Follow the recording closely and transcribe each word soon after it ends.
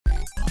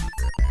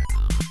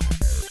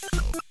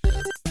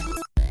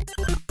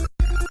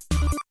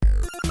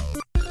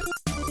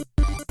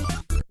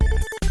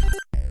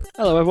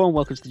Hello everyone,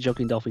 welcome to the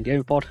Joking Dolphin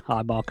Gaming Pod.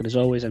 Hi Mark, and as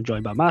always I'm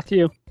joined by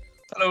Matthew.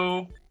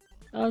 Hello.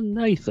 And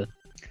Nathan.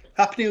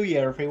 Happy New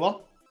Year,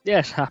 everyone.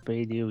 Yes,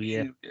 Happy New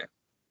Year.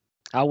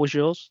 How was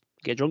yours?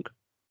 Get drunk?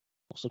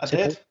 I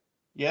did,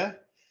 yeah.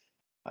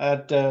 I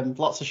had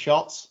lots of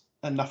shots,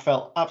 and I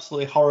felt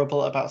absolutely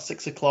horrible at about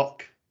 6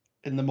 o'clock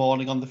in the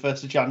morning on the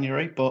 1st of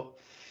January, but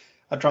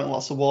I drank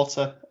lots of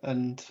water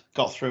and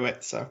got through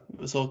it, so it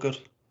was all good.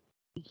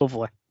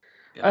 Lovely.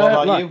 What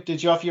about you?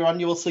 Did you have your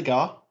annual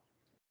cigar?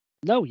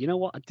 No, you know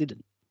what? I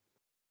didn't.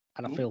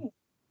 And I feel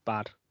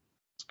bad.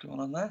 What's going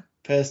on there?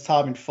 First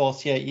time in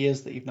 48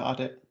 years that you've not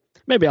had it.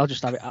 Maybe I'll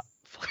just have it.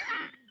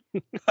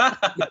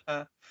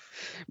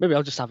 Maybe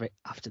I'll just have it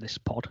after this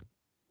pod.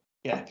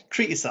 Yeah,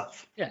 treat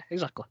yourself. Yeah,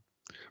 exactly.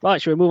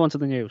 Right, shall we move on to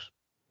the news?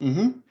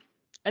 Mm-hmm.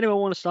 Anyone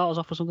want to start us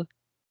off with something?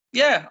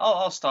 Yeah,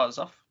 I'll start us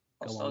off.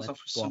 I'll Go start on us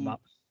then. off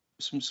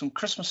with some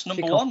Christmas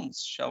number Kick off.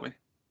 ones, shall we?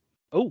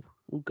 Oh,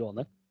 go on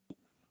then.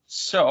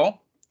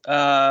 So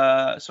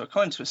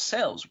according to a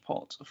sales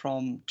report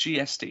from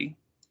GSD,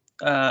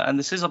 and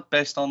this is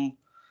based on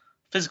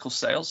physical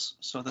sales,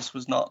 so this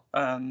was not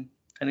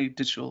any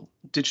digital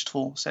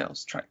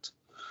sales tracked.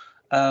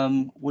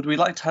 Would we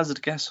like to hazard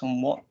a guess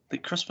on what the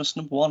Christmas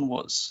number one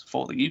was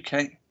for the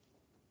UK?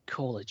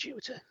 Call of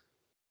Duty.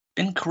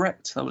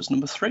 Incorrect. That was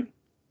number 3.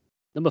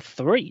 Number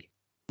 3?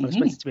 I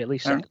expect it to be at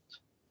least second.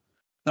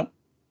 Nope.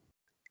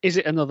 Is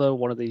it another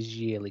one of these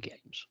yearly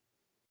games?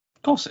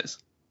 Of course it is.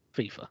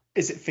 FIFA.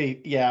 Is it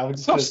FIFA? Yeah, I was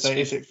just going to say,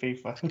 is it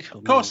FIFA?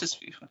 Of course it's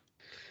FIFA.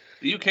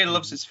 The UK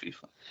loves its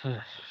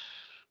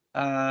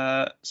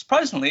FIFA.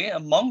 Surprisingly,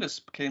 Among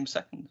Us became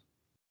second.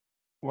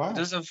 Wow. It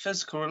does have a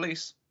physical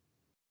release.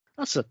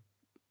 That's an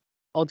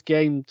odd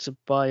game to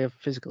buy a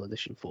physical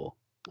edition for,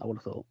 I would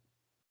have thought.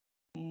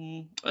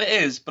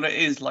 It is, but it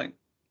is like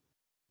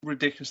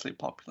ridiculously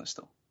popular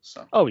still.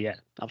 So. Oh yeah,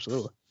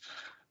 absolutely.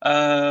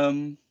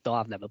 Though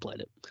I've never played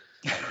it.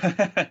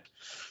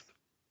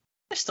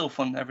 It's still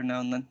fun every now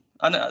and then.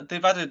 And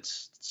they've added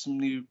some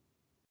new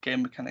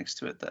game mechanics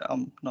to it that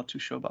I'm not too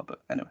sure about.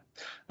 But anyway,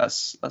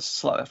 that's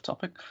slightly off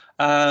topic.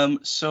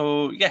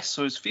 So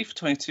it's FIFA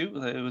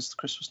 22. It was the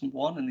Christmas number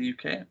 1 in the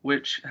UK,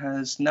 which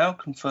has now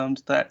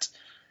confirmed that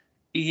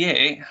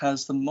EA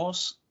has the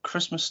most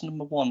Christmas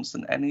number 1s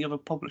than any other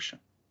publisher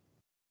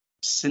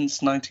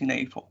since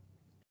 1984.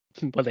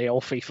 Were they all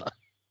FIFA?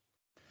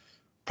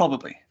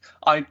 Probably.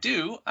 I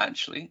do,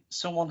 actually.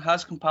 Someone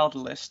has compiled a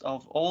list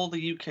of all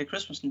the UK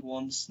Christmas number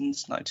 1s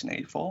since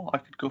 1984. I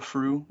could go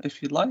through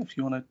if you'd like, if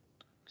you want to.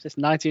 Since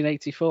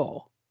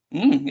 1984?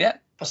 Yeah.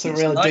 So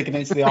really digging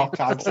into the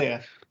archives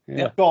here.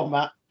 Yeah. Go on,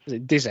 Matt. Is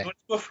it Dizzy?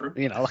 Go through.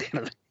 You know,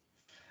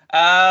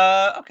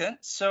 okay.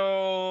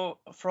 So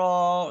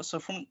from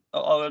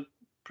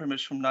pretty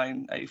much from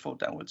 984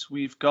 downwards,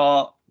 we've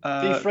got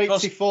FIFA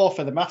 84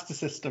 for the Master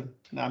System.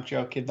 No, I'm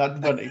joking. That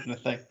wasn't even a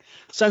thing.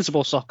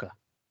 Sensible Soccer.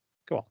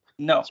 Go on.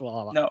 No. That's what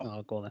I like. No.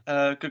 Oh, go on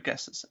then. Good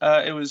guesses.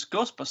 It was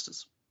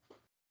Ghostbusters.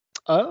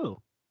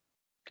 Oh.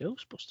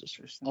 Ghostbusters.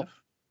 Interesting Oh. enough.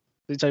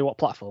 Did they tell you what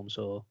platforms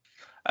or?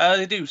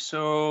 They do.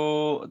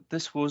 So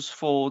this was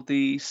for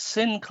the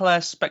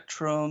Sinclair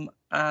Spectrum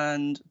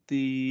and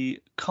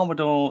the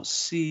Commodore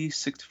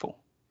C64.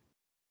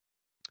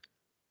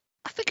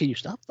 I think I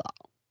used to have that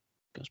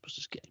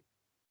Ghostbusters game.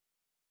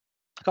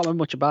 I can't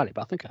remember much about it,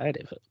 but I think I had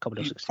it for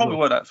Commodore 64.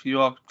 Probably would have. You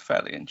are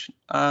fairly ancient.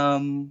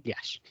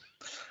 Yes.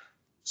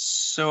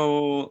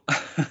 So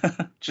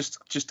just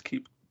to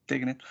keep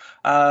digging in.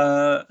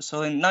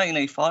 So in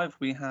 1985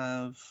 we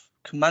have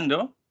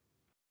Commando.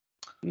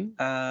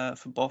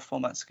 For both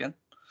formats again.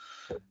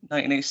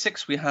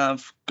 1986 we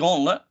have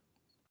Gauntlet,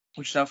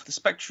 which is out for the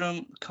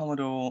Spectrum, the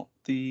Commodore,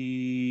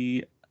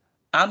 the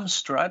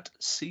Amstrad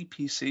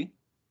CPC.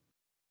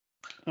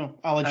 Oh,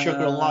 Alan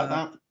Sugar will like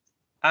that.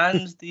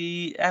 And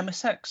the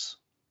MSX,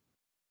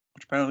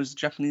 which apparently was a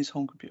Japanese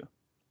home computer.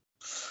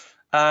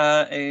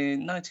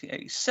 In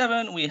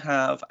 1987 we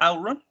have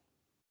Outrun.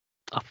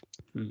 Of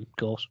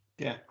course.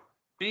 Yeah.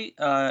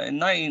 In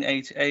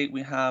 1988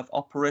 we have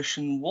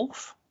Operation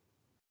Wolf.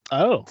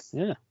 Oh,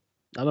 yeah.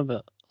 I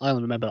only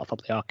remember that from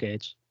the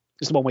arcades.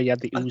 It's the one where you had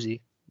the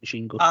Uzi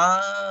machine gun.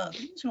 The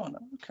easy one.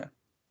 Okay.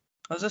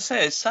 As I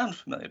say, it sounds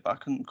familiar, but I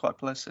couldn't quite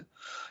place it.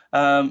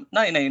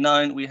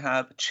 1989, we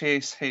have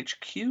Chase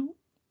HQ.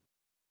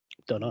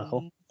 Don't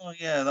know. Oh,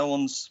 yeah, that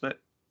one's a bit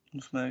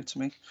unfamiliar to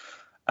me.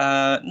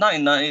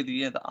 1990, the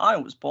year that I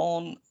was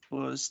born,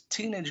 was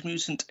Teenage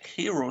Mutant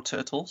Hero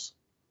Turtles.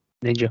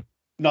 Ninja.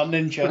 Not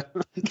Ninja.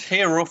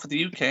 Hero for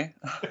the UK.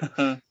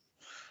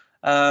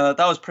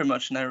 That was pretty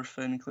much an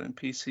everything, including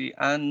PC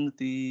and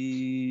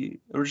the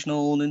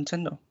original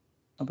Nintendo,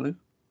 I believe.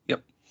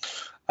 Yep.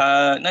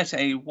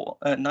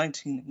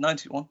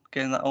 1991,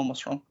 getting that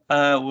almost wrong,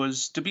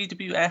 was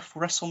WWF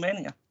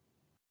WrestleMania.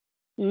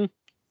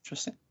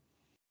 Interesting.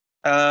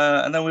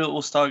 And then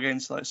we'll start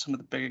getting to like some of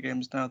the bigger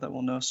games now that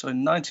we'll know. So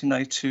in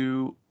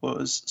 1992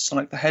 was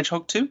Sonic the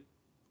Hedgehog 2.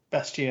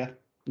 Best year.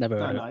 Never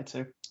heard of it.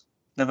 1992.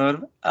 Never heard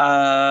of it.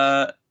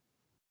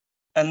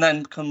 And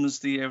then comes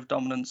the year of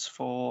dominance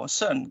for a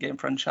certain game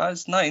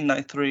franchise.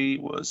 1993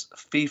 was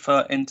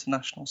FIFA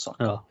International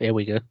Soccer. Oh, here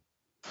we go.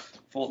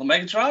 For the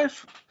Mega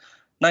Drive.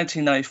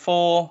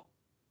 1994,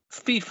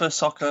 FIFA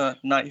Soccer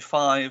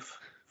 95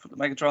 for the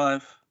Mega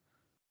Drive.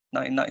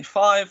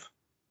 1995,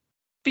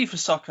 FIFA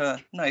Soccer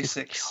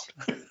 96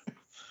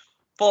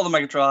 for the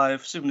Mega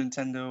Drive, Super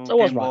Nintendo, So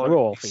what's Game right? Boy, They're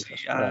all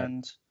PC, FIFA, right.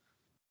 and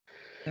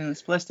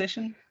it's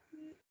PlayStation.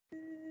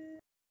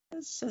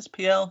 It says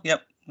PL.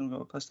 Yep, we'll go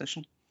with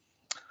PlayStation.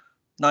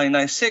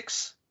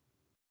 1996,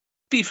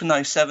 FIFA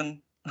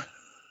 97,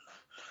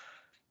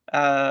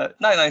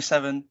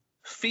 1997,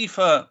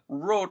 FIFA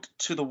Road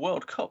to the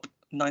World Cup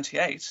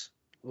 98.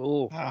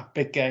 Oh,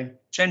 Big game.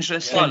 Changed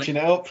it slightly.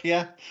 Changing it up,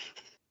 yeah.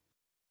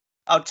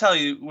 I'll tell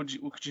you.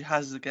 Could you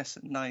hazard a guess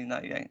at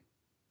 1998?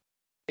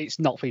 it's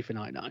not FIFA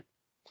 99.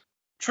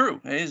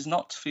 True, it is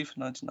not FIFA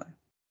 99.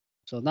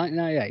 So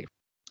 1998.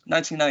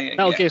 1998.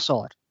 Metal yeah. Gear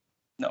Solid.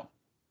 No.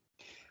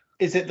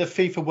 Is it the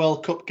FIFA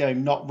World Cup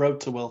game, not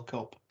Road to World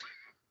Cup?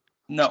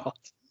 No.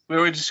 We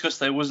already discussed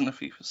that it wasn't a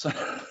FIFA. So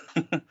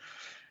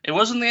it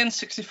wasn't the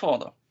N64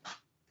 though.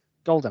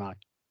 GoldenEye.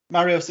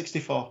 Mario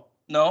 64.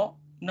 No.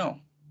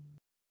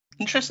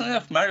 Interestingly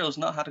enough, Mario's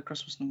not had a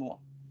Christmas number 1.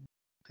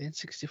 The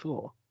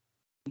N64.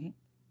 Mhm.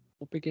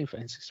 What big game for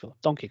N64?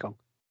 Donkey Kong.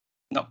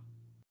 No.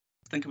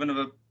 Think of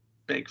another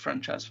big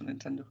franchise for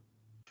Nintendo.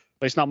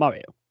 But it's not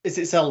Mario. Is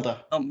it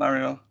Zelda? Not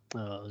Mario.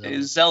 Oh, It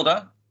is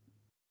Zelda.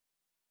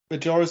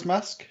 Majora's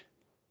Mask?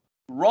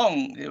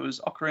 Wrong. It was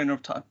Ocarina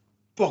of Time.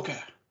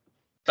 Bugger.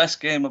 Best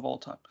game of all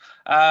time.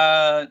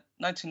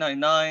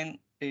 1999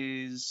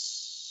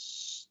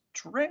 is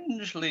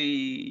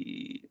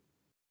strangely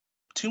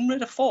Tomb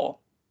Raider 4.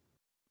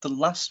 The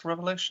Last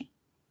Revelation.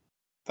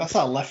 That's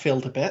out of left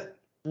field a bit.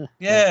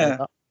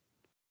 Yeah.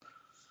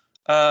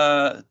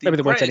 Maybe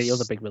there weren't any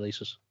other big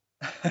releases.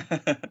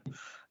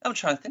 I'm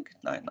trying to think.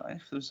 99.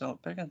 If there was something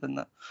bigger than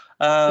that.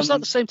 Was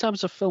that the same time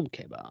as the film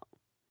came out?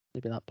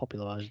 Maybe that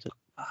popularised it.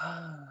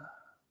 I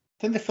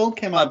think the film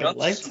came out a bit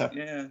later.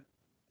 Yeah.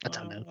 I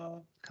don't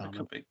know. Can't It remember.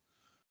 could be.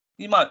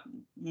 You might,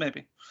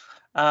 maybe.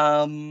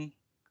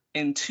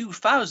 In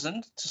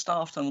 2000, to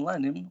start off the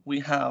millennium, we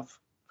have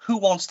Who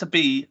Wants to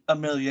Be a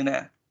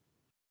Millionaire?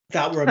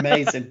 That were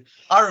amazing.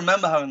 I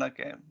remember having that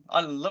game.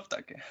 I loved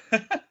that game.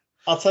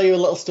 I'll tell you a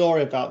little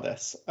story about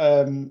this.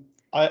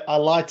 I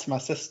lied to my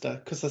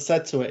sister because I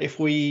said to her, if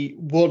we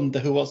won the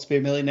Who Wants to Be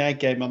a Millionaire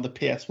game on the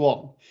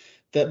PS1,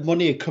 that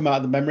money had come out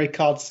of the memory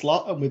card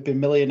slot and we'd been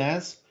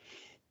millionaires.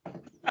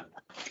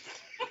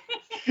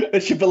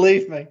 And she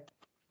believed me.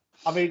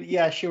 I mean,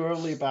 yeah, she were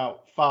only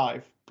about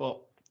 5,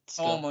 but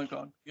still. Oh my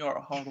god, you're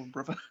a horrible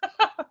brother.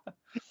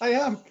 I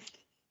am.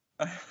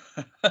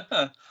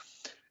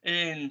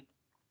 In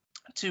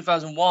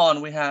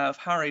 2001, we have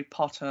Harry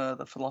Potter,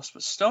 the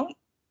Philosopher's Stone.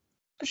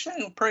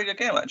 Actually, a pretty good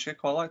game, actually. I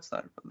quite liked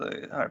that,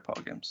 the Harry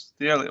Potter games,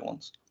 the earlier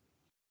ones.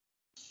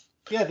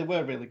 Yeah, they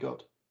were really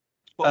good.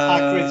 But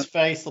Hagrid's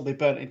face will be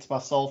burnt into my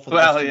soul for the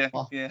Well, rest of yeah, my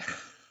life. yeah.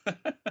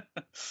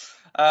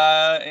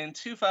 In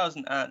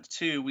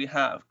 2002, we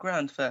have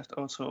Grand Theft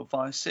Auto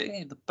Vice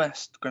City, the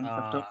best Grand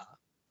Theft Auto.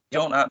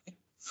 Don't at me.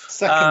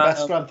 Second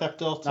best Grand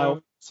Theft Auto,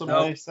 no, some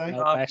no, may say.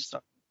 no. Best.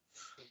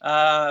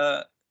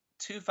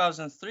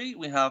 2003,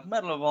 we have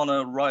Medal of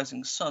Honor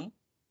Rising Sun.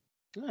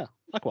 Yeah,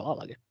 I quite like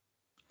that game.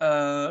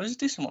 It was a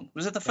decent one.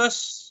 Was it the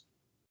first?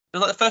 It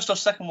was like the first or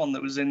second one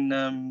that was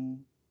in.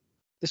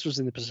 This was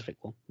in the Pacific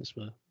one. This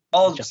was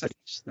Oh, the Japanese.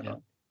 Pacific. Yeah.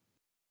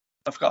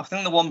 I forgot. I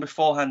think the one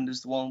beforehand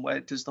is the one where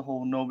it does the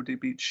whole Nobody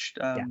Beach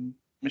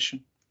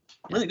mission.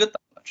 Really good,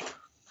 that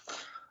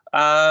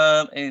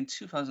match. In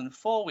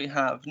 2004, we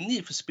have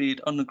Need for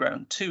Speed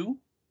Underground 2.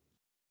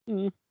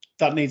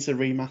 That needs a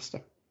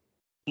remaster.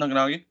 Not going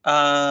to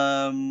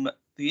argue.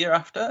 The year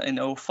after, in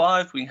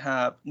 2005, we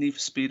have Need for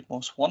Speed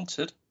Most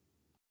Wanted.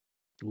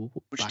 Ooh,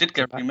 Which did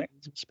get back-to-back remade.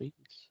 Need for Speed.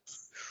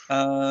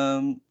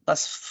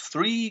 That's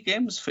 3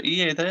 games for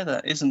EA there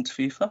that isn't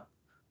FIFA.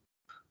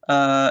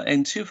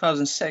 In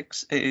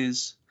 2006, it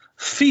is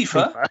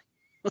FIFA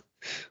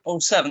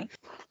 07.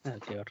 Oh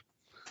god.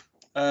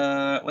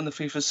 When the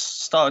FIFAs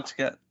started to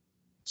get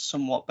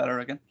somewhat better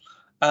again.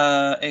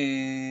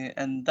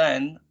 And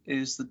then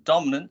is the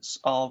dominance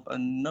of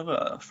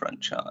another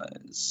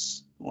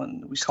franchise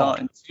when we start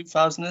in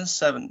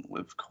 2007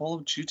 with Call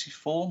of Duty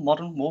 4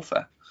 Modern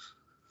Warfare.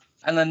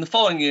 And then the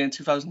following year, in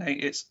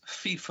 2008, it's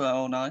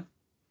FIFA 09.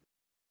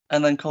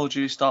 And then Call of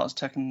Duty starts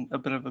taking a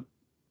bit of a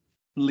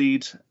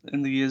lead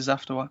in the years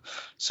afterward.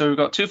 So we've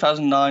got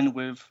 2009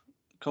 with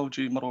Call of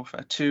Duty Modern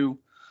Warfare 2.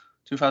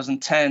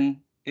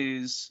 2010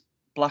 is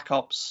Black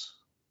Ops.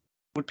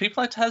 Would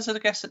people like to hazard a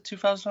guess at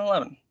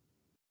 2011?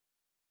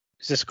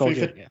 Is this Call of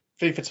FIFA, Duty?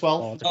 FIFA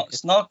 12. No,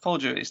 it's not Call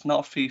of Duty. It's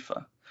not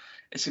FIFA.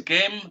 It's a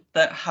game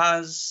that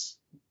has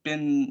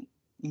been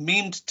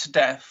memed to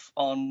death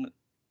on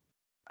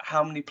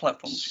how many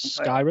platforms you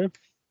can play. Skyrim?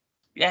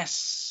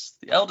 Yes,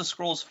 The Elder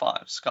Scrolls V,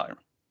 Skyrim.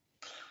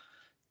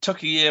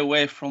 Took a year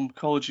away from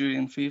Call of Duty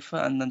and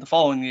FIFA, and then the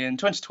following year, in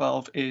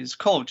 2012, is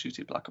Call of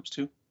Duty Black Ops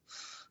 2.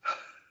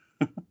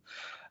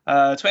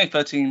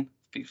 2013,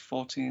 FIFA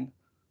 14,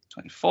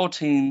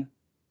 2014,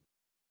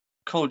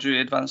 Call of Duty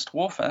Advanced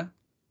Warfare.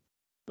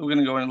 We're going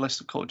to go in a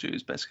list of Call of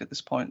Duties basically at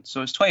this point.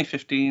 So it's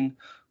 2015,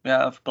 we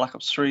have Black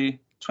Ops 3,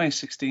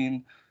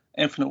 2016,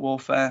 Infinite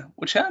Warfare,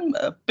 which I'm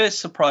a bit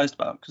surprised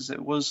about because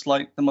it was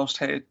like the most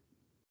hated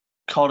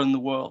COD in the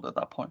world at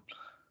that point.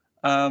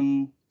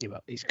 Yeah,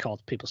 well, it's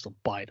COD. People still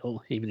buy it,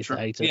 even if they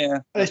hate it. Yeah.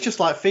 It's just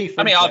like FIFA.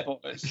 I mean, isn't I it?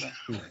 bought it. So.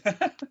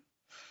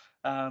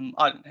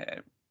 I didn't hate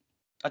it.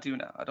 I do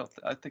now.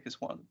 I think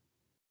it's one of the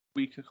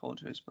weaker Call of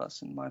Duties, but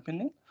that's in my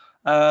opinion.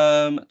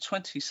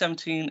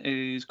 2017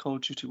 is Call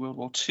of Duty World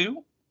War II.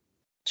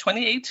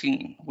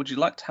 2018, would you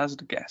like to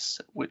hazard a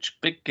guess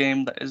which big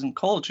game that isn't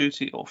Call of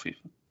Duty or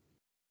FIFA?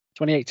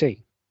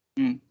 2018.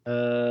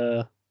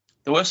 There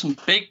were some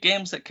big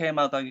games that came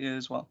out that year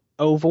as well.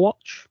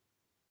 Overwatch.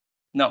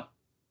 No.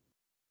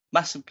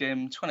 Massive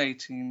game,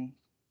 2018.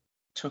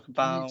 Took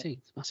about...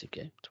 2018. Massive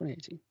game,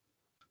 2018.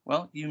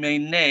 Well, you may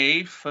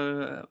nay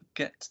for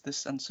get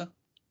this answer.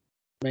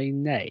 May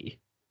nay.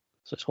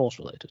 So it's horse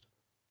related.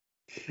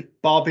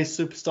 Barbie's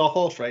Superstar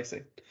Horse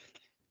Racing.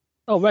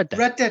 Oh, Red Dead.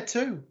 Red Dead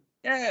 2.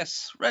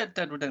 Yes, Red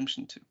Dead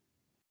Redemption 2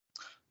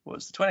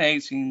 was the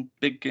 2018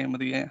 big game of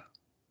the year.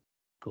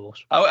 Of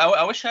course.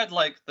 I wish I had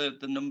like the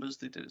numbers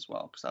they did as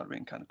well, because that would have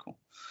been kind of cool.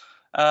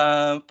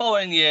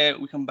 Following year,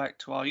 we come back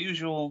to our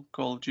usual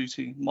Call of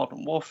Duty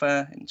Modern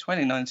Warfare in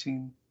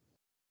 2019.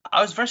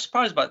 I was very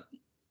surprised about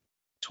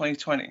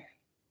 2020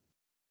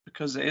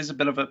 because it is a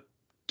bit of a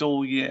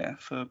dull year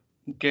for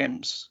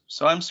games.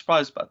 So I'm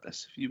surprised about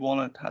this, if you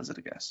want to hazard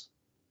a guess.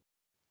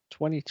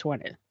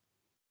 2020.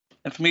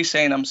 And for me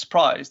saying I'm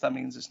surprised, that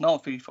means it's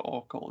not FIFA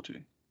or Call of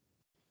Duty.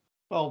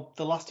 Well,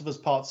 The Last of Us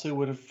Part 2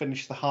 would have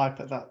finished the hype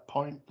at that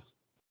point.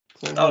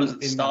 So That was at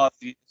the start of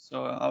the year,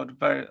 so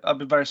I'd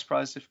be very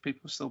surprised if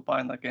people were still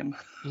buying that game.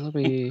 That'll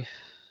be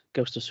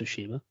Ghost of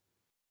Tsushima.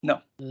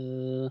 No.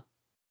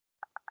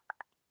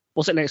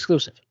 Was it an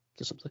exclusive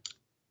to something?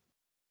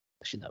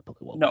 Actually, no,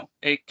 probably wasn't. No,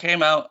 it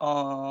came out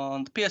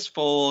on the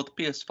PS4, the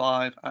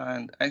PS5,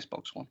 and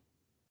Xbox One.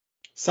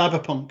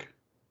 Cyberpunk.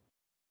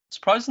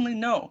 Surprisingly,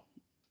 no.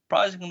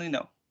 I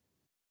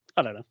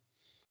don't know.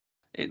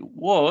 It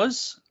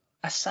was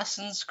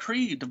Assassin's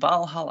Creed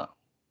Valhalla.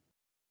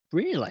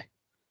 Really?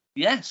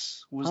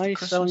 Yes. Was the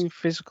Christmas... selling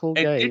physical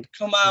It game. did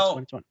come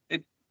out.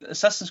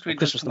 Assassin's Creed did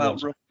Christmas come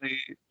out roughly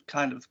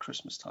kind of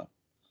Christmas time.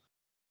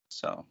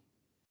 So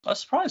I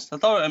was surprised. I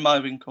thought it might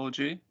have been Call of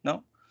Duty.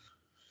 No.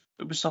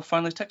 Ubisoft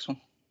finally takes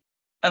one.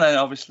 And then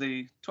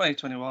obviously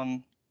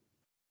 2021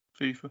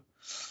 FIFA.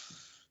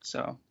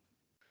 So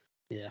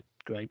yeah,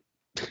 great.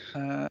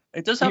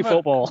 It does have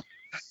football.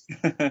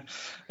 It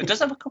does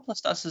have a couple of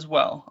stats as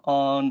well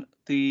on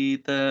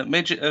the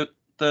major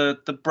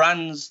the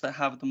brands that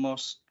have the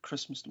most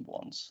Christmas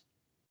ones.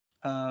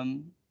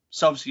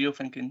 So obviously you're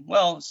thinking,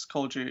 well, it's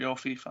Call of Duty or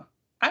FIFA.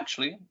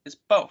 Actually, it's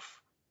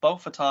both.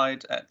 Both are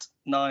tied at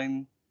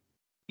 9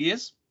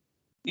 years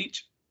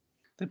each.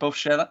 They both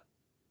share that.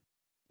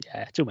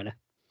 Yeah, too many.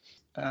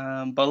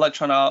 But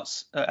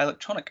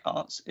Electronic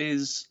Arts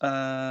is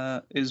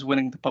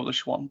winning the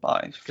published one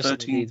by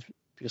 13.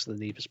 Because of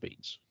the Need for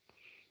Speeds.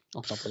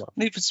 On top of that.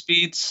 Need for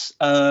Speeds.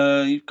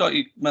 You've got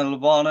your Medal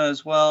of Honor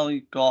as well.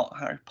 You've got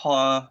Harry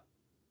Potter.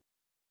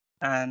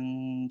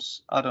 And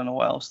I don't know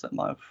what else that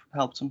might have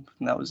helped them.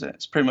 And that was it.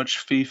 It's pretty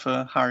much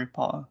FIFA, Harry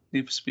Potter,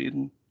 Need for Speed,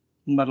 and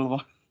Medal of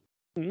Honor.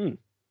 Mm-hmm.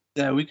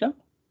 There we go.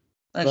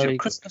 That's Very your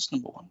Christmas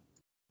number one.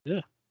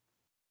 Yeah.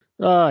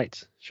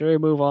 Right. Shall we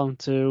move on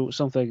to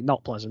something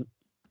not pleasant?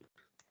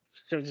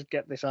 Shall we just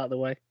get this out of the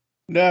way?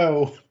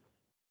 No.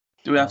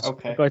 Do we have to?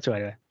 Okay. I'm going to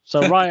anyway.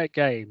 So Riot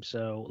Games.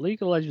 So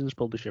League of Legends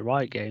publisher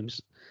Riot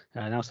Games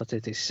announced that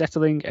it is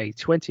settling a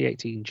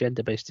 2018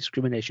 gender-based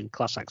discrimination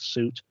class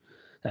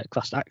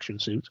action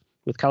suit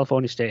with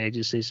California state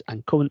agencies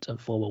and current and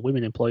former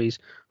women employees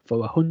for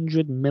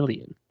 $100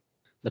 million.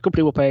 The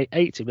company will pay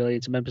 $80 million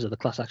to members of the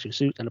class action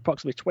suit and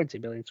approximately $20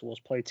 million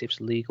towards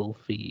plaintiffs' legal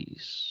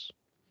fees.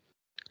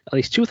 At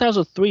least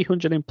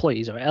 2,300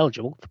 employees are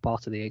eligible for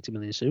part of the $80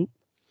 million suit.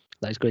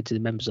 That is going to the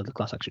members of the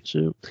class action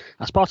suit.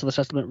 As part of the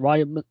settlement,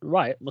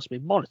 Riot must be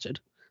monitored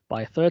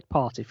by a third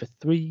party for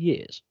 3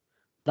 years.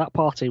 That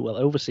party will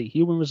oversee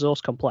human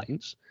resource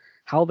complaints,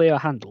 how they are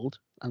handled,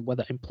 and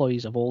whether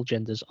employees of all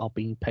genders are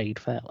being paid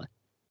fairly.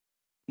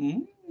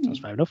 That's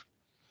fair enough.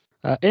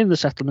 In the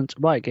settlement,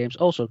 Riot Games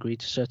also agreed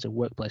to certain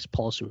workplace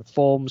policy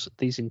reforms.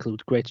 These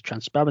include greater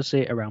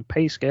transparency around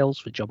pay scales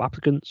for job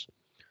applicants,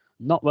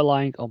 not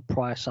relying on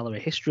prior salary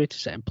history to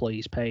set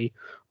employees' pay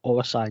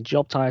or assign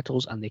job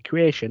titles, and the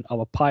creation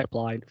of a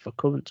pipeline for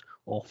current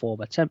or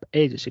former temp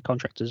agency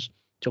contractors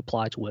to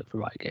apply to work for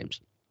Riot Games.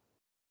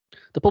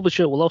 The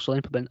publisher will also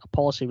implement a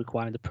policy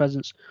requiring the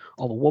presence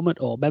of a woman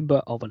or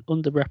member of an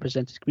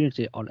underrepresented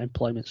community on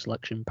employment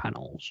selection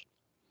panels.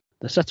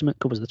 The settlement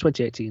covers the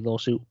 2018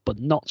 lawsuit, but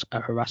not a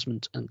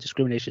harassment and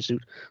discrimination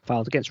suit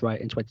filed against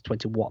Riot in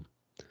 2021.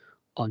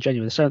 On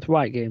January 7th,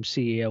 Riot Games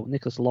CEO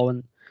Nicholas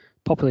Lowen,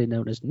 popularly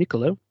known as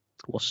Nicolo,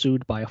 was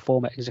sued by a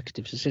former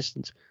executive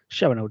assistant,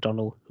 Sharon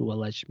O'Donnell, who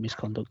alleged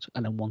misconduct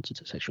and unwanted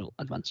sexual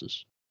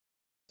advances.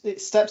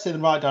 it steps in the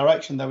right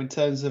direction, though, in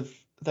terms of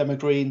them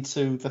agreeing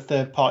to the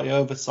third-party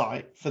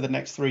oversight for the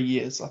next 3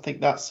 years. I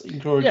think that's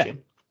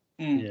encouraging.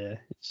 Yeah,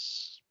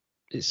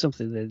 it's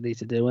something they need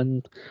to do,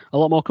 and a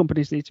lot more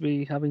companies need to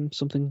be having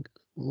something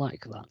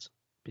like that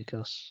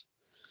because,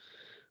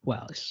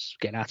 well, it's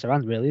getting out of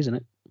hand, really, isn't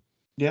it?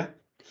 Yeah.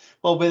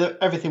 Well, with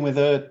everything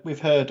we've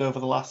heard over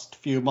the last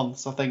few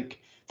months, I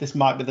think this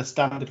might be the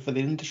standard for the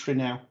industry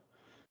now.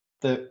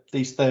 That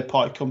these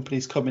third-party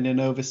companies come in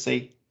and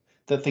oversee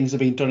that things are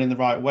being done in the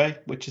right way,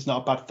 which is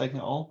not a bad thing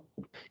at all.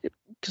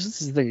 Because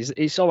this is the thing: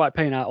 it's all right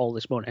paying out all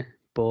this money,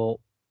 but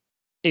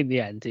in the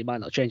end, it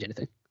might not change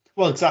anything.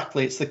 Well,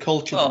 exactly. It's the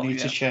culture that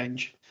needs to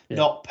change,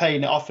 not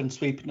paying it off and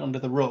sweeping it under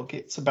the rug.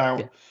 It's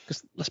about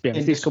because let's be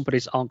honest, these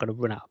companies aren't going to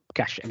run out of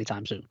cash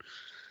anytime soon.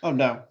 Oh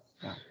no.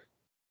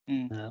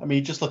 I mean,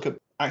 you just look at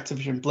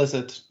Activision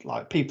Blizzard.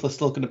 Like, people are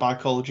still going to buy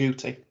Call of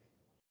Duty.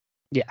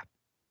 Yeah.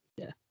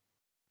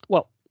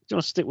 Well, do you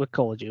want to stick with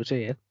Call of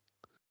Duty here?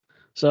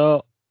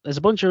 So there's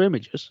a bunch of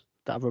images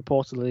that have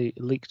reportedly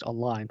leaked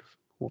online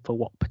for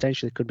what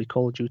potentially could be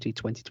Call of Duty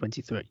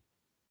 2023.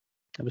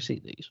 Have we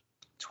seen these?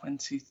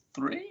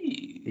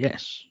 23.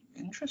 Yes.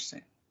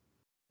 Interesting.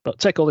 But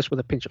take all this with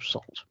a pinch of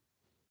salt.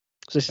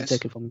 So this is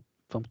taken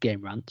from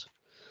Game Rant.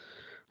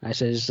 And it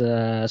says,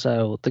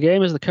 so the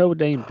game is the code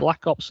name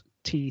Black Ops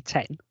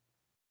T10.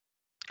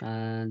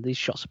 And these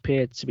shots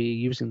appeared to be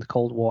using the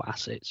Cold War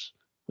assets,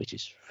 which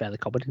is fairly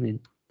common in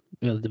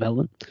early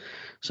development.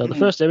 So the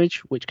first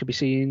image, which can be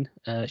seen,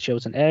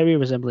 shows an area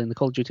resembling the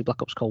Call of Duty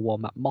Black Ops Cold War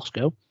map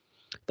Moscow,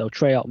 though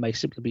Treyarch may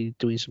simply be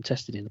doing some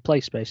testing in the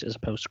play space as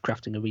opposed to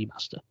crafting a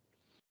remaster.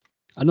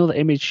 Another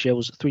image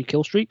shows 3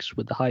 kill streaks,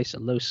 with the highest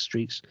and lowest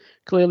streaks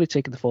clearly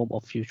taking the form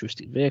of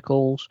futuristic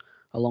vehicles.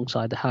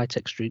 Alongside the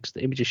high-tech streaks,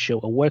 the images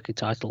show a working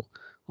title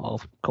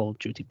of Call of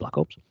Duty Black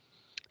Ops.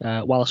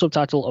 While a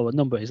subtitle or a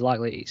number is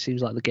likely, it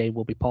seems like the game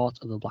will be part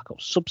of the Black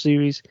Ops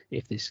sub-series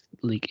if this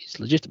leak is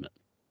legitimate.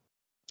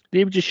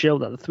 The images show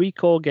that the 3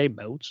 core game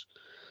modes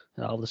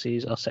of the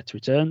series are set to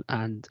return,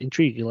 and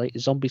intriguingly,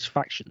 Zombies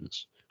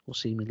Factions will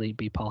seemingly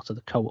be part of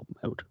the co-op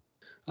mode.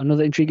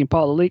 Another intriguing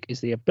part of the leak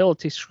is the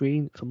ability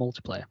screen for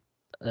multiplayer.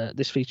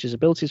 This features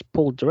abilities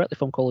pulled directly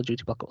from Call of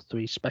Duty Black Ops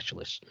 3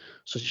 specialists,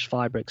 such as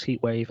Firebreak's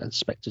Heatwave and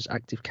Spectre's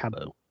Active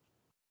Camo.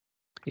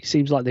 It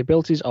seems like the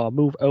abilities are a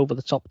move over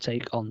the top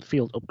take on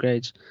field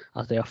upgrades,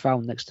 as they are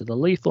found next to the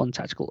lethal and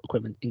tactical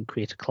equipment in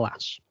Creator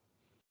class.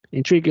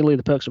 Intriguingly,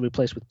 the perks are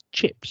replaced with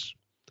chips,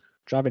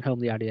 driving home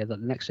the idea that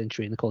the next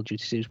entry in the Call of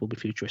Duty series will be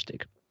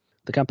futuristic.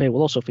 The campaign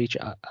will also feature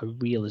a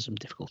realism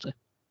difficulty.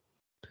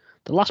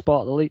 The last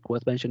part of the leak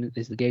worth mentioning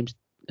is the game's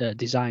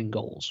design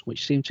goals,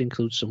 which seem to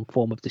include some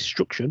form of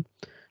destruction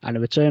and a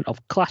return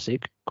of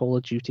classic Call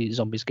of Duty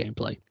Zombies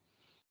gameplay,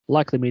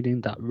 likely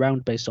meaning that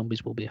round-based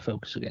zombies will be a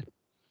focus again.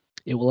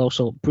 It will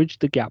also bridge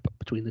the gap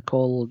between the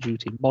Call of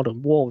Duty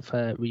Modern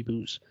Warfare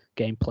reboots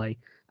gameplay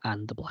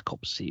and the Black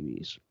Ops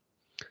series.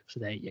 So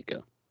there you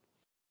go.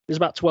 There's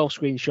about 12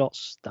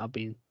 screenshots that have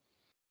been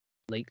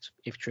leaked,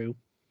 if true.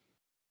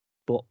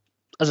 But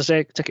as I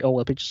say, take it all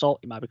with a pinch of salt.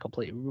 It might be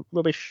completely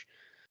rubbish.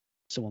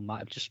 Someone might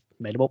have just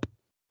made them up.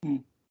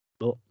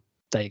 But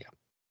there you go.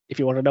 If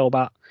you want to know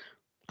about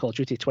Call of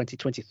Duty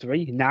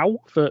 2023 now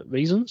for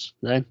reasons,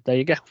 then there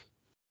you go.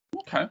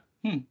 Okay.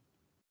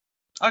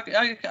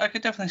 I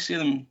could definitely see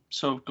them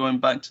sort of going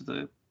back to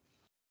the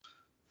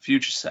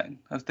future setting.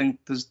 I think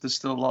there's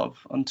still a lot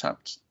of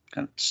untapped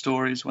kind of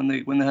stories when they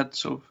had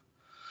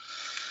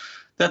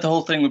they had the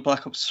whole thing with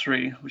Black Ops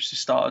 3, which they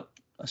started,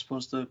 I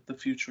suppose, the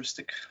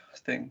futuristic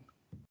thing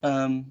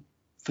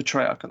for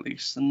Treyarch at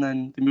least, and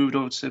then they moved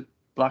over to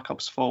Black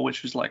Ops 4,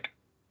 which was like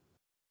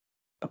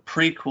a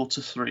prequel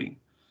to 3,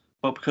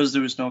 but because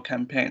there was no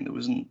campaign, there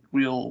wasn't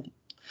real.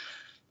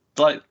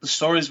 Like, the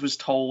stories was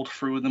told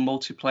through the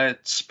multiplayer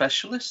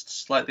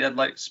specialists. Like, they had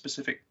like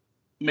specific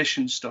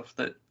mission stuff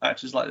that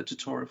acted as like the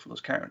tutorial for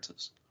those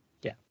characters.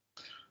 Yeah.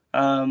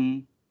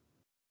 And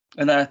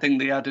then I think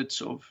they added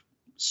sort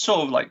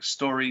of like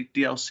story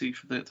DLC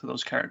for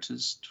those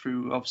characters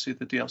through obviously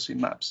the DLC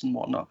maps and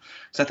whatnot.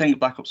 So I think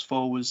Black Ops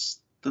 4 was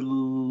the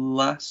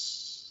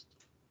last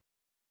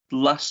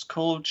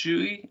Call of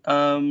Duty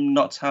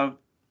not to have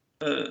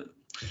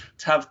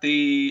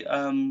the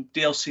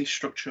DLC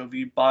structure of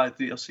you buy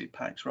the DLC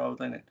packs rather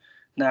than it.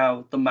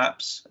 Now the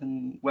maps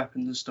and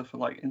weapons and stuff are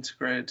like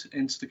integrated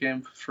into the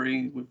game for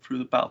free through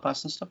the battle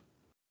pass and stuff.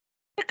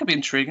 It could be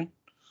intriguing.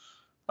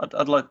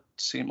 I'd like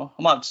to see more.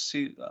 I might have to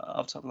see. I'll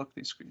have to have a look at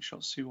these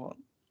screenshots,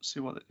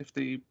 see what if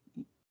they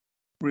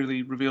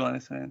really reveal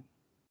anything.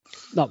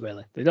 Not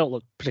really. They don't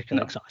look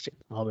particularly exciting.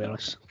 I'll be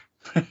honest.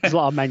 There's a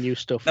lot of menu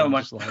stuff. Never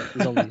mind.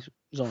 There's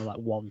only like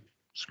one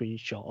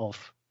screenshot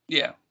of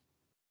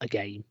a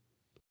game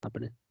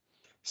happening.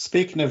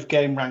 Speaking of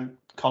game rank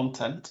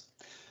content,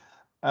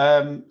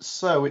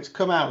 so it's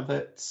come out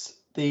that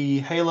the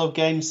Halo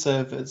game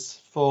servers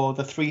for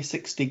the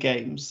 360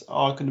 games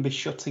are going to be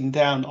shutting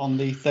down on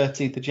the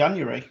 13th of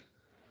January.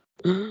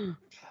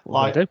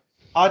 I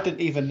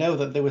didn't even know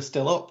that they were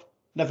still up.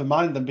 Never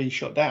mind them being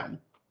shut down.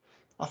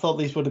 I thought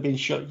these would have been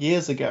shut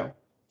years ago.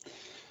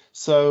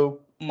 So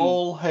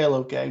all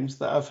Halo games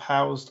that have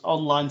housed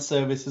online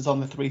services on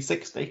the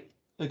 360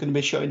 are going to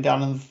be shutting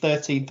down on the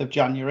 13th of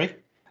January.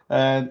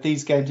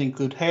 These games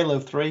include Halo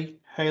 3,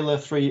 Halo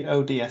 3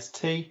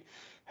 ODST,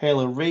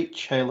 Halo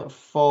Reach, Halo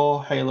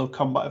 4, Halo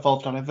Combat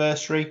Evolved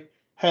Anniversary,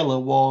 Halo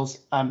Wars,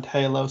 and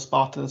Halo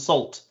Spartan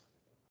Assault.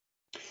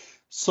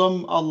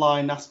 Some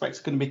online aspects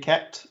are going to be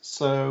kept,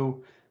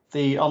 so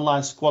the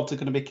online squads are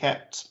going to be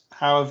kept.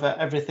 However,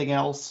 everything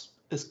else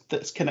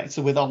that's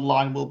connected with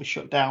online will be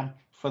shut down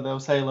for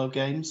those Halo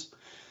games.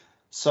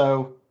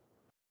 So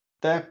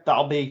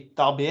that'll be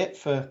it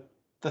for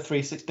the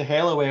 360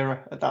 Halo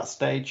era at that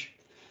stage.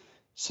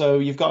 So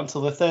you've got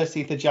until the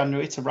 13th of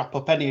January to wrap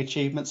up any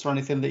achievements or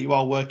anything that you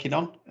are working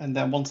on, and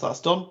then once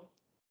that's done,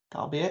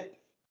 that'll be it.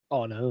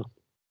 Oh no.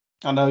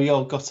 I know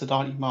you're gutted,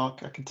 aren't you,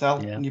 Mark? I can tell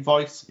in your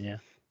voice. Yeah.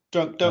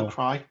 Don't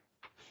cry.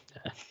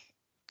 Yeah.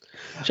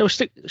 Shall we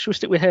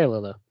stick with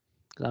Halo though?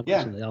 Because I've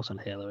got something else on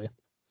Halo here.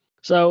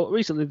 So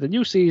recently, the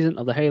new season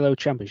of the Halo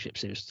Championship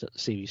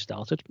series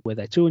started with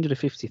a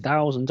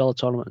 $250,000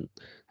 tournament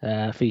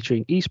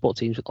featuring esports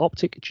teams with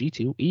Optic,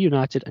 G2,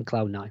 eUnited, and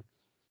Cloud9.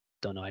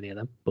 Don't know any of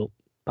them, but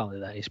apparently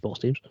they're esports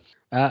teams.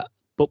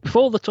 But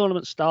before the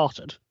tournament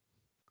started,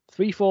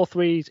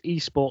 343's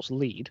esports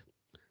lead,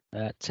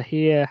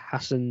 Tahir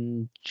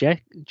Hassan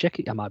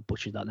Jeki, I might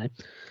butcher that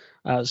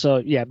name. So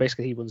yeah,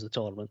 basically he runs the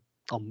tournament.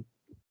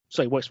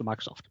 So he works for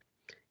Microsoft.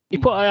 He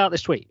put out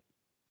this tweet.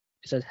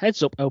 It says,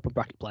 "Heads up, open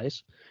bracket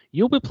players.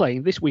 You'll be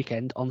playing this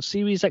weekend on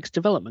Series X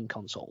development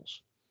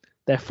consoles.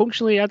 They're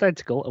functionally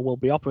identical and will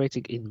be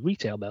operating in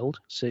retail mode,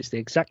 so it's the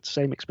exact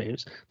same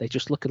experience. They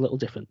just look a little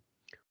different.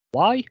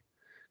 Why?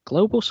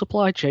 Global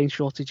supply chain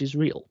shortage is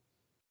real."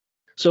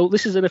 So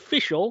this is an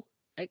official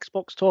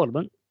Xbox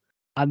tournament,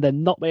 and they're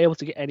not able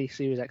to get any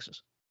Series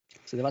X's.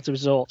 So they've had to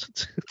resort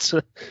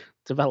to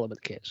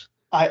development kits.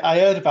 I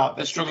heard about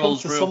this. The struggle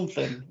is real.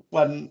 Something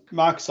when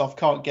Microsoft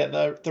can't get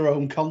their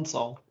own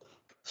console.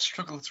 The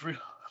struggle is real.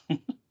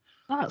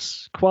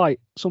 That's quite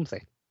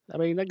something. I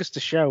mean, that goes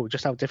to show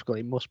just how difficult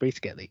it must be to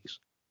get these.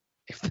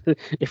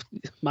 If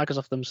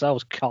Microsoft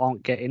themselves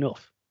can't get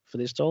enough for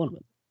this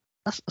tournament,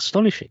 that's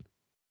astonishing.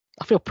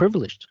 I feel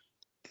privileged.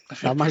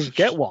 I managed to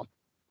get one.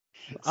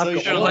 So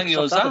you should have let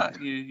yours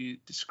out. You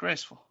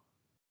disgraceful.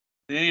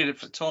 They needed it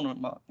for the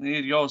tournament, Mark. They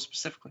needed yours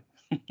specifically.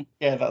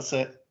 Yeah, that's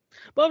it.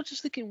 But I was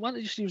just thinking, why don't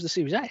you just use the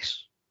Series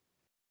S?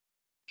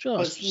 Sure,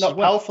 But it's not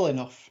powerful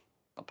enough.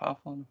 Not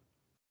powerful enough.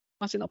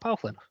 Why is it not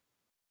powerful enough?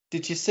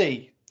 Did you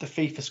see the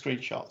FIFA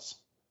screenshots?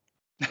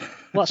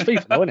 Well, that's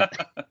FIFA, though, isn't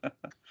it?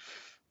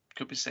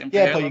 Could be same.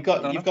 Yeah, but you've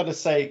got to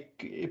say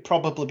it'd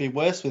probably be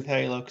worse with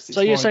Halo because it's.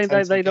 So you're saying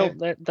they don't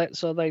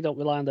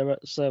rely on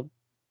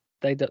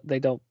they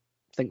don't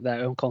think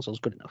their own console's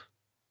good enough.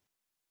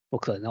 Well,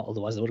 clearly not.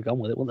 Otherwise, they would have gone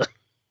with it, wouldn't they?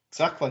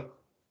 Exactly.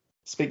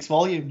 Speaks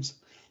volumes.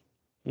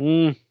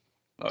 It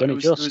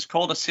was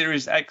called a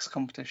Series X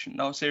competition,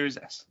 not a Series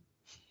S.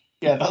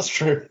 Yeah, that's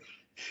true.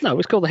 No, it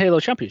was called the Halo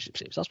Championship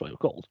Series. That's what it was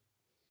called.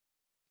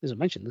 It doesn't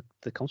mention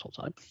the console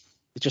type.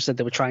 It just said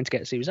they were trying to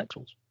get Series X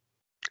ones.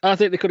 I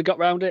think they could have got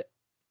around it,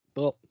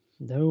 but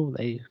nope.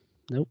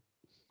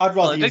 I'd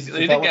rather they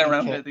didn't get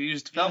around it. They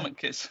used development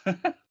kits.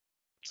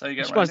 So you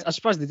get I'm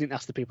surprised they didn't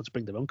ask the people to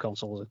bring their own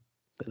consoles in.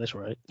 But that's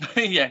right.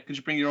 Yeah, could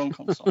you bring your own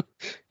console?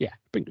 Yeah,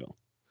 bring your own.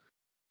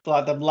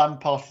 Like them LAN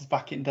parties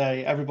back in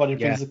day. Everybody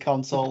brings a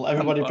console.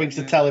 Everybody brings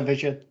the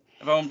television.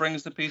 Everyone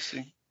brings the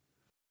PC.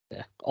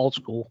 Yeah, old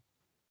school.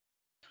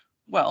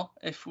 Well,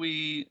 if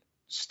we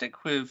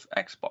stick with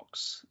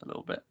Xbox a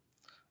little bit,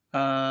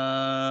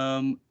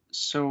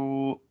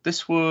 so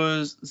this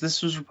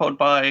was reported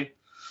by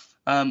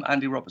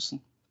Andy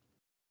Robinson.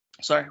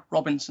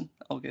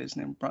 I'll get his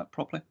name right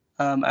properly.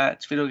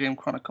 At Video Game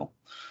Chronicle.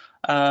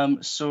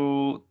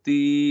 So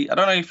I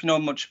don't know if you know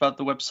much about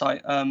the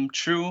website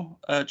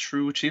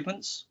True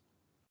Achievements.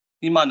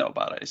 You might know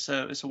about it. It's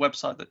a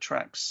website that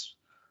tracks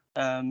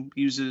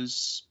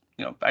users,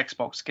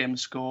 Xbox gamer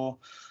score,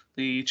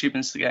 the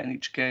achievements they get in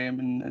each game,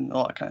 and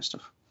all that kind of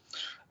stuff.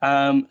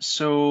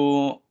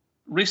 So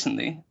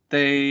recently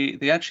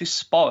they actually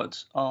spotted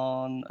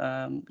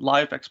on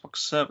live Xbox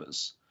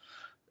servers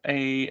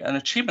an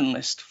achievement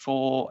list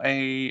for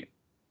a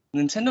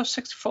Nintendo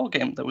 64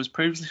 game that was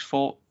previously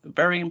thought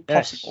very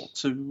impossible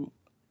to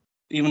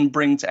even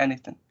bring to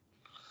anything.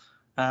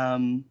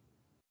 I'll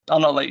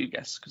not let you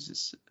guess because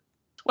it's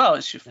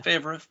your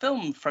favorite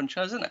film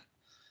franchise, isn't it?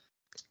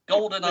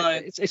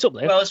 GoldenEye. It's up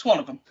there. Well, it's one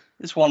of them.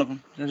 Let's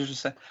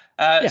just say.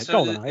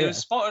 GoldenEye. It was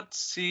spotted to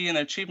see an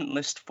achievement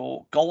list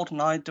for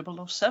GoldenEye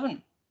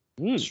 007.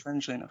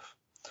 Strangely enough.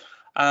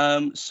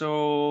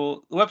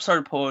 So the website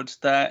reported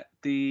that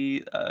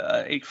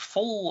a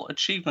full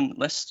achievement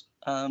list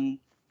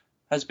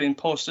has been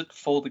posted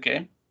for the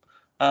game,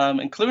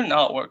 including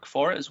artwork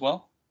for it as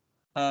well,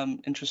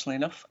 interestingly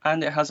enough,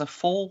 and it has a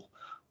full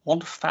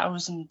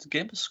 1,000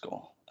 gamer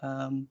score,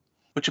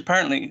 which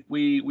apparently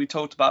we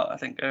talked about, I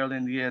think, earlier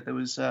in the year. There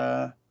was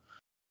a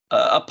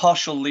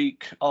partial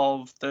leak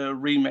of the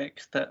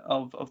remake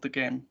of the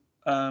game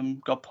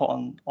got put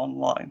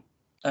online.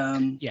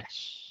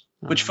 Yes.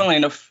 which, funnily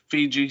enough,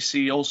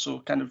 VGC also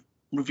kind of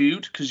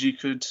reviewed, because you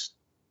could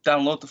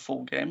download the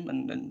full game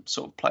and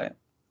sort of play it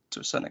to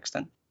a certain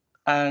extent.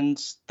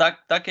 And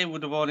that game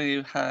would have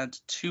already had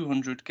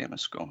 200 gamer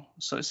score.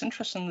 So it's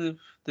interesting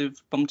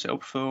they've bumped it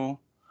up for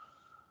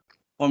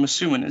what I'm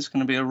assuming is going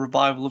to be a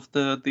revival of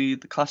the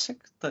classic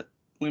that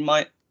we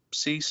might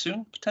see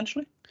soon,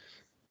 potentially.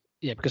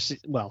 Yeah, because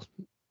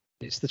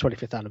it's the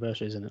 25th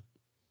anniversary, isn't it?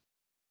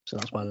 So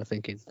that's why they're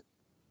thinking.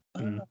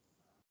 Well,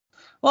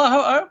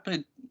 I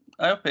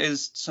hope it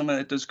is something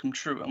that does come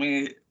true. I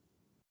mean,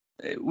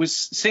 it was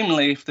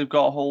seemingly, if they've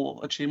got a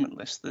whole achievement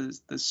list,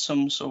 there's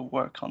some sort of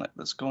work on it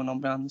that's going on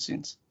behind the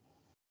scenes.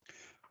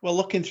 Well,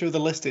 looking through the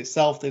list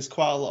itself, there's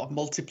quite a lot of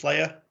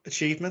multiplayer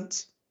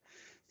achievements.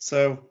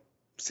 So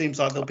seems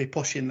like they'll be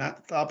pushing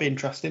that. That'll be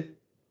interesting.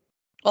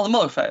 Well, the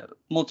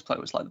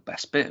multiplayer was like the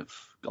best bit of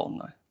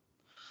GoldenEye.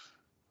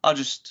 I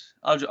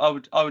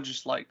would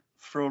just like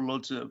throw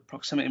loads of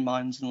proximity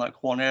mines in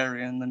like one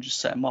area and then just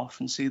set them off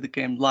and see the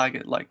game lag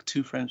at like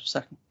 2 frames per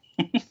second.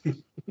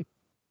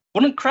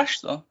 Wouldn't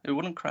crash though. It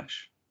wouldn't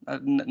crash. I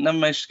never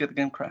managed to get the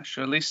game crash.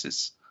 Or at least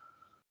it's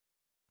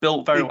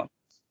built very well.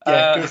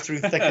 Yeah, go through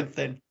thick and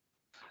thin.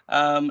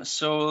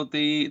 So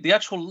the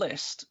actual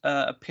list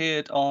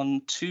appeared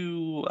on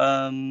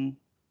two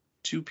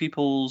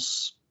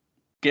people's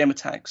gamer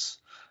tags,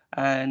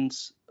 and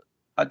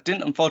I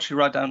didn't unfortunately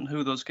write down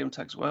who those gamer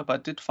tags were, but I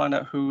did find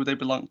out who they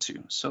belonged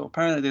to. So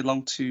apparently they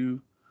belong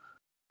to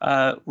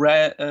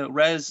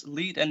Rare's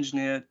lead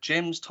engineer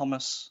James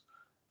Thomas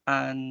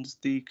and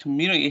the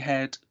community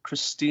head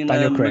Christina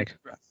Daniel Craig.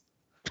 McGrath.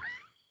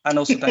 And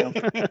also Daniel.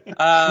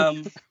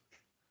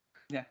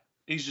 Yeah,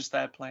 he's just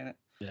there playing it.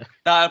 Yeah.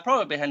 That'll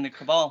probably be Henry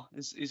Cavill.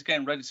 He's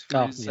getting ready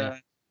for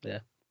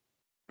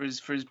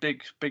his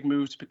big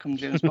move to become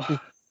James Bond.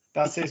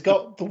 That's it. He's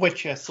got The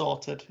Witcher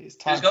sorted. He's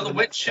got The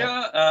Witcher.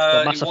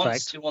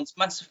 He wants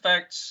Mass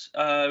Effect.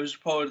 It was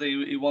reported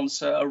he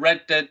wants a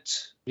Red Dead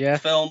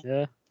film.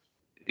 Yeah.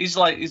 He's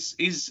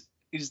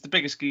the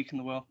biggest geek in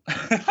the world.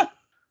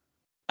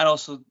 And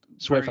also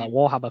swear for that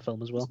Warhammer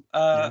film as well.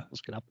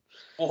 Let's get up.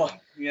 Oh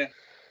yeah.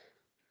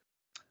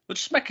 We're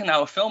just making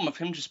out a film of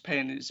him just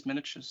painting his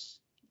miniatures.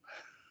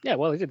 Yeah,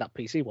 well, he did that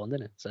PC one,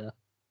 didn't it? So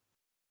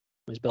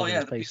he's building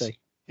his PC.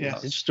 Yeah,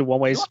 it's just one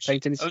way he's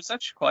painting. It was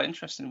actually quite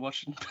interesting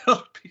watching him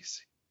build a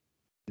PC.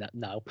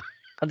 No.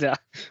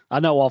 I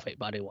know of it,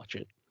 but I didn't watch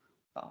it.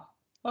 Oh,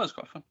 that was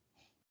quite fun.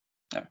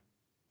 No.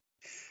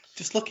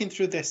 Just looking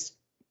through this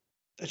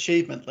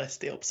achievement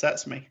list, it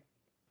upsets me.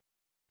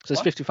 So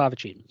there's 55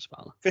 achievements,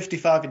 Barla.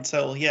 55 in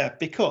total, yeah,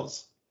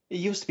 because it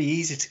used to be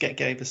easy to get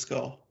gamer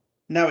score.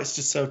 Now it's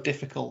just so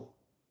difficult.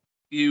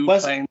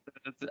 Playing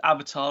the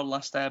Avatar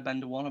Last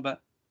Airbender one, I bet.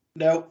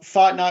 No,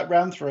 Fight Night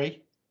Round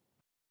 3.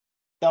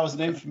 That was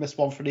an infamous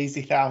one for an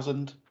easy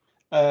 1,000.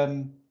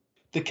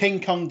 The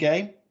King Kong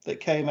game that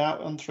came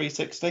out on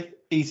 360,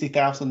 easy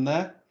 1,000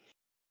 there.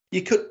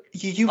 You used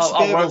to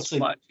be able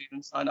to.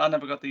 I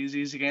never got these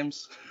easy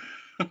games.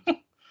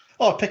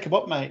 Oh, pick them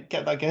up, mate.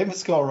 Get that gamer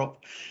score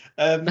up.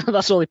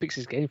 That's all he picks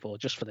his game for,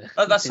 just for the.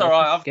 That's all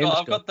right. I've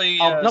got the.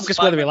 Not because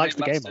whether he likes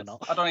the game or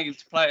not. I don't need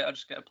to play it. I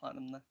just get a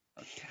platinum there.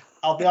 Okay.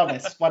 I'll be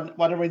honest. When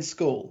we were in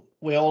school,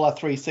 we all had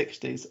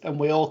 360s, and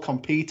we all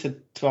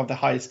competed to have the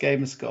highest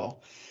gamer score.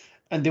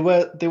 And there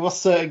were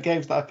certain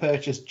games that I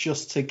purchased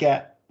just to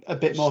get a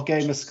bit more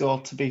gamer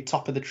score to be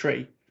top of the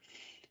tree.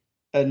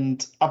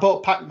 And I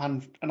bought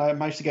Pac-Man, and I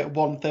managed to get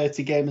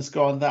 130 gamer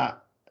score on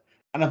that.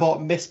 And I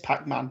bought Miss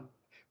Pac-Man,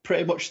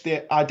 pretty much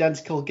the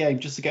identical game,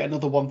 just to get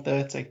another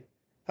 130.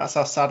 That's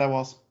how sad I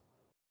was.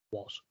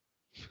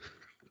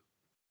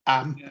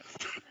 Yeah.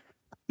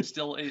 It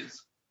still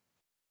is.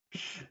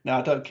 No,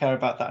 I don't care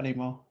about that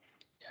anymore.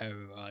 Yeah,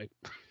 right.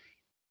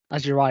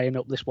 As you're eyeing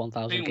up this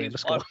 1,000 gamer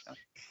score.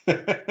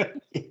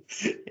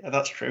 Yeah,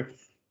 that's true.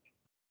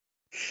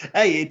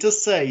 Hey, it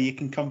does say you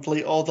can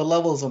complete all the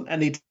levels on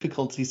any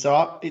difficulty,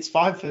 so it's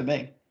fine for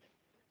me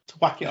to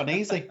whack it on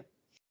easy.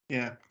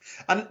 Yeah.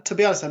 And to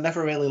be honest, I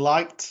never really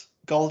liked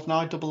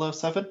GoldenEye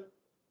 007.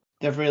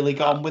 Never really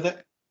got on with it.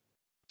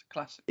 It's a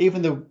classic.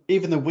 Even the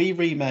Wii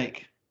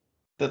remake,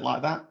 didn't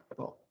like that.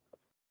 But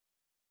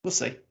we'll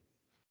see.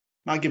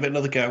 Might give it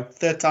another go.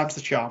 Third time's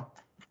the charm.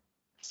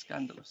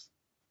 Scandalous.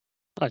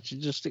 Right, you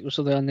just stick with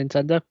something on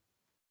Nintendo.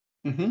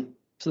 Mm-hmm.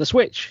 So the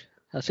Switch,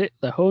 that's it.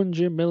 The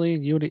 100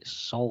 million units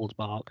sold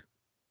mark.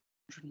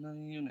 100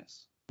 million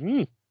units.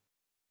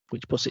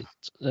 Which puts it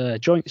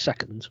joint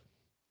second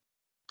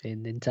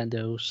in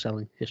Nintendo's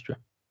selling history.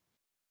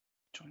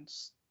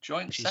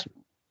 Joint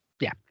second.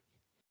 Yeah.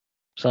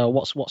 So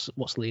what's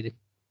leading?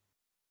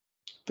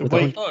 The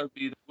Wii. I thought it would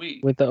be the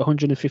Wii. With the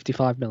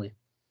 155 million.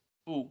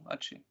 Oh,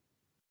 actually.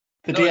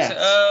 The DS.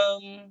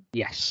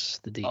 Yes,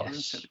 the DS. I was going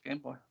to say the Game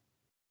Boy.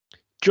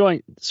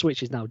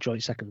 Switch is now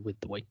joint second with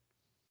the Wii.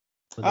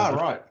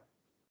 Right.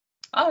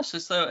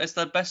 So it's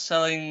the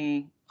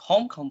best-selling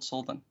home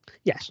console then.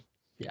 Yes.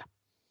 Yeah.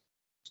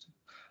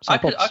 So I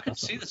could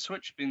see the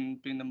Switch being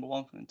number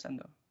one for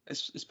Nintendo.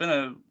 It's been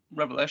a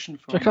revelation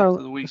for the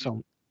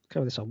Wii.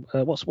 Cover this on.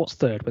 What's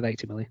third with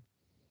 80 million?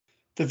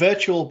 The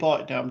Virtual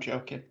Boy. No, I'm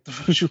joking. The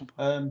Virtual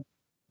Boy.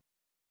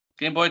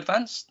 Game Boy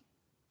Advance.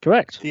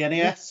 Correct. The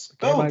NES.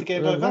 Yeah. The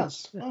Game Boy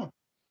Advance. Yeah.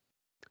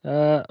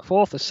 Oh.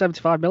 Fourth is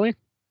 75 million.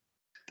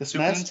 The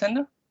Super SNES.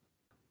 Nintendo.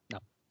 No.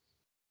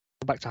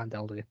 Go back to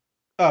handheld again.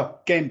 Oh,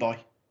 Game Boy.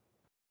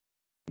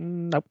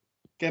 Nope.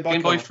 Game Boy.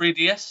 Game Boy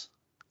 3DS.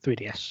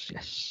 3DS.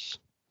 Yes.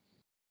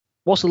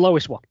 What's the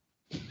lowest one?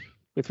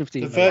 With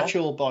 15 The million.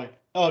 Virtual Boy.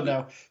 Oh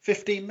no,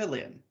 15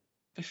 million.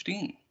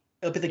 15.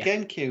 It'll be the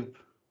GameCube.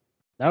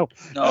 No.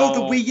 Oh,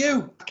 the Wii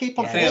U. I keep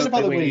on Yes, forgetting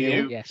about the the Wii Wii U.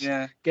 U. Yes.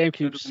 Yeah.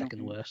 GameCube's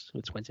second worst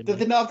with 20 Did million.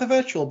 they not have the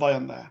Virtual Boy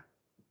on there?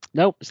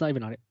 Nope, it's not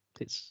even on it.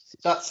 It's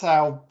That's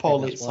how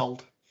poorly that's it why.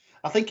 sold.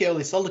 I think it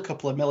only sold a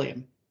couple of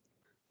million.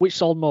 Which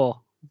sold more,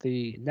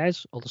 the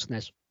NES or the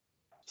SNES?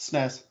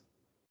 SNES.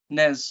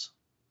 NES.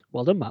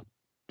 Well done, Matt.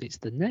 It's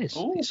the NES.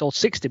 Ooh. It sold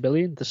 60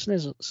 million. The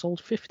SNES sold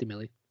 50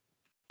 million.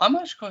 I'm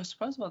actually quite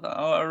surprised about that.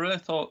 I really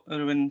thought it would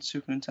have been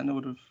Super Nintendo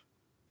would have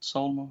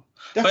sold more.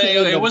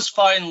 Definitely But it was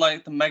fine,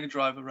 like the Mega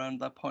Drive around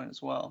that point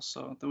as well.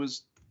 So there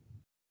was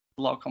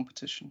a lot of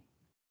competition.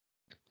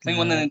 I think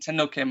when the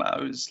Nintendo came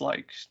out, it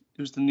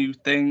was the new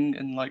thing,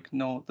 and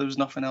there was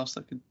nothing else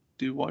that could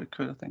do what it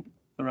could. I think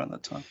around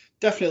that time.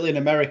 Definitely in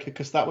America,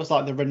 because that was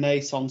like the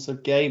renaissance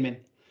of gaming.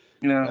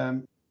 Yeah.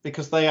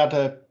 Because they had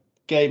a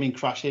gaming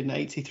crash in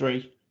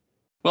 '83.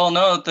 Well,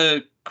 no,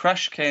 the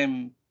crash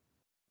came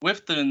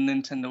with the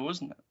Nintendo,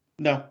 wasn't it?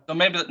 No. So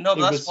maybe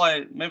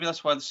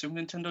that's why the Super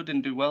Nintendo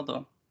didn't do well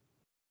though.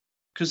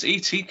 Because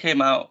E.T.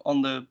 came out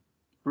on the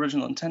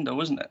original Nintendo,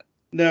 wasn't it?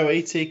 No,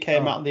 E.T.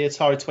 came out on the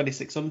Atari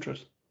 2600.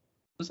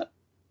 Was it?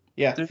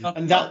 Yeah,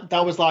 and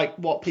that was like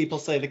what people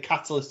say the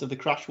catalyst of the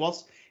crash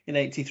was in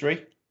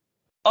 '83.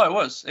 Oh, it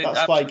was.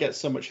 That's why it gets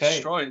so much hate.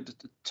 Destroyed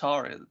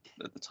Atari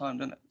at the time,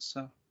 didn't it?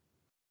 So.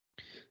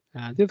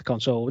 The other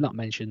console not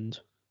mentioned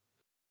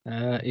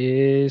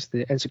is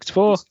the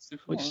N64,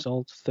 which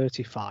sold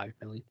 35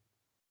 million.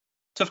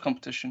 Tough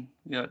competition.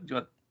 Yeah, you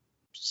had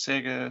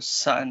Sega,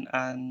 Saturn,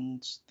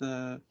 and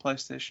the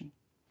PlayStation.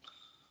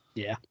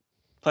 Yeah.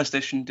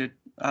 PlayStation did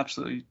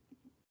absolutely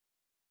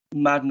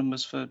mad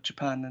numbers for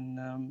Japan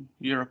and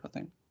Europe, I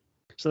think.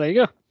 So there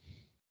you go.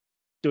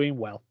 Doing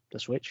well, the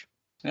Switch.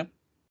 Yeah.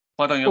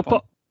 Why don't you?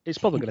 It's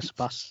probably going to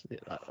surpass.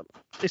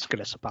 It's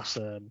going to surpass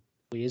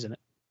Wii, isn't it?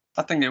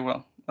 I think it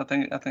will. I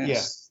think.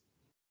 Yeah.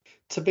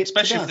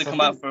 Especially if they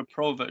come out for a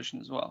Pro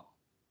version as well.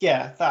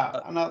 Yeah,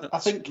 that. And I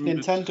think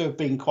Nintendo have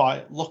been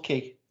quite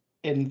lucky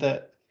in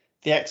that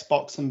the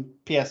Xbox and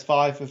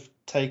PS5 have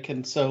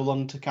taken so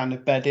long to kind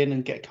of bed in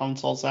and get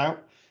consoles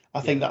out.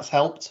 I think that's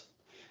helped.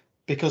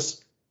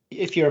 Because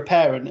if you're a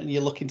parent and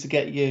you're looking to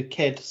get your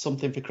kid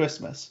something for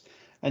Christmas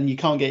and you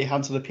can't get your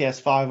hands on a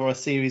PS5 or a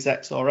Series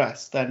X or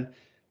S, then,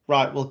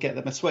 right, we'll get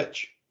them a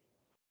Switch.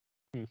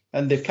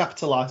 And they've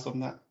capitalised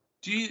on that.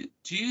 Do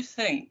you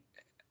think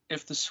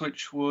if the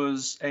Switch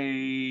was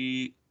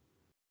a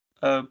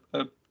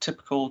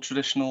typical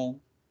traditional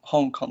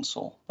home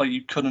console, like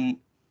you couldn't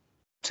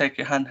take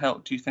it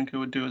handheld, do you think it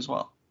would do as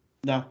well?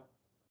 No.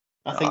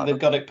 I think they've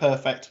got it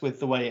perfect with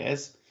the way it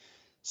is.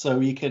 So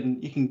you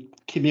can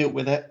commute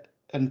with it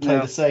and play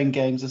the same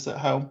games as at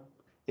home.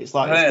 It's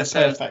like it's the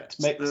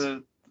perfect mix.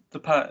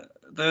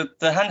 The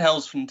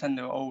handhelds for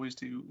Nintendo always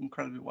do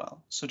incredibly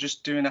well. So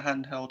just doing a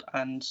handheld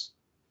and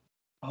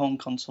a home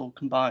console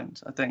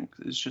combined, I think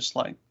is just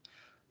like,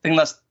 I think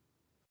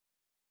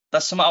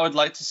that's something I would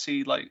like to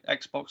see like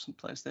Xbox and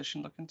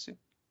PlayStation look into.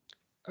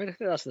 I mean, I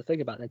think that's the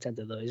thing about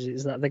Nintendo though,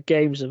 is that the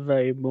games are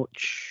very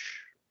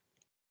much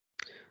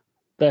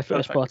their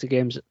first party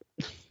games.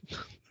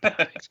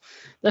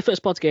 Their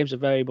first party games are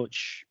very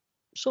much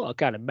sort of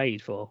kind of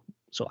made for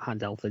sort of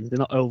handheld things. They're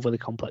not overly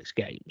complex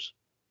games.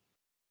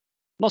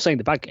 I'm not saying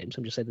they're bad games.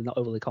 I'm just saying they're not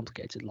overly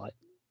complicated like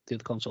the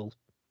other console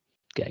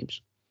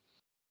games.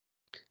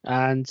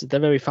 And they're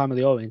very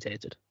family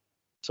orientated.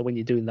 So when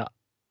you're doing that,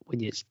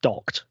 when it's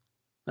docked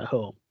at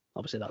home,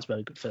 obviously that's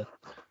very good for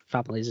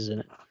families, isn't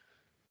it?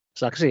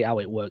 So I can see how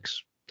it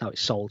works, how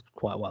it's sold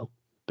quite well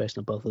based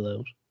on both of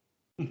those.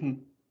 Mm-hmm.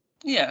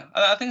 Yeah,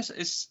 I think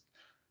it's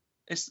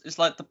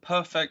like the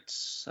perfect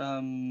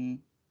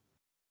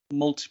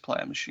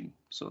multiplayer machine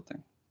sort of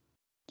thing.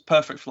 It's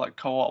perfect for like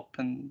co-op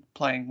and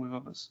playing with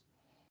others.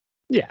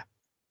 Yeah.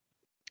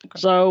 Okay.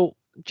 So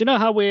do you know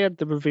how we had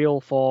the reveal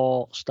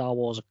for Star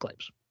Wars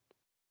Eclipse?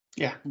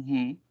 Yeah.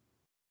 Mm-hmm.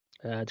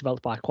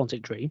 Developed by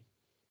Quantic Dream.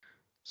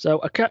 So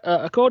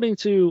according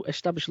to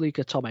established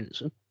leaker Tom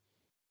Ensign,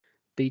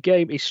 the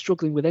game is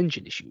struggling with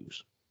engine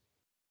issues.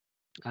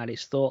 And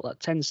it's thought that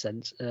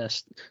Tencent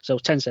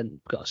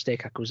got a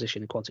stake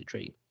acquisition in Quantic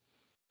Dream.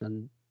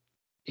 And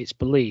it's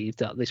believed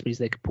that this means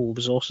they could pool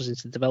resources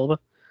into the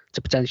developer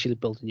to potentially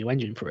build a new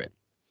engine for it.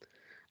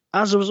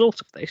 As a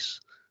result of this,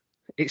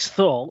 it's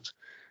thought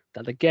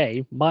that the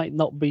game might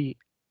not be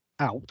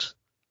out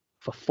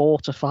for 4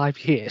 to 5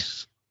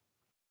 years.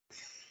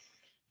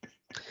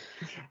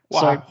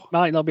 Wow. So it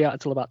might not be out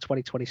until about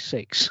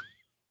 2026,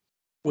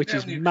 which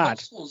is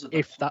mad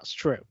if that's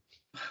true.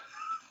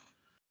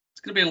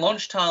 It's going to be a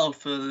launch title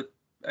for the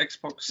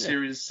Xbox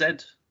Series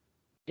Z.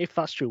 if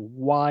that's true,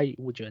 why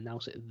would you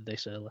announce it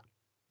this early?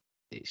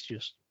 It's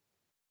just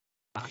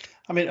bad.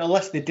 I mean,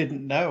 unless they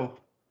didn't know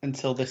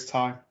until this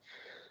time.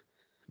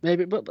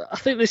 Maybe, but I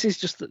think this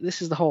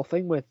is the whole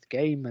thing with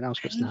game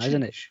announcements now,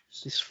 isn't it?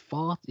 It's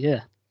far,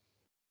 yeah.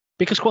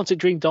 Because Quantic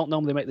Dream don't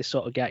normally make this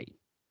sort of game.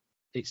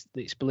 It's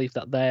believed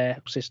that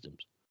their systems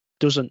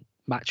doesn't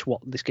match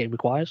what this game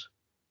requires,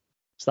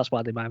 so that's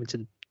why they're having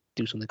to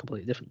do something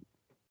completely different.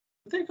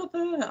 They got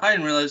I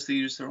didn't realize they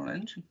used their own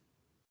engine.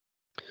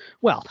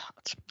 Well,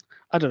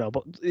 I don't know,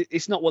 but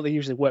it's not what they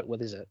usually work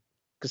with, is it?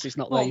 Because it's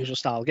not their usual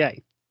style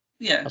game.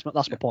 Yeah, that's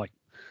my point.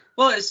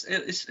 Well,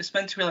 it's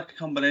meant to be like a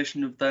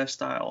combination of their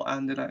style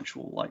and an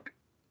actual like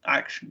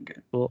action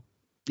game. But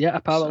yeah,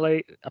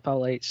 apparently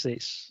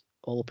it's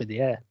all up in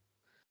the air.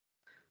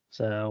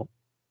 So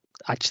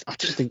I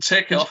just think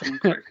take it off them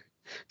quick.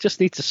 Just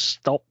need to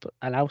stop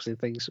announcing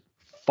things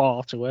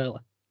far too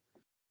early.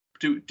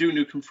 Do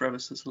Nukem Forever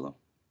says hello.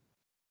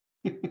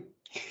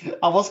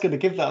 I was going to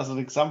give that as an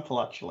example,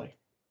 actually,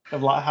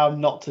 of like how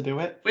not to do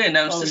it. We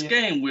announced this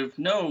game with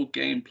no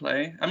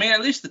gameplay. I mean,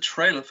 at least the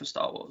trailer for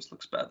Star Wars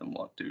looks better than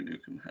what Duke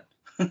Nukem had.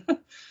 I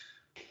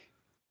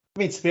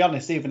mean, to be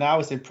honest, even I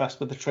was impressed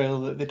with the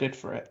trailer that they did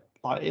for it.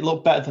 Like, it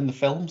looked better than the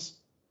films.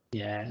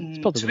 Yeah.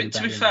 To be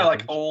fair,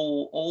 like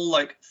all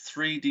like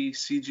 3D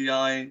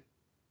CGI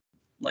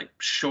like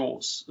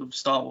shorts of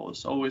Star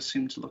Wars always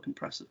seem to look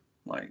impressive.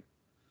 Like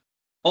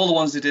all the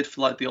ones they did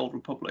for like the Old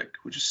Republic,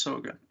 which is so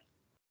good.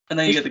 And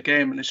then you get the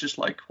game, and it's just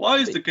like, why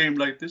is the game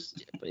like this?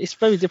 It's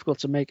very difficult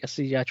to make a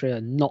CGI trailer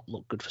not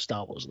look good for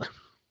Star Wars, though.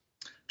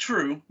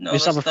 True. No,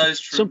 that is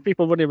true. Some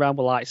people running around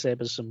with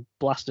lightsabers, some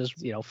blasters,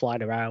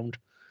 flying around.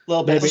 A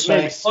little bit of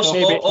space.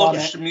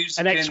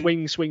 An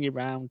X-wing swinging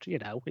around.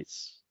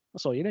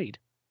 That's all you need.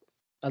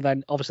 And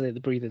then obviously the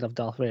breathing of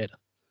Darth Vader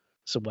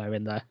somewhere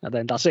in there, and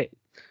then that's it.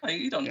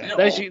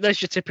 There's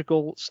your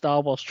typical Star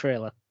Wars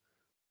trailer,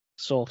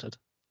 sorted.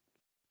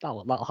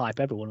 That'll hype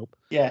everyone up.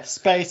 Yeah,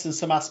 space and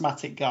some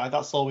asthmatic guy.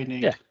 That's all we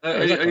need. Yeah.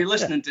 Are you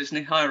listening,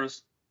 Disney? Hire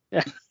us.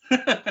 Yeah.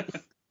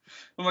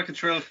 We'll make a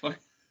trailer for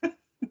you.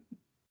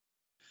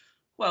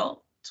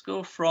 Well, let's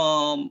go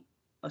from,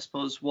 I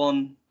suppose,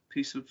 one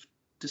piece of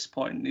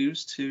disappointing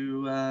news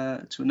to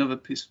another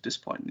piece of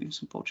disappointing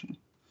news,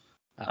 unfortunately.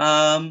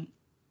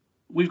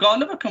 We've got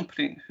another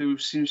company who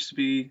seems to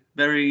be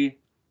very,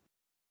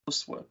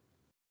 what's the word?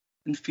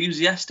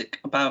 Enthusiastic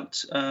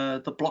about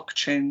the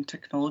blockchain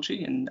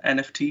technology and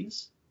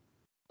NFTs.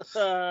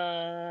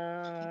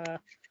 No.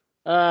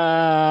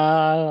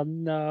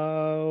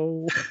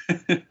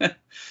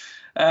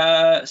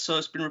 So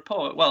it's been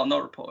reported. Well,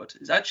 not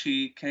reported. It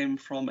actually came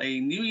from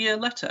a New Year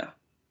letter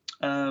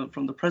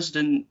from the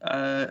president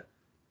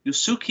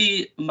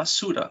Yosuke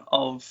Masuda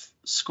of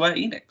Square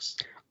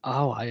Enix.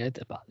 Oh, I heard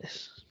about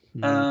this.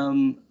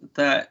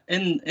 That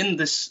in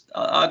this,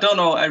 I don't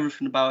know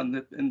everything about in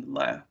the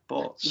letter,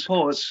 but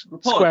reported.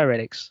 Square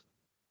Enix,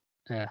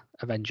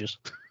 Avengers.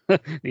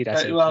 Need I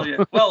say? Well,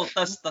 yeah. Well,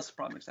 that's a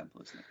prime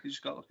example, isn't it? You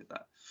just got to look at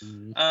that.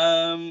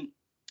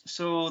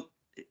 So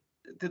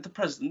the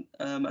president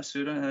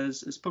Masuda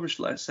has published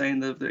a letter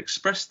saying that they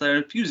expressed their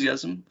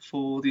enthusiasm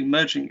for the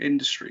emerging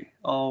industry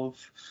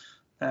of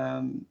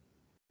the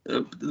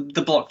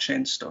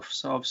blockchain stuff.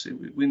 So obviously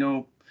we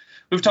know.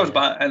 We've talked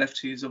about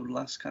NFTs over the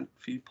last kind of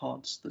few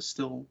pods. I'm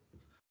still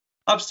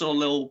a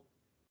little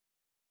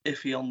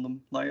iffy on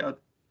them. Like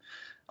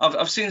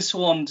I've seen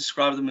someone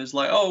describe them as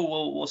like, oh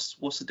well,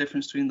 what's the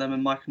difference between them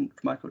and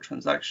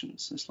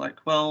microtransactions? It's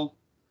like, well,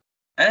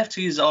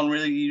 NFTs aren't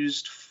really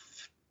used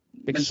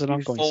because they're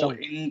not for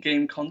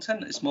in-game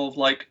content. It's more of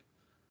like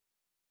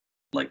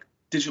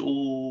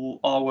digital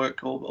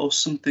artwork or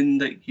something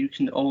that you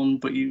can own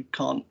but you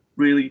can't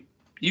really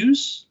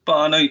use. But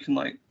I know you can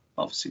like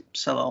obviously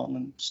sell it on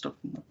and stuff.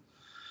 And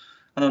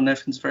I know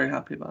Nathan's very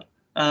happy about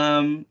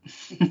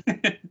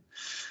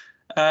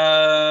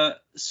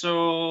it.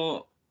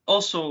 So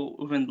also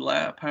within the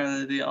letter,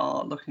 apparently they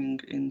are looking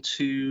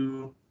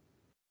into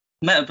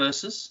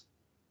metaverses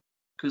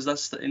because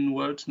that's the in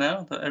word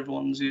now that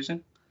everyone's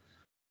using.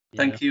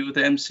 Thank you,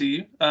 the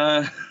MCU.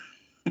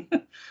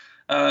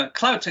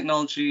 Cloud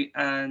technology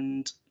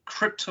and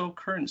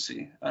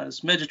cryptocurrency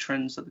as major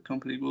trends that the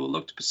company will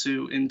look to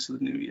pursue into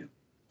the new year.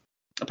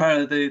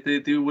 Apparently,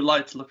 they would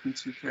like to look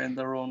into creating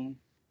their own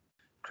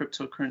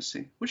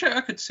cryptocurrency, which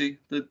I could see.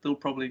 They'll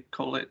probably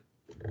call it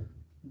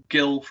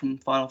Gil from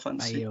Final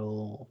Fantasy.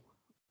 Fail.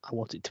 I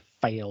want it to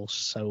fail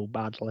so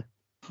badly.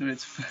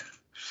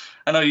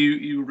 I know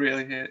you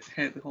really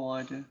hate the whole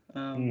idea.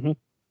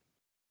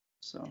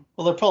 So.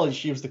 Well, they'll probably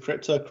just use the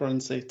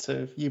cryptocurrency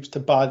to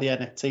buy the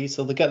NFT,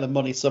 so they'll get the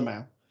money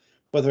somehow,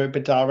 whether it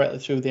be directly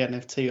through the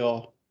NFT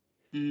or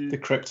the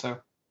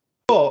crypto.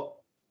 But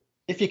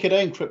if you could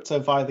earn crypto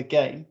via the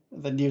game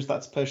and then use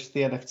that to purchase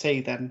the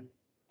NFT, then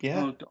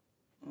yeah.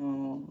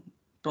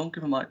 Don't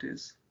give them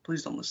ideas.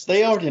 Please don't listen.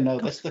 They already know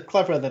this. They're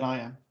cleverer than I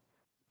am.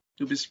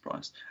 You'll be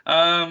surprised.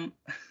 Yeah,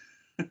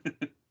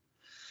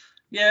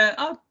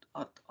 I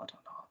don't know.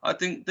 I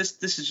think this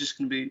is just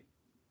going to be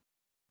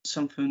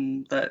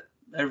something that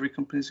every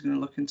company is going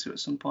to look into at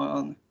some point,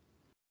 aren't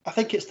I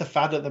think it's the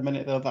fad at the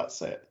minute, though.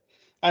 That's it.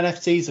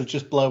 NFTs have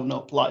just blown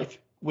up. Like,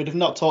 we'd have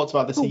not talked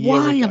about this But a year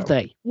ago. why have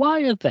they?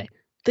 Why have they?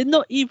 They're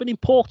not even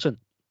important.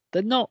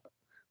 They're not.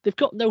 They've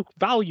got no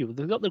value.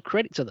 They've got no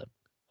credit to them.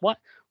 What?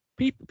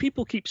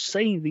 People keep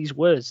saying these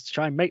words to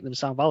try and make them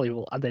sound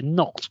valuable, and they're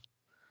not.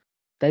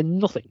 They're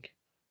nothing.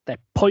 They're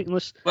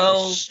pointless.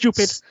 Well, they're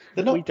stupid.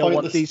 They're not We don't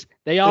want pointless. these.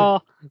 They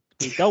are.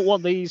 We don't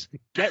want these.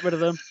 Get rid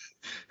of them.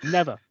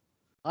 Never.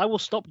 I will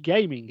stop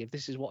gaming if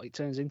this is what it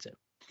turns into.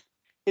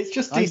 It's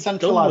just I'm done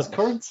decentralized with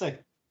currency.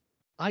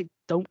 I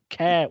don't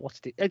care what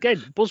it is. Again,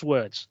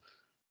 buzzwords.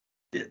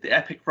 The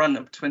epic run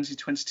of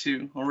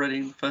 2022 already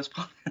in the first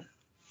part.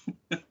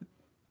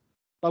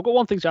 I've got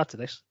one thing to add to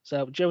this.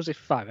 So Joseph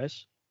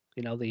Fares,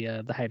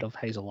 the head of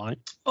Hazelline,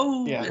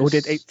 Oh, Yeah. yes. who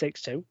did It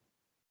Takes Two.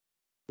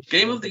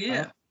 Game of the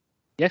Year.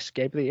 Yes,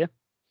 Game of the Year.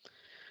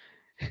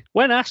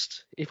 When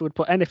asked if he would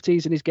put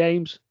NFTs in his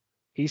games,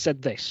 he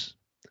said this: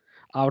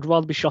 "I would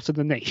rather be shot in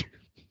the knee."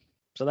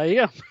 So there you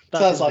go.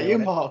 That's Sounds his like view you,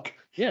 on it. Mark.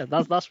 Yeah,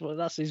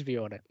 that's his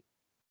view on it.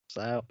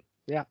 So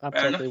yeah, I'm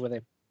Fair totally enough. with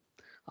him.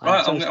 Right,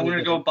 I'm totally going to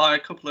with go him. buy a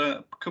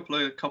couple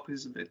of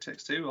copies of It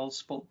Takes Two. I'll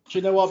spoil. Do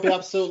you know what would be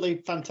absolutely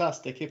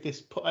fantastic if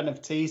this put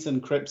NFTs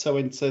and crypto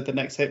into the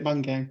next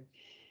Hitman game?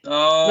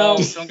 Oh, No,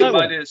 don't get no.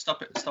 my idea.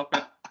 Stop it. Stop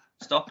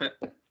it.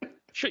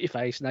 Shut your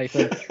face,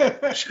 Nathan.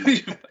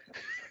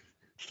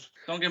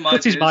 Don't get my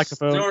Cut his ideas.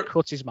 microphone. Zero-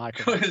 Cut his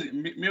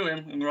microphone. Mute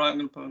him. Right, I'm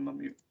going to put him on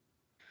mute.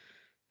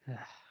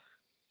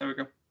 There we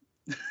go.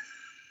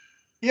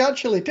 You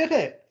actually did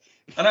it.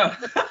 I know.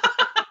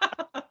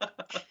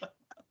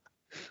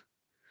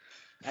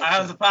 I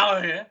have the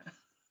power here.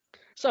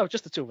 So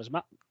just the two of us,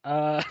 Matt.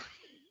 How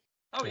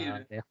are you?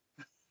 Yeah.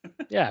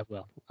 Yeah,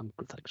 well, I'm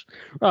good, thanks.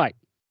 Right.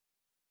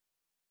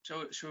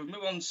 Shall we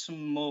move on to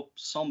some more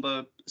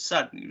somber,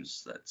 sad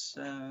news? That's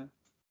a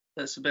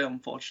bit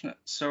unfortunate.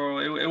 So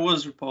it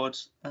was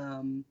reported,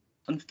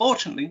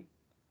 unfortunately,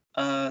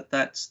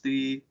 that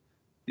the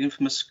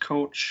infamous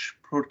coach,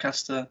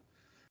 broadcaster,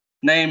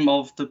 name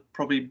of the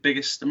probably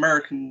biggest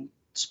American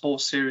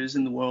sports series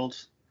in the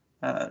world,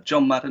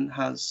 John Madden,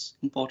 has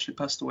unfortunately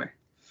passed away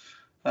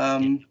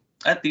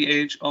at the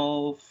age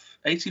of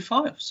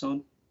 85.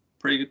 So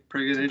pretty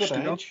good age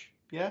to go.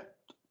 Yeah.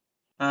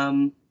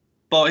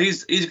 But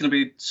he's going to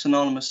be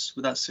synonymous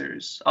with that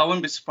series. I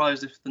wouldn't be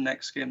surprised if the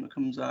next game that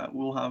comes out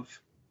will have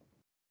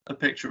a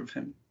picture of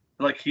him.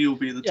 Like, he'll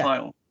be the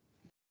title.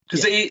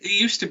 Because he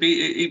used to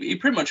be, he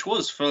pretty much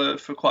was for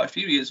quite a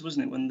few years,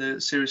 wasn't it? When the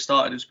series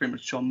started, it was pretty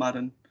much John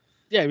Madden.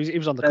 Yeah, he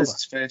was on the There's cover.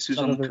 his face, he was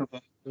on the cover.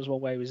 There was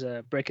one where he was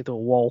breaking through a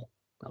wall.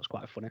 That was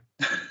quite funny.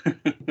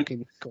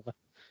 Looking cover.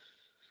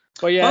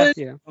 But yeah,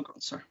 Oh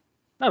God, sorry.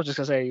 I was just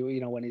gonna say,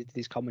 when he did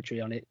his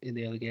commentary on it in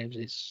the early games,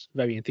 it's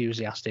very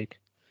enthusiastic.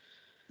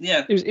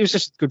 Yeah. It was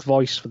just a good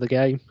voice for the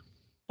game.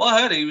 Well,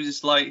 I heard he was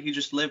just like, he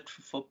just lived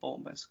for football,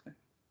 basically.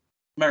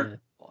 American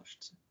football, I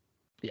should say.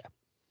 Yeah.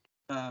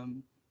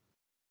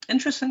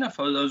 Interesting enough,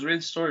 I was reading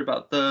a story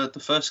about the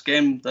first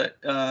game that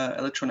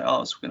Electronic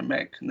Arts were going to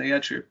make, and they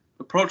actually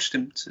approached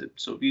him to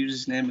sort of use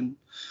his name and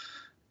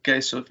get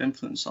his sort of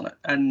influence on it.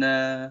 And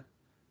I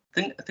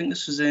think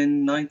this was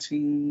in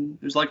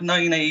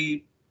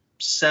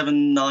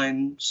 1987,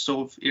 9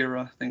 sort of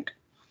era, I think.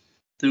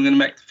 They were going to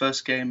make the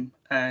first game,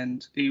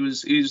 and he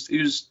was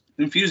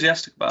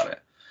enthusiastic about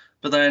it.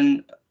 But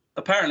then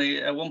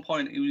apparently at one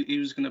point he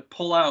was going to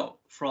pull out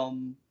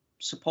from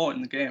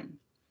supporting the game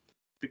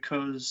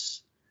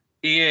because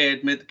EA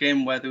had made the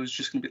game where there was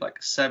just going to be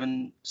like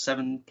seven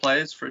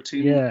players for a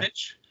team on the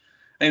pitch,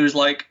 and he was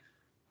like,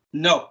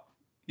 "No,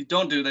 you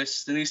don't do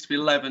this. There needs to be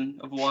 11,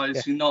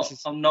 otherwise I'm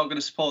not going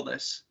to support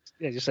this."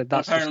 Yeah, just said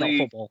that's just not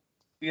football.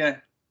 Yeah,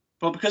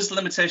 but because of the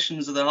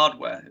limitations of the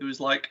hardware, it was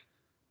like,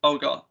 oh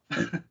god.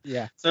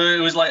 Yeah. So it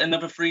was like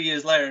another 3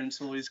 years later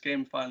until his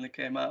game finally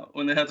came out,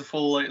 when they had the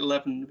full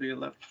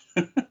 11v11.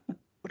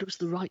 But it was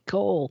the right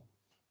call.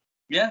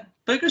 Yeah,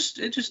 but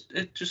it just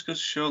goes to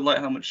show like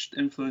how much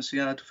influence he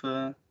had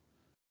for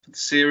the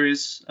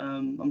series.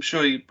 I'm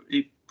sure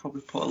he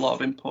probably put a lot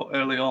of input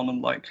early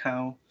on like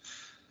how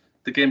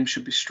the game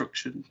should be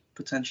structured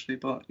potentially.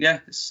 But yeah,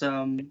 it's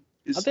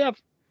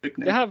big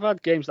name. They have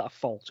had games that have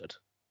faltered,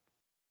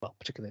 well,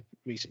 particularly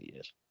in recent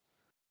years,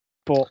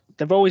 but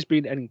they've always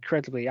been an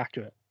incredibly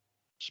accurate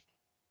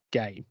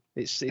game.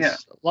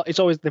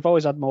 They've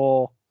always had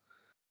more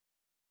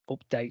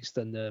updates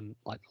than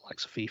like the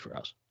likes of FIFA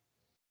has.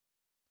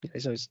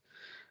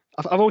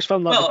 I've always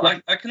found that.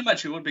 Well, I can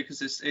imagine it would, because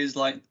this is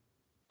like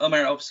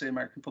obviously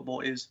American football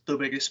is the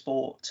biggest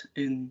sport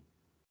in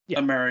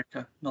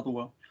America, not the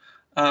world.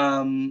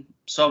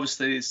 So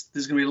obviously there's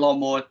going to be a lot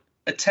more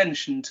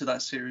attention to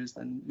that series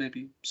than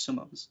maybe some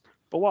others.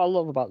 But what I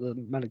love about the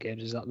Madden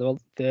games is that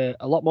they're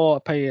a lot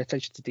more paying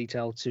attention to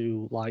detail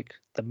to like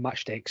the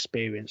match day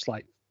experience,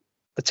 like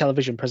the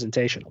television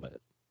presentation of it.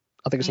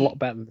 I think it's a lot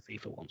better than the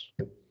FIFA ones.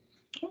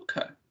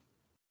 Okay.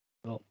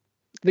 Well,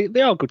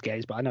 they are good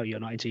games, but I know you're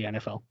not into the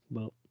NFL.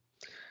 But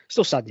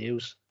still sad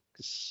news.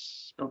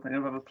 Don't think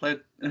I've ever played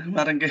a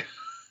Madden game.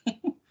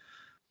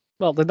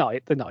 Well, they're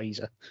not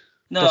easy.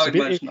 No, Plus, I if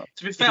you- imagine not.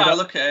 To be you fair, I don't-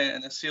 look at it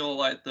and I see all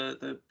like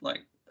the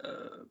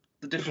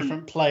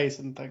different Plays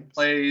and things.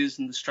 plays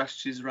and the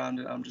strategies around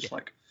it. I'm just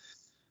like,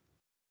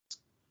 it's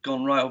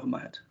gone right over my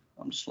head.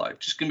 I'm just like,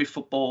 just give me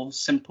football,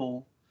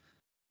 simple,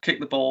 kick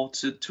the ball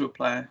to a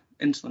player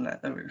into the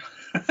net. There we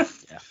go.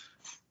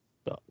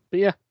 But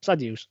yeah, sad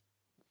news.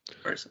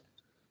 Very sad.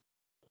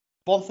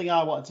 One thing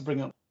I wanted to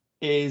bring up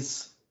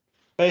is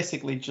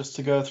basically just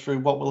to go through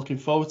what we're looking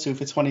forward to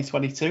for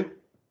 2022.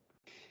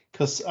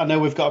 Because I know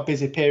we've got a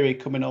busy period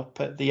coming up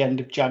at the end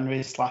of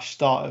January /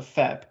 start of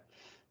Feb.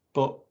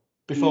 But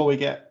before we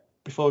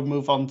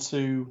move on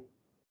to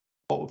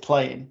what we're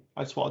playing,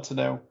 I just wanted to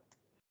know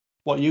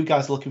what you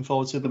guys are looking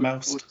forward to the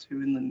most. Forward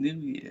to in the new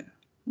year.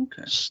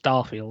 Okay.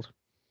 Starfield.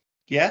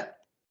 Yeah?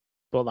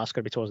 But that's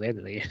going to be towards the end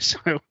of the year, so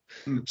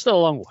Hmm. still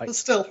a long way. But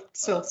still,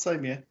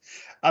 same year.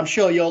 I'm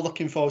sure you're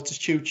looking forward to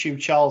Choo Choo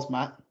Charles,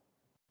 Matt.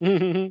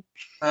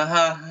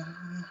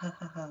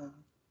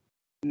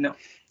 No.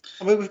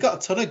 I mean, we've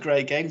got a ton of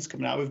great games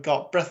coming out. We've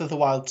got Breath of the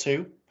Wild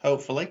 2,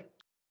 hopefully.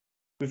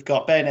 We've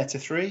got Bayonetta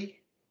 3.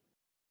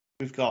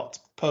 We've got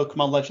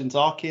Pokemon Legends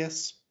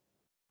Arceus.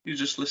 You're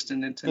just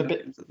listing Nintendo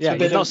games. Yeah,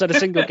 Forbidden- you've not said a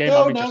single game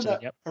No, I'm no, interested no.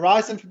 in. Yep.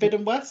 Horizon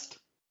Forbidden West.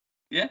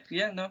 Yeah,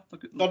 no.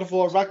 God of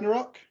War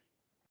Ragnarok.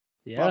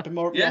 Yeah, Might be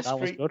more up Yeah, your that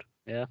was street. good.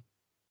 Yeah.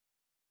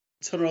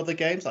 A ton of other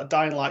games like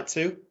Dying Light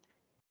 2.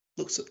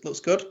 Looks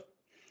good.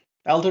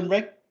 Elden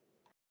Ring.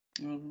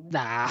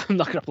 Nah, I'm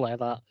not going to play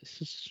that.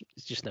 It's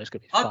just no, it's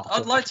going to be far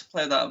I'd too like much. to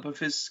play that, but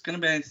if it's going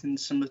to be anything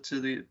similar to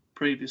the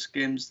previous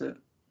games that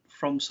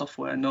From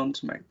Software are known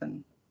to make,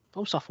 then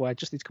From Software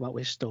just need to come out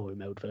with a story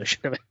mode version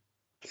of it.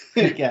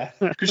 Yeah.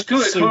 just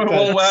come Super-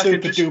 one where I can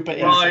super just duper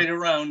easy. ride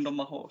around on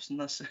my horse and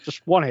that's it.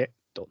 Just one hit,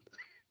 done.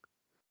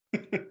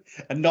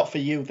 And not for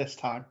you this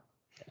time.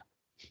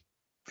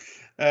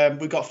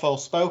 We've got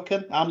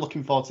Forspoken. I'm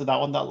looking forward to that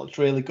one. That looks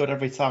really good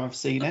every time I've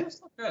seen it.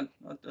 That's not good.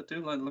 I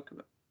do like the look of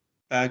it.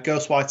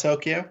 Ghostwire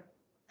Tokyo.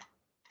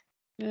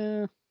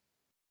 Yeah.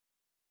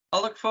 I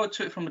look forward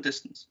to it from a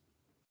distance.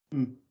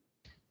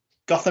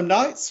 Gotham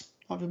Knights.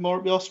 Might be more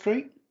up your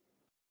street.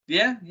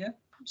 Yeah.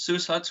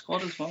 Suicide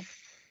Squad as well.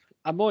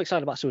 I'm more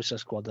excited about Suicide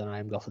Squad than I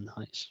am Gotham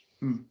Knights.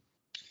 Hmm.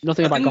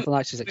 Nothing I about think Gotham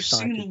Knights is We've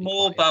exciting. seen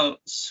more about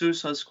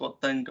Suicide Squad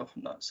than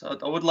Gotham Knights.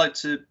 I would like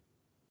to.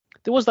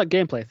 There was that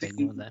gameplay thing,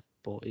 wasn't there?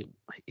 But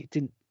it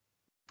didn't.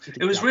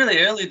 It was really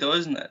early though,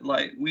 isn't it?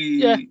 Like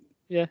Yeah,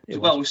 it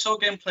well, was. we saw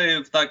gameplay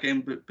of that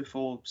game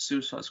before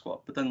Suicide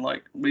Squad, but then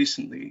like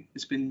recently,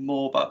 it's been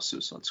more about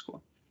Suicide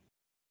Squad,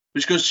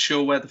 which goes to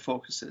show where the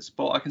focus is.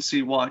 But I can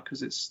see why,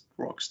 because it's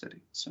Rocksteady.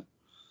 So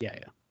Yeah.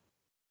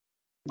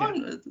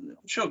 I'm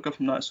sure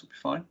Gotham Knights will be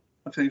fine.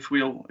 I think if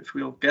we all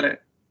get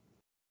it.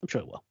 I'm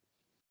sure it will.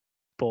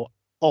 But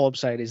all I'm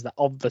saying is that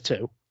of the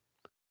two,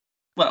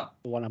 Well,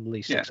 the one I'm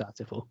least Yeah.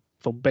 excited for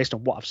based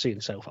on what I've seen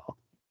so far.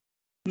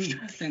 I'm just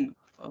trying to think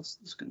what else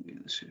there's going to be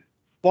this year.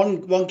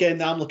 One game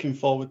that I'm looking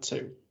forward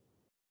to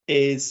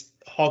is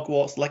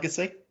Hogwarts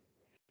Legacy.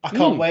 I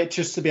can't wait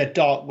just to be a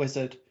dark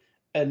wizard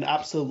and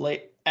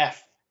absolutely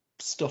F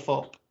stuff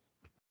up.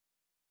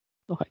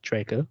 All right,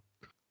 Draco.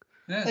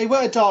 Yeah. He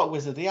weren't a dark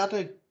wizard. He had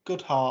a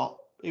good heart.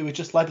 He was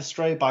just led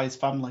astray by his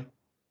family.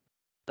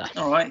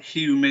 All right,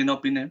 he who may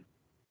not be named.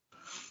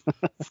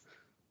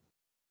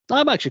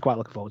 I'm actually quite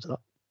looking forward to that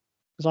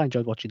because I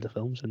enjoyed watching the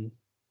films and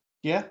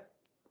Yeah.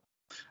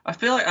 I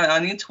feel like I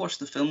need to watch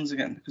the films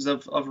again because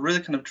I've really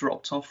kind of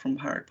dropped off from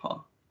Harry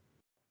Potter.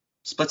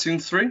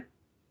 Splatoon 3?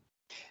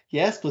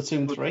 Yeah,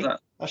 Splatoon Look 3. at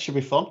that. That should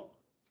be fun.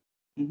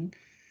 Mhm.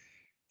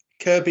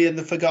 Kirby and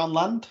the Forgotten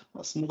Land.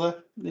 That's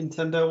another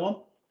Nintendo one.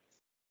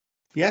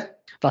 Yeah.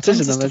 that Tons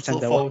isn't of a stuff to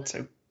look Nintendo one. forward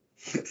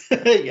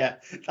to. Yeah,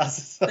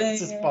 that's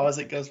as far as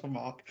it goes for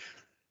Mark.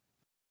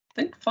 I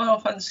think Final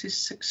Fantasy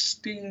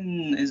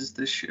 16 is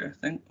this year, I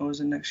think, or is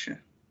it next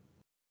year?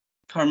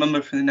 Can't remember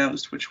if they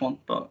announced which one,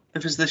 but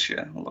if it's this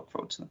year, I'll look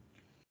forward to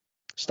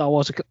Star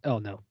Wars. Oh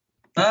no.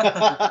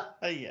 that.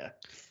 Yeah.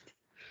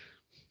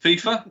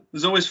 FIFA?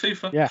 There's always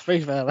FIFA. Yeah,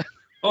 free fair.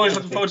 Always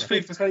looking forward to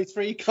FIFA FIFA.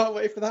 23. Can't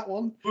wait for that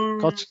one.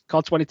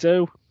 COD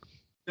 22.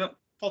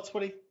 COD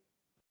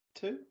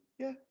 22.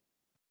 Yeah.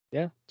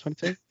 Yeah,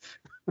 22.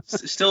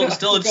 Still I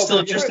forgot just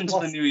what year it into the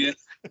was. new year.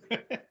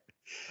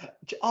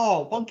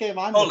 Oh, one game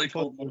I'm Totally looking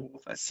cool. forward Modern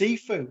Warfare. to.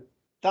 Sifu.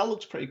 That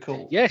looks pretty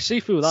cool. Yeah,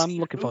 Seafood. I'm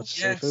looking forward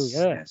to Yes, Seafood.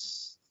 Yeah.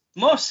 yes.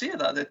 The more I see of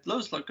that, it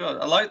does look good.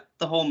 I like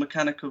the whole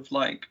mechanic of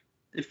like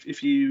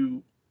if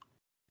you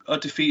are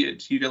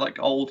defeated, you get like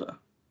older.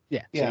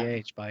 Yeah. Yeah. So you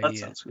age by a That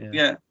year. sounds Yeah.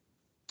 yeah.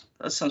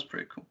 That sounds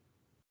pretty cool.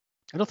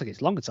 I don't think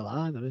it's longer till that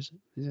either, is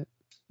it?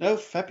 No,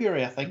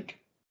 February, I think.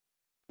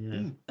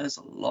 Yeah. There's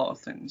a lot of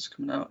things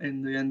coming out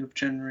in the end of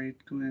January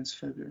going into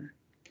February.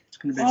 It's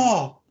gonna be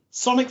Oh,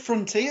 Sonic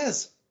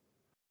Frontiers.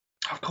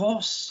 of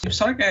course. New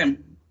Sonic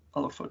game. I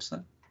look forward to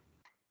that.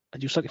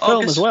 And you suck at Oh,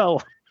 film yes. as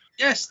well.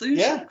 Yes, the new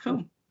Yeah. Sonic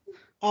film.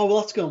 Oh, we'll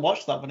have to go and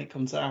watch that when it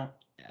comes out.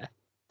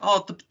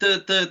 Oh,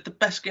 the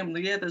best game of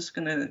the year that's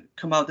gonna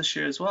come out this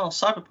year as well,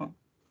 Cyberpunk.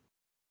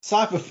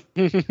 Cyber.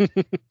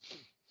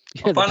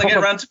 Yeah, I'll finally get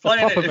around to the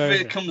playing it proper if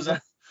version. it comes out.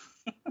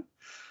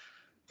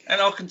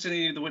 And I'll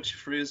continue The Witcher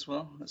 3 as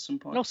well at some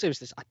point. In all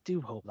seriousness, I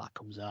do hope that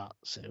comes out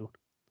soon.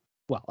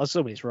 Well,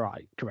 assuming it's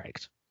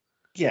correct.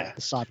 Yeah.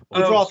 The Cyberpunk.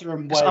 I'd rather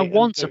them wait. I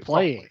want and do to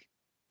play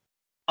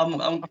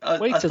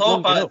properly. it. I thought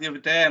about it the other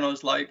day, and I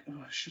was like,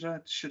 oh, should I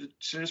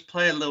just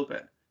play a little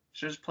bit?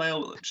 Should I just play a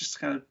little, just to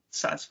kind of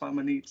satisfy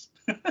my needs?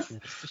 But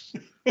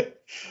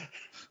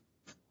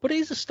it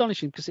is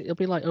astonishing because it'll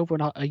be like over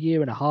a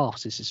year and a half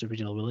since its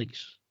original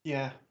release.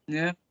 Yeah.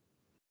 Yeah.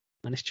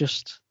 And it's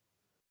just,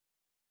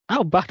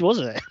 how bad was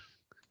it?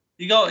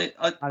 You got it.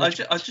 I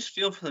just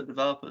feel for the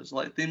developers.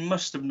 Like, they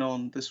must have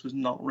known this was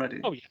not ready.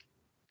 Oh yeah,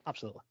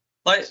 absolutely.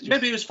 Like,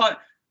 maybe it was fine.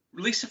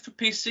 Release it for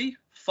PC,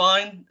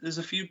 fine. There's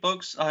a few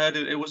bugs. I heard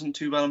it wasn't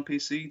too bad on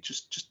PC.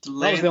 Just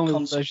delay the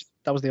console. Version,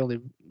 that was the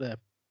only. That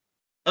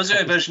was the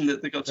only version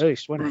that they got to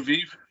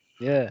review.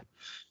 Yeah.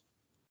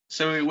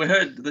 So we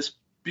heard this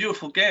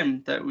beautiful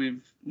game that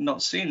we've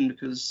not seen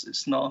because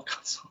it's not on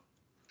console.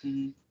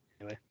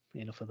 Anyway,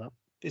 enough of that.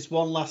 There's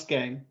one last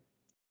game,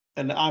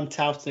 and I'm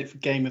touting it for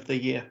Game of the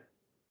Year.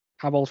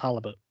 How old's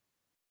Halibut?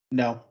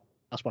 No.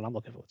 That's what I'm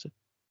looking forward to.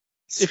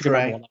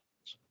 Stray.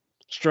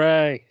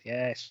 Stray,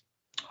 yes.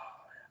 Oh,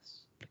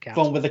 yes. The cat.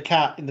 One with the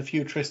cat in the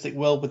futuristic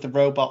world with the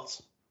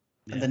robots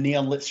and the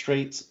neon lit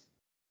streets.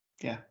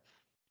 Yeah,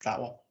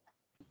 that one.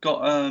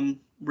 Got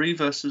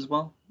Reverse as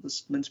well.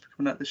 That's meant to be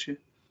coming out this year.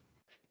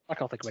 I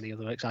can't think of any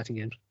other exciting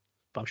games,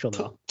 but I'm sure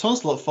there are.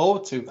 Tons to look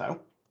forward to, though.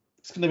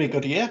 It's going to be a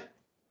good year.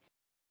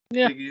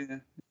 Yeah. Yeah.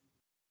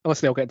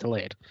 Unless they all get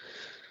delayed,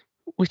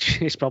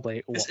 which is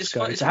probably what's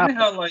going to it's happen.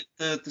 funny how like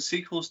the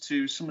sequels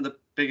to some of the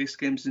biggest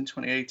games in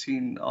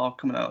 2018 are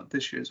coming out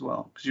this year as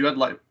well. Because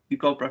you've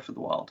got Breath of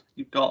the Wild,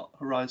 you've got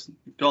Horizon,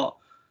 you've got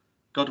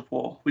God of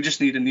War. We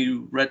just need a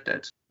new Red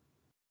Dead.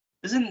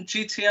 Isn't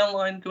GTA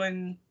Online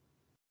going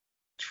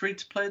free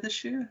to play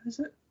this year? Is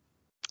it?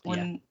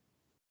 When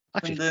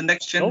the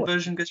next gen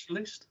version gets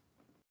released?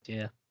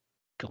 Yeah.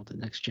 God, the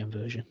next gen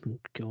version. Oh,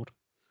 God.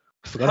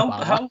 I forgot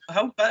about that.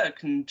 How better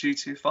can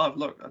GTA 5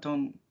 look? I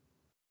don't.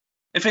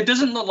 If it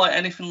doesn't look like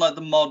anything like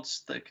the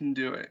mods that can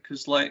do it,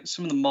 because like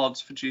some of the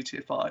mods for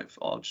GTA 5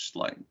 are just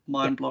like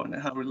mind blowing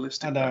at how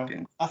realistic that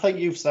game. I think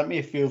you've sent me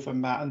a few of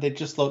them, Matt, and they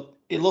just look.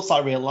 It looks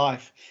like real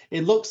life.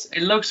 It looks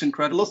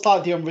incredible. It looks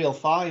like the Unreal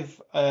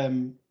 5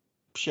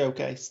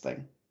 showcase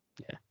thing.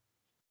 Yeah.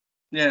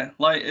 Yeah,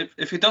 like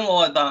if it don't look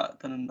like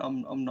that, then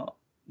I'm not.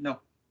 No.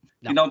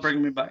 You're not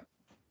bringing me back.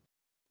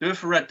 Do it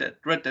for Red Dead.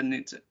 Red Dead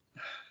needs it.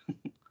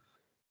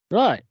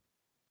 Right.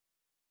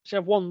 Should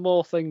have one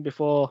more thing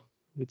before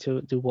we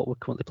do what we're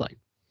currently playing.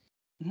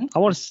 Mm-hmm. I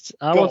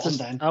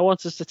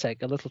want us to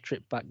take a little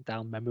trip back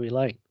down memory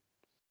lane.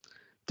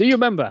 Do you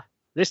remember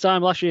this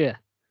time last year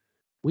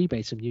we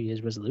made some New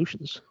Year's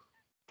resolutions?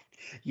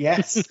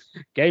 Yes.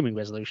 Gaming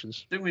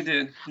resolutions. I think we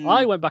did.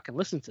 I went back and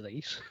listened to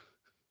these.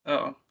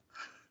 Oh.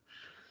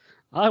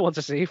 I want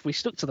to see if we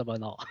stuck to them or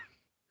not.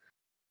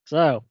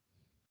 So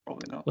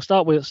probably not.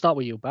 We'll start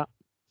with you, Bat.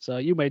 So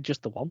you made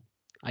just the one,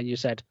 and you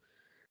said,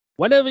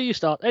 whenever you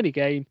start any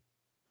game,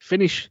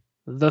 finish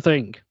the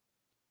thing.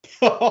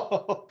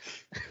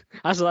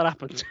 Has that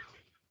happened?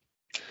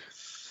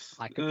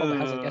 I could probably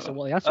hazard a guess at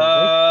what the answer would be.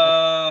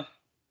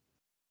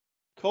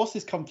 Of course,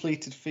 he's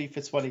completed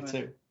FIFA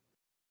 22.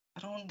 I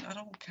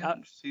don't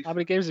count FIFA. How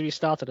many games have you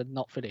started and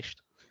not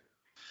finished?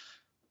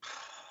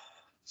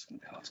 It's gonna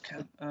be hard to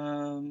count.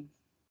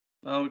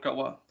 Well, we've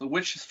got The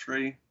Witcher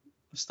 3. I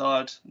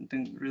started and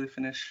didn't really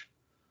finish.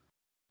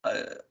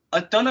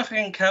 I don't know if I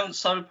can count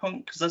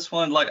Cyberpunk because that's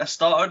one I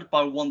started, but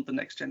I want the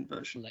next gen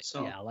version. Let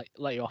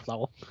you off that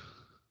one.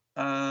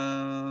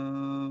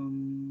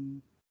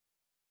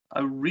 I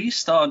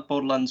restarted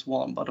Borderlands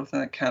 1, but I don't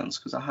think that counts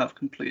because I have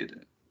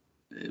completed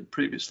it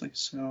previously.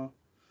 So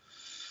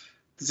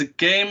there's a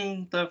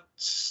game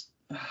that's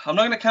I'm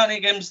not going to count any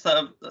games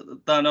that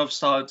I know I've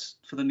started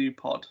for the new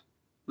pod.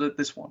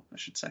 This one, I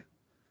should say.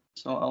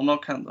 So I'll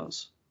not count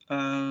those.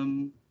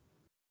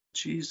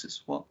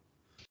 Jesus, what's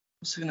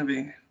it going to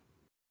be?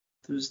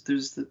 There's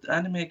the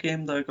anime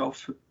game that I got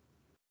for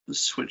the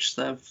Switch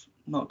that I've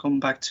not gone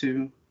back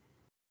to.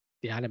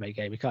 The anime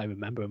game, you can't even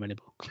remember them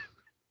anymore.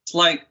 It's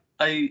like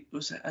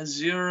was it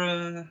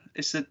Azura?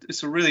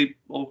 It's a really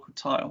awkward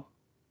title.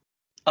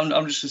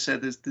 I'm just gonna say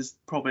there's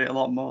probably a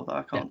lot more that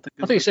I can't think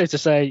of. I think it's safe to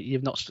say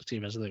you've not stuck to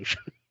your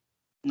resolution.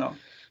 No.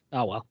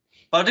 Oh well.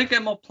 But I did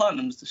get more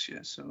platinums this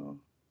year, so.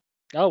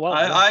 Oh well.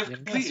 I've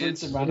completed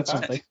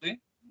technically,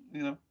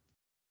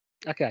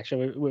 Okay, shall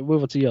we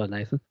move on to yours,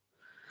 Nathan?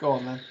 Go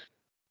on then.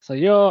 So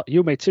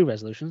you made two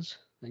resolutions,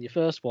 and your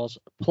first was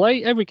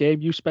play every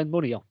game you spend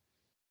money on.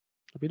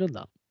 Have you done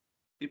that?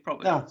 You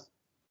probably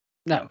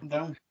No.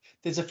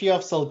 There's a few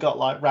I've still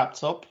got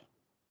wrapped up,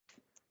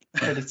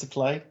 ready to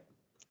play.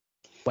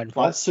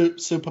 Like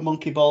Super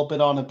Monkey Ball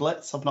Banana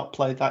Blitz. I've not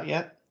played that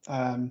yet.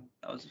 That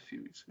was a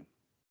few weeks ago.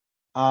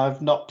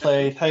 I've not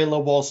played Halo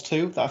Wars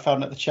 2 that I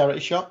found at the charity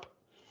shop.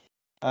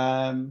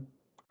 Gran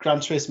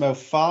Turismo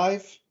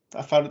 5 that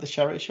I found at the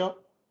charity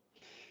shop.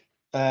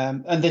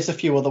 And there's a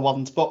few other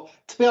ones. But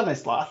to be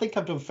honest, I think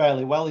I've done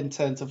fairly well in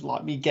terms of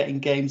me getting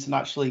games and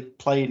actually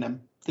playing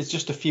them. There's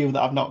just a few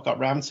that I've not got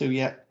round to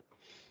yet.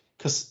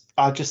 because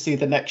I just see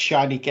the next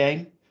shiny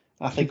game.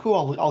 And I think,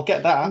 oh, I'll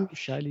get that. Ooh,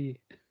 shiny.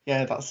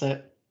 Yeah, that's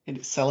it. In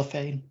its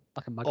cellophane.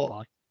 Like a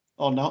magpie.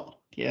 Or not,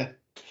 yeah.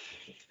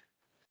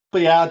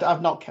 But yeah,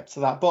 I've not kept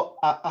to that. But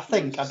I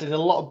think I did a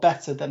lot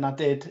better than I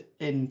did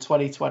in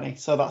 2020.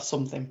 So that's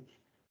something.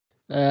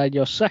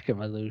 Your second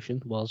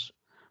resolution was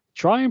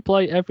try and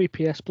play every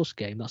PS Plus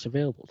game that's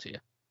available to you.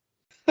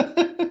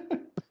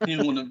 You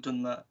wouldn't have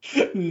done that.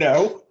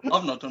 No.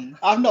 I've not done that.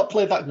 I've not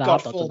played that No, I've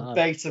not done Godfall that.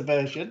 beta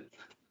version.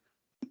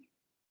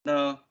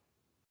 No.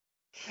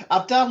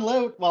 I've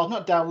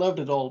not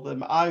downloaded all of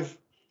them. I've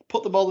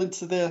put them all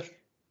into the...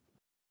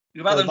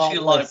 You've added them to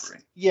your list.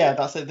 library. Yeah,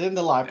 that's it. They're in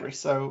the library,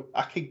 so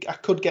I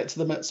could get to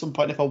them at some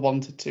point if I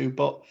wanted to,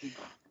 but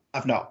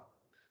I've not.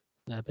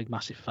 Big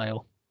massive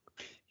fail.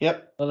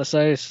 Yep. Well, let's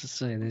say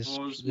this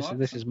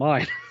is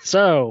mine.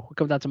 So we'll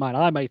come down to mine.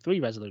 I made 3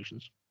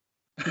 resolutions.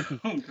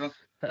 Oh,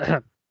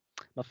 God.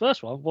 My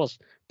first one was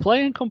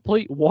play and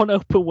complete 1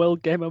 open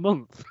world game a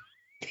month.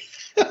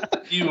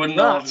 You would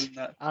not have done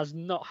that. Has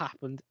not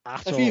happened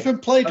at Have all. you even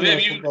played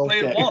Have you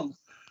played one?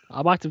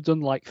 I might have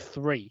done like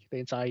 3 the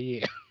entire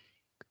year.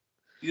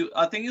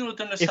 I think you would have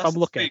done If I'm Assassin's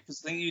lucky. Creed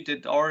because I think you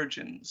did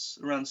Origins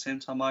around the same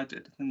time I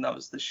did. I think that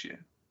was this year.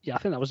 Yeah, I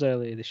think that was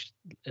early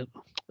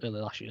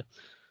last year.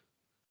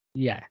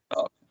 Yeah.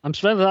 Oh. I'm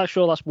fairly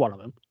sure that's one of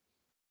them.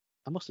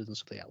 I must have done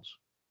something else.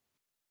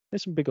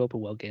 There's some big open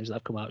world games that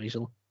have come out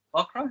recently.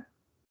 Far Cry?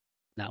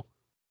 No.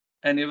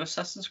 Any of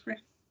Assassin's Creed?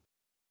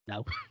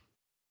 No.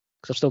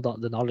 Because I've still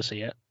not done Odyssey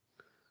yet.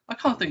 I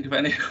can't think of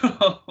any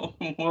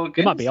world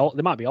They games.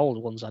 might be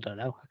old ones, I don't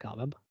know. I can't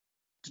remember.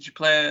 Did you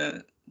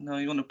play? No,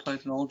 you want to play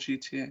an old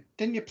GTA.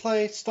 Didn't you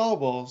play Star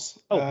Wars?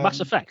 Oh, Mass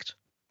Effect.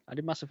 I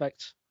did Mass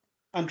Effect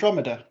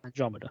Andromeda.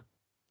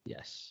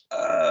 Yes.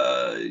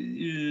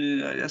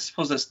 Yeah, I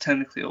suppose that's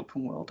technically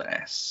open world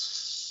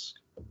S.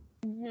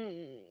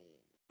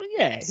 But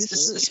yeah,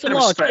 it's a a bit of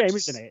a large stretch. game,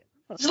 isn't it?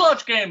 It's a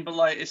large game, but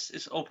like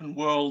it's open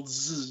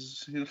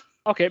worlds. You know?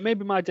 Okay,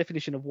 maybe my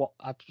definition of what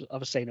I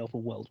was saying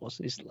open world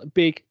is a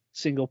big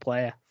single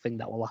player thing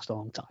that will last a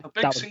long time. A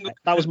big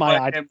That was my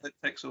idea. game that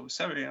takes over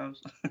 70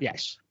 hours.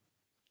 Yes.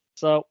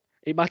 So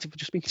it might have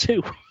just been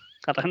 2.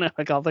 I don't know.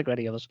 I can't think of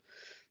any others.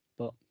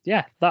 But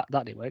yeah, that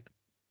didn't work.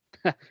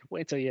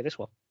 Wait until you hear this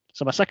one.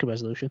 So my second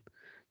resolution: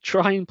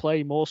 try and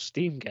play more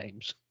Steam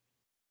games.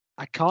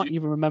 I can't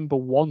even remember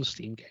one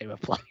Steam game I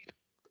played.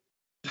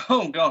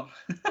 Oh God.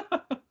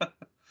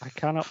 I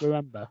cannot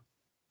remember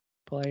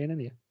playing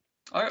any.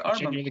 I remember.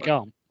 Genuinely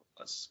can't.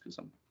 That's because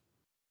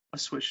I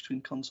switched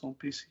between console and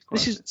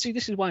PC.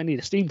 This is why I need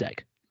a Steam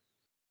Deck.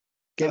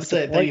 That's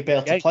it. Then you'll be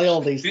able to play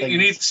all these things. You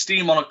need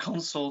Steam on a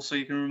console so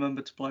you can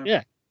remember to play them.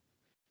 Yeah.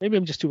 Maybe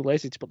I'm just too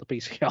lazy to put the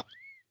PC on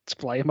to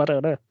play them. I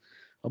don't know.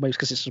 Or maybe it's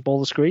because it's a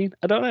smaller screen.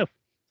 I don't know.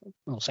 I'm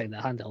not saying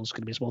that handheld's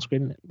going to be a small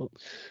screen in it, but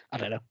I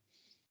don't know.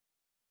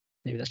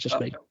 Maybe that's just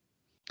me.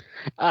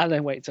 And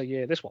then wait until you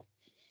hear this one.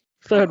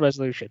 Third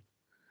resolution: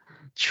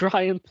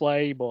 try and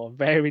play more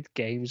varied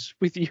games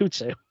with you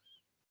two.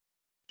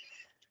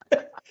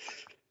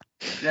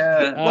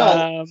 Yeah.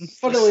 Well,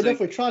 funnily enough,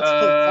 we tried to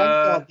play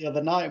Vanguard the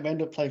other night and we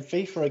ended up playing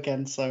FIFA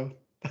again. So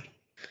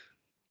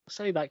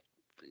say that.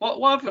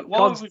 What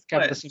have we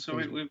played? So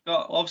we've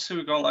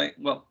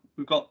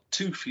got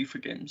 2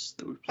 FIFA games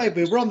that we've played.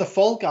 Hey, we were on the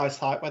Fall Guys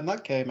hype when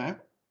that came out.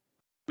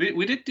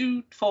 We did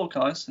do Fall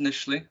Guys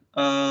initially.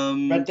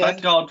 Red Dead.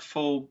 Vanguard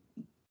for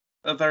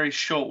a very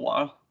short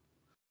while.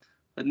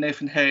 But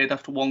Nathan hated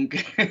after one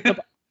game.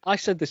 I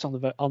said this on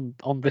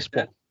this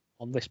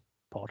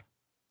pod.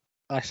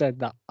 I said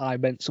that I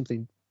meant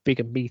something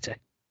big and meaty,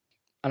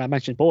 and I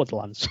mentioned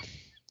Borderlands.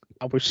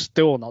 I was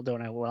still not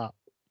doing all that.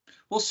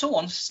 Well,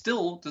 someone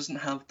still doesn't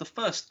have the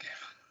first game.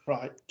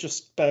 Right,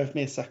 just bear with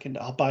me a second.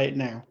 I'll buy it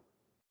now.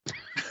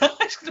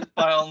 He's going to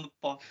buy it on the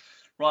pod.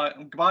 Right,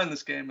 I'm buying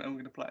this game and I'm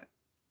going to play it.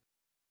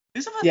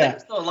 These are the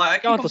things though. Like I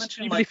keep on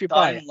mentioning, even like, if you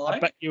buy Dying it, Light. I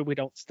bet you we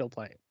don't still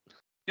play it.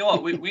 You know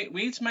what? We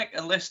need to make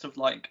a list of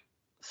like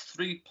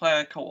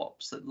 3-player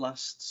co-ops that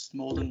lasts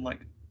more than like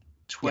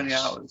 20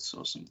 hours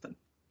or something,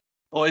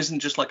 or isn't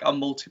just like a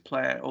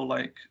multiplayer or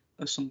like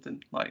or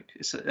something like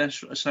it's an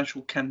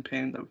actual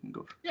campaign that we can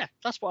go through. Yeah,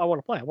 that's what I want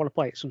to play. I want to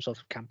play some sort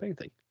of campaign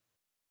thing.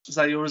 Is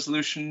that your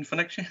resolution for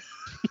next year?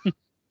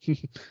 I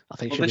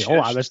think it should be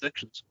all our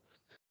resolutions.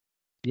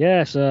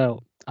 Yeah,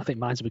 so I think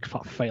mine's a big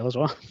fat fail as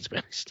well, to be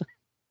honest.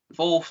 We've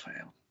all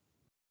failed.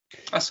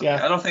 That's okay.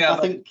 Yeah, I don't think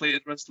I've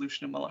completed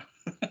resolution in my life.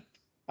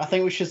 I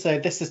think we should say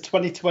this is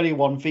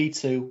 2021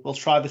 V2. We'll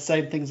try the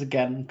same things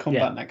again and come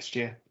back next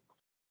year.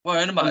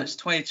 Well, in about it's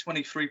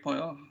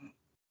 2023.0.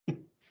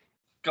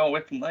 Go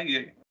away from that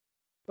year.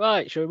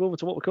 Right, shall we move on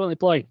to what we're currently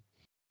playing?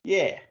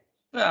 Yeah.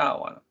 Ah,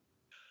 why not?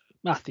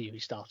 Matthew, you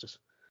start us.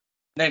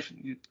 Nathan,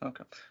 you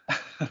okay?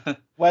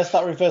 Where's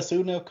that reverse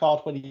Uno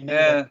card when you need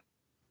it?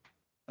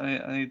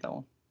 I need that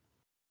one.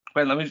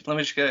 Wait, let me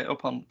just get it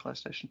up on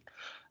PlayStation.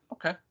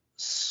 Okay,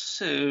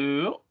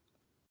 so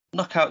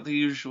knock out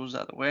the usuals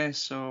out of the way.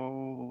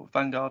 So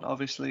Vanguard,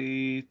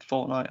 obviously,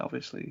 Fortnite,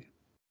 obviously,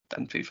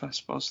 then FIFA, I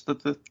suppose.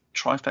 The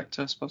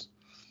trifecta, I suppose.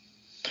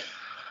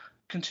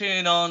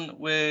 continuing on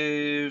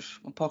with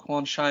my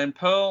Pokemon Shine and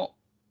Pearl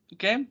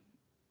game,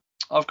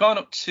 I've gone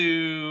up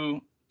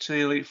to the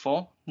Elite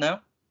Four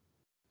now,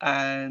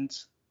 and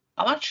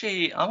I'm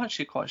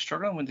actually quite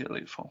struggling with the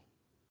Elite Four.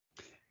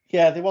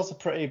 Yeah, there was a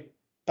pretty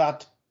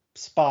bad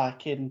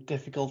spike in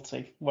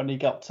difficulty when you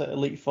got to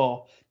Elite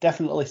Four.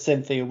 Definitely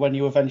Cynthia, when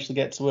you eventually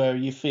get to her,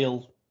 you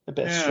feel a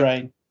bit of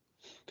strain.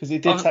 Because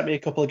it did take me a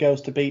couple of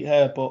goes to beat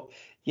her, but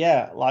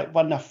yeah, like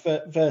when I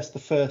versed the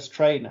first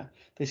trainer,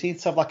 they seemed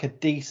to have like a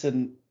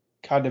decent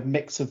kind of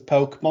mix of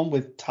Pokemon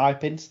with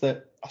typings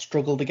that I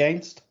struggled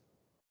against.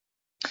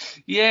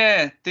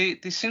 Yeah, they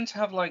seem to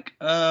have like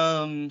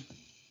they'll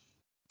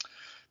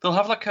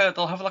have like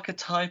a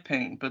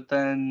typing, but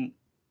then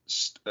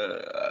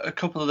a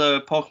couple of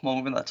the Pokemon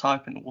within that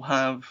typing will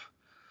have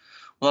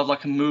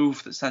like a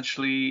move that's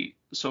actually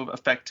sort of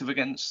effective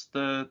against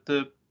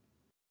the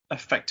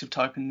effective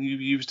typing you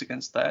used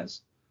against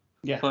theirs.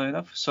 Yeah. Funny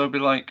enough. So it'd be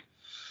like,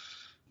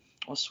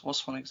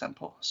 what's one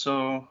example?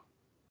 So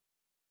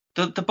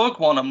the bug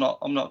one I'm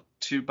not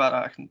too bad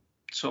at. I can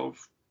sort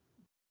of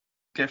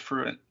get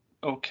through it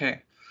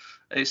okay.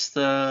 It's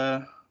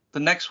the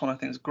next one I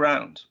think is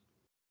ground.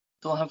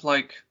 They'll have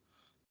like,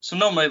 so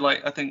normally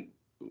like I think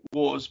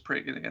water's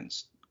pretty good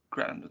against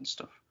ground and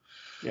stuff.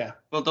 Yeah.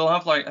 Well, they'll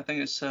have like, I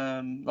think it's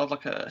they'll have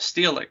like a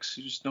Steelix,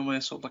 which is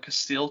normally sort of like a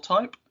steel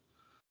type,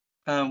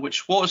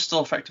 which water's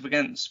still effective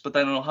against, but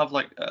then it'll have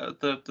like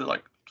the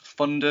like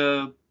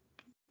Thunder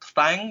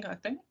Fang, I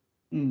think,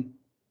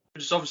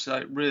 which is obviously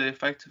like really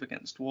effective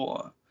against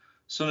water.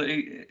 So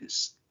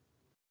it's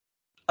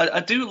I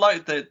do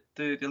like that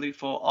the Elite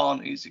Four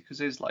aren't easy,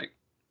 because it's like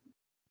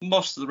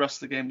most of the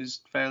rest of the game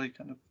is fairly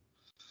kind of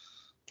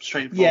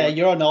straightforward. Yeah,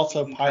 you're on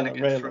autopilot,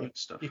 really.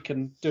 You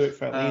can do it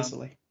fairly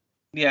easily.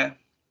 Yeah,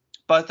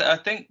 but I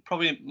think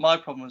probably my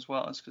problem as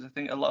well is because I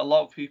think a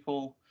lot of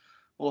people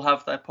will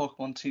have their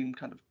Pokemon team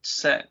kind of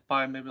set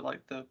by maybe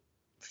like the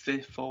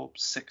 5th or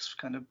 6th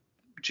kind of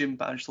gym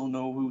badge. They'll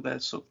know who their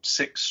sort of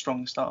 6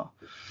 strongest are.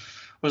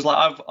 Whereas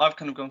like I've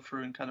kind of gone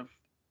through and kind of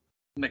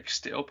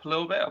mixed it up a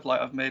little bit.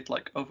 I've made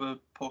like other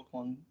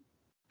Pokemon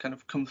kind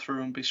of come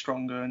through and be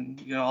stronger, and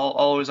you know I'll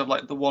always have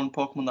like the one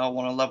Pokemon that I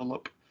want to level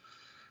up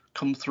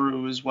come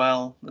through as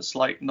well. That's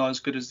like not as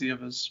good as the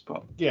others,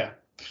 but yeah,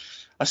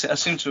 I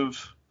seem to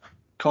have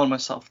caught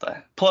myself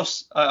there.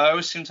 Plus, I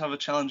always seem to have a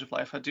challenge of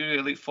like, if I do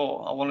Elite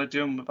Four, I want to do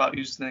them without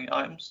using any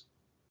items.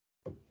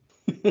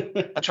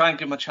 I try and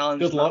give my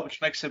challenge Good luck.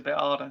 which makes it a bit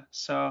harder.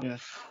 So yeah.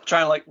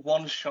 try and like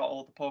one shot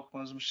all the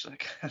Pokemon as much as I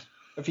can.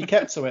 Have you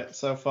kept to it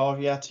so far?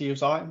 Have you had to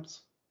use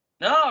items?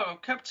 No,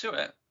 I've kept to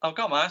it. I've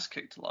got my ass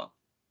kicked a lot.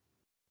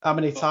 How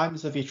many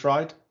times have you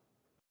tried?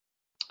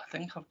 I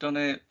think I've done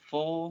it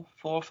 4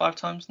 or 5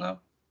 times now.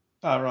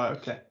 Oh, right,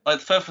 okay. Like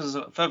the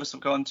furthest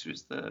I've gone to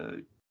is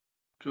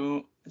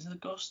is it a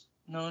ghost?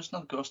 No, it's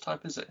not a ghost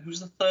type, is it? Who's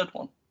the third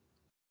one?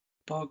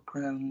 Bog,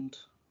 ground.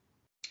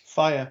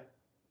 Fire.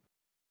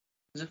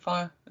 Is it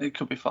fire? It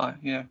could be fire,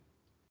 yeah.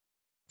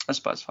 That's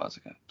about as far as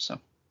I get. So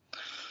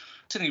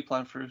continue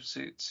playing through,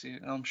 see,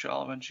 I'm sure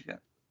I'll eventually get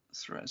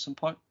through it at some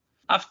point.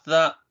 After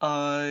that,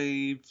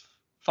 I've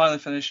finally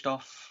finished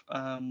off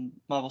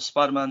Marvel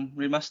Spider-Man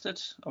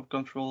Remastered. I've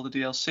gone through all the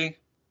DLC.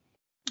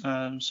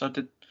 So I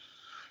did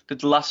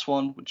the last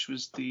one, which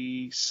was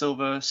the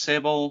Silver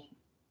Sable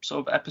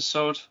sort of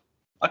episode.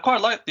 I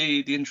quite like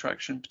the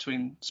interaction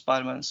between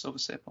Spider-Man and Silver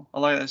Sable. I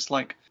like this,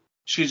 like,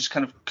 she just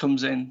kind of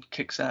comes in,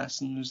 kicks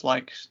ass, and is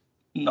like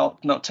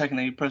not taking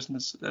any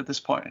prisoners at this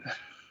point.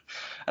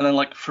 And then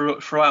like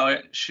throughout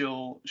it,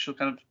 she'll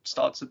kind of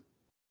start to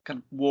kind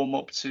of warm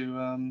up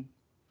to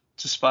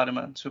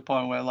Spider-Man to a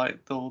point where like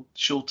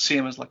she'll see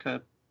him as like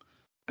a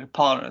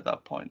partner at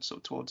that point. So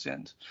towards the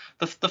end,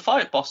 the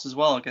fight boss as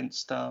well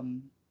against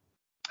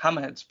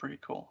Hammerhead's pretty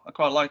cool. I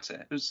quite liked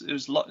it.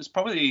 It's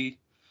probably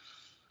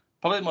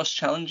the most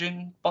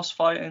challenging boss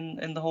fight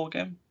in the whole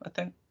game, I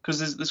think,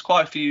 because there's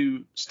quite a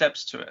few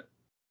steps to it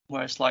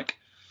where it's like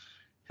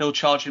he'll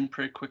charge in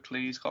pretty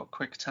quickly. He's got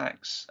quick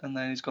attacks, and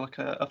then he's got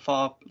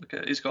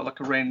he's got like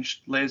a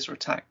ranged laser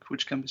attack,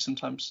 which can be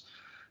sometimes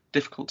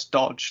difficult to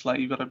dodge. Like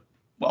you got to,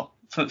 well,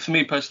 for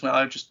me personally,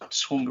 I just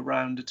swung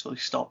around until he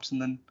stopped,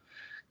 and then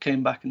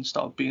came back and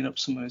started beating up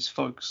some of his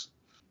folks.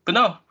 But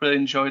no, really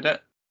enjoyed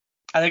it,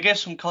 and it gave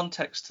some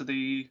context to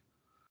the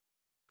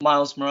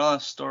Miles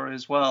Morales story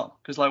as well,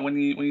 because like when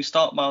you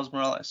start Miles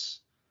Morales,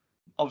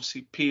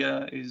 obviously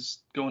Peter is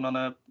going on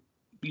a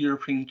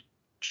European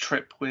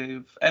trip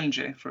with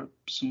MJ for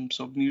some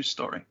sort of news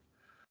story,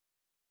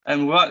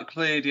 and without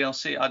clear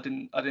DLC, I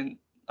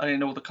didn't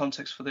know what the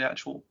context for the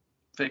actual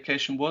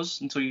vacation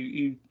was until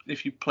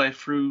if you play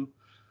through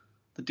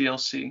the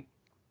DLC,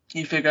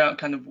 you figure out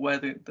kind of where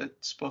they're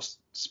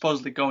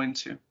supposedly going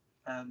to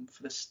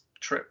for this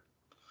trip.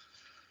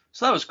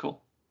 So that was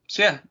cool.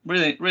 So yeah,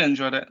 really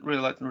enjoyed it.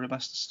 Really liked the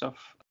remastered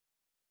stuff. I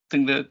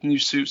think the new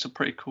suits are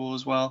pretty cool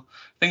as well.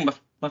 I think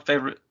my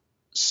favorite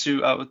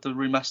suit out of the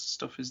remastered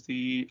stuff is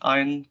the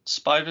Iron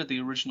Spider, the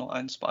original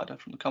Iron Spider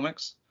from the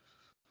comics.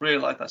 Really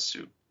like that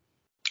suit.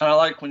 And I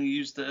like when you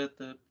use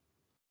the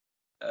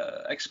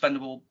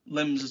expendable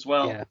limbs as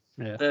well. Yeah.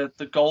 Yeah.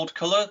 the gold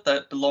color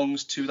that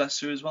belongs to that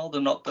suit as well.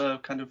 They're not the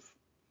kind of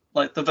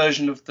like the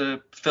version of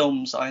the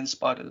films I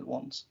inspired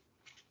ones.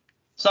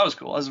 So that was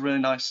cool. That was a really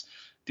nice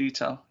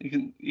detail.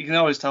 You can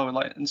always tell with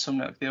like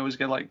Insomniac, they always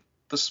get like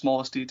the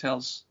smallest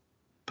details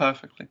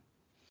perfectly.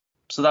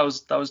 So that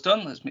was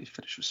done. That's me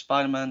finished with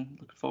Spider-Man.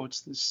 Looking forward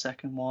to the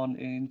second one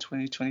in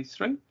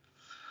 2023.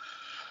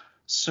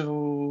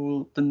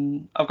 So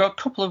then I've got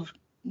a couple of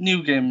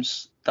new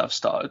games that I've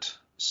started.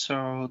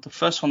 So the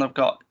first one I've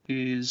got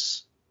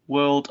is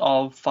World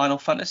of Final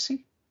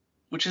Fantasy,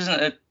 which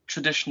isn't a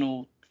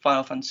traditional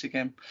Final Fantasy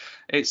game.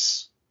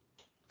 It's,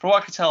 from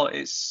what I can tell,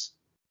 it's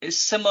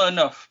similar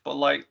enough, but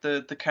like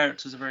the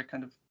characters are very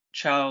kind of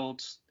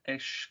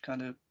childish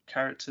kind of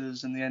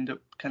characters, and they end up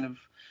kind of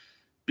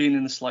being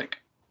in this like,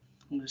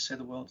 I'm going to say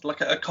the world,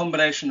 like a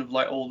combination of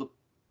like all the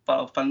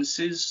Final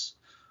Fantasies,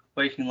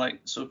 where you can like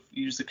sort of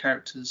use the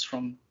characters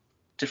from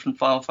different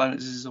Final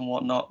Fantasies and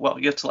whatnot. Well,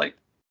 you have to like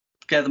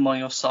get them on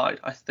your side,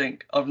 I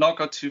think. I've not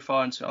got too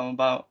far into it. I'm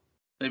about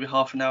maybe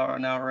half an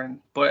hour in,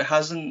 but it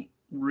hasn't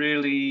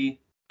really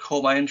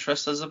caught my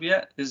interest as of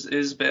yet.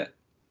 Is a bit.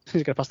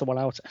 He's going to pass the 1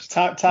 hour test.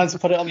 Time to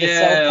put it on the Yeah,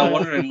 sell I'm pile.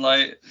 wondering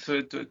like,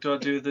 do I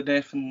do the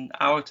Nathan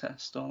hour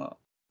test or not?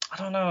 I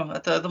don't know.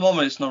 At the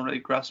moment, it's not really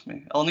grasped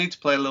me. I'll need to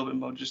play a little bit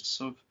more just to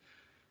sort of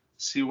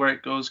see where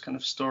it goes, kind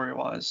of story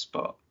wise.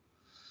 But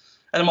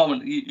at the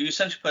moment, you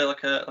essentially play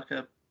like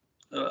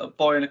a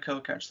boy and a girl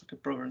character, like a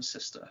brother and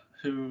sister,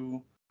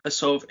 who are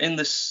sort of in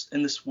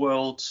this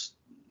world,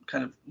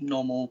 kind of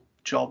normal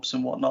jobs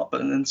and whatnot, but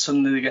then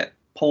suddenly they get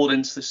pulled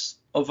into this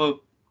other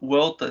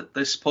world that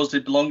they supposedly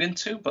belong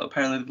into, but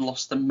apparently they've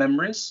lost their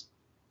memories.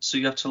 So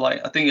you have to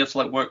like, I think you have to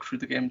like work through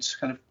the game to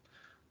kind of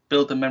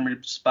build the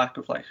memories back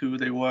of like who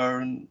they were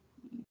and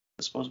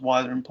I suppose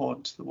why they're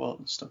important to the world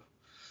and stuff.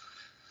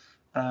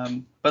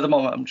 But at the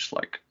moment, I'm just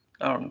like,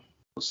 I don't know.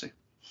 We'll see.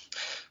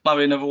 Might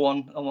be another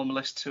one on my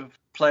list to have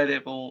played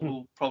it, but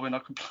we'll probably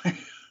not complain.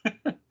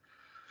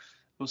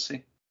 We'll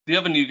see. The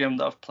other new game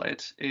that I've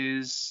played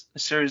is a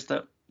series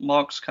that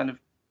Mark's kind of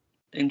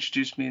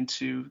introduced me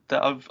into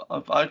that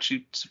I've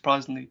actually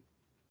surprisingly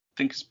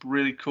think is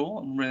really cool.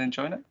 I'm really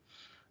enjoying it,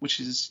 which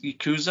is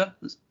Yakuza.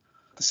 This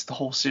is the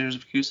whole series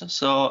of Yakuza.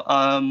 So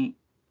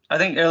I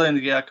think earlier in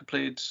the year I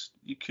completed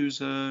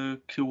Yakuza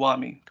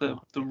Kiwami,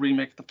 the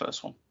remake of the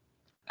first one.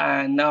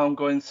 And now I'm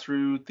going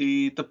through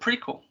the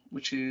prequel,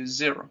 which is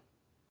Zero.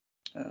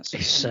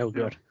 It's so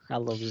good. I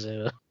love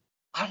Zero.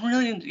 I'm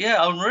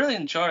really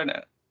enjoying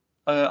it.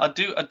 I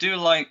do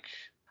like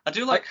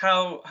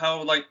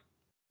how like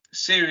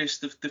serious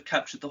they've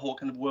captured the whole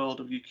kind of world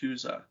of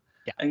Yakuza,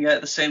 and yet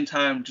at the same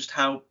time just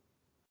how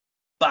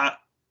bat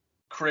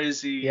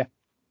crazy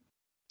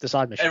the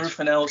side missions,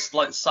 everything else,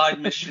 like side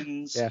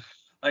missions.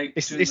 Like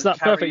it's that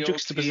perfect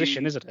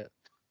juxtaposition, isn't it?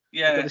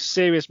 Yeah, you've got this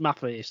serious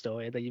mafia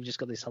story, then you've just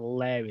got these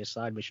hilarious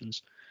side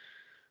missions.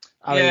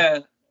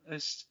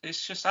 It's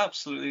just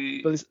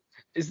absolutely. But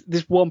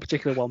there's one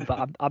particular one,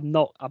 but I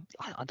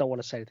don't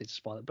want to say anything to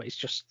spoil it, but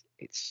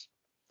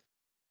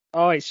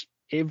it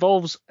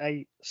involves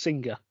a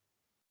singer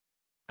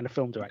and a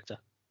film director,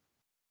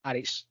 and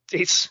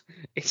it's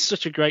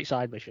such a great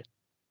side mission.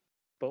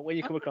 But when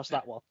you come across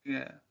that one,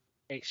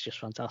 it's just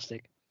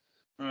fantastic.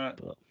 Right.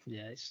 But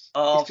yeah, it's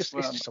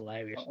just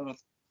hilarious. I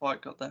haven't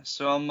quite got there.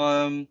 So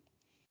I'm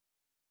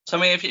So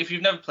I mean, if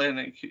you've never played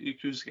a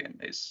Yakuza game,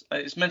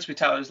 it's meant to be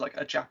touted as like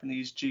a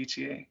Japanese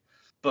GTA,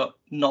 but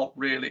not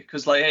really,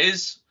 because like it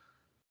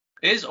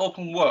is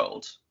open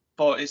world,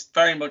 but it's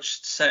very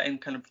much set in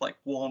kind of like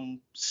one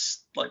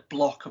like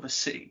block of a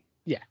city.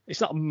 Yeah,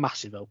 it's not a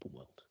massive open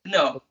world.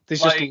 No,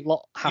 there's like, just a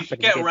lot happening. You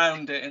can get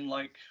around it in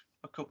like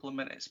a couple of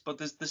minutes, but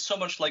there's so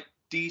much like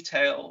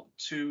detail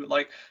to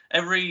like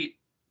every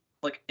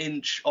like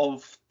inch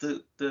of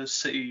the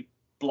city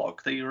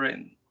block that you're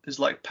in is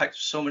like packed with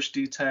so much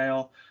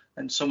detail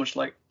and so much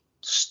like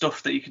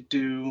stuff that you could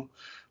do.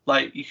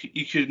 Like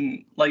you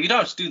can like you don't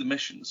have to do the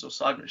missions or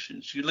side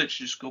missions. You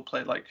literally just go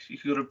play like you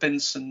could go to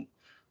Vincent,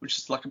 which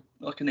is like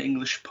an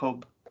English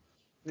pub.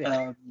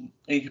 Yeah. And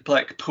you could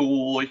play like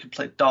pool, or you could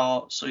play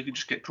darts, or you could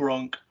just get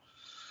drunk.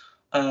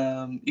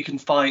 You can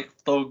fight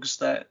thugs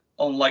that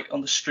on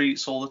the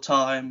streets all the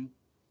time.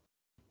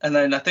 And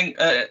then I think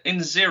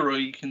in Zero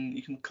you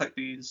can collect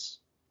these.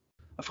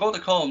 I forgot what they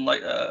call them,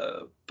 like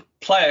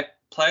player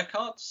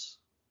cards.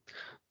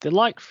 They're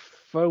like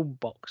phone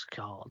box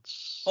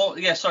cards. Oh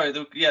yeah, sorry,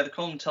 they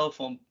call them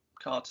telephone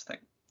cards, I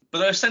think. But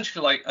they're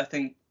essentially like I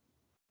think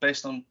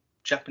based on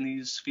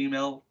Japanese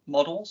female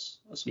models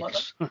or something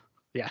like that.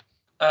 Yeah.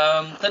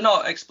 They're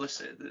not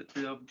explicit.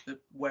 They're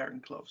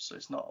wearing clothes, so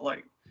it's not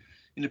like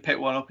you pick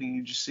one up and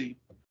you just see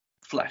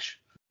flesh.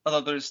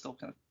 Although there is still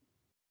kind of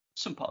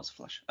some parts of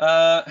flesh.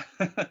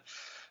 But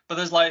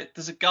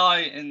there's a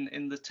guy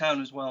in the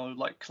town as well who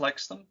like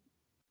collects them.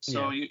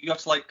 So you have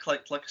to like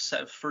collect like a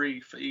set of 3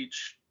 for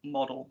each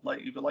model.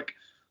 Like either like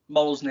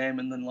model's name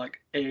and then like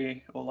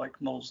A, or like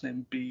model's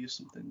name B or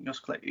something. You have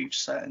to collect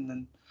each set and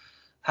then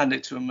hand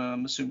it to him.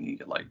 I'm assuming you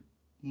get like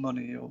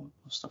money or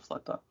stuff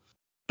like that.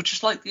 But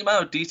just like the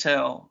amount of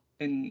detail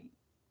in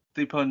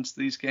the opponents of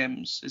these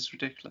games is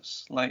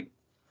ridiculous. Like,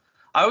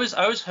 I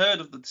always heard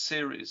of the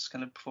series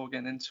kind of before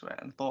getting into it,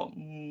 and thought,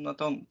 I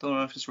don't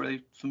know if it's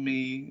really for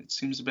me. It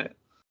seems a bit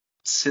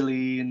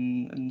silly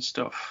and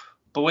stuff.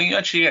 But when you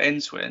actually get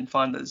into it and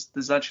find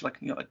there's actually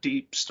like a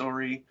deep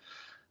story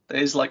that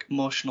is like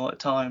emotional at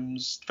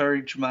times,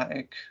 very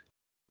dramatic,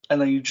 and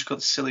then you just got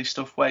the silly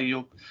stuff where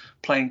you're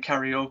playing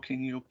karaoke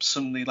and you're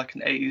suddenly like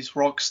an 80s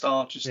rock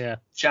star just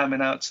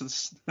jamming out to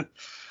this.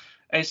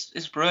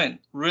 It's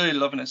brilliant. Really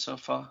loving it so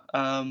far.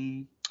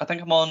 I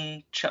think I'm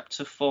on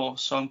chapter 4,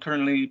 so I'm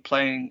currently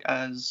playing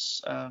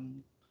as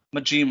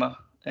Majima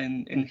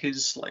in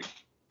his like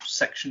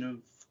section of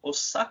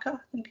Osaka,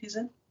 I think he's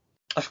in.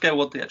 I forget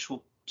what the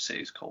actual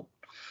city is called.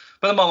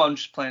 But at the moment I'm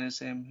just playing as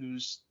him,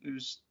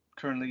 who's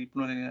currently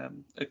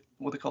running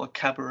what they call a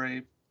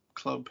cabaret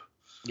club.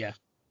 Yeah.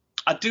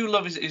 I do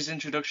love his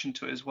introduction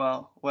to it as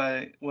well,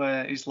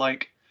 where he's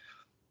like,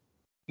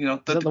 the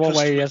one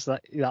where he has the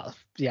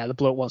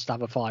bloke wants to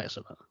have a fight or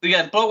something.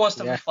 Yeah, the bloke wants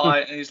to have a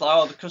fight, and he's like,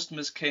 "Oh, the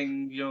customer's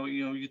king.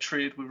 You're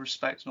treated with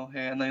respect and all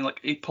here." And then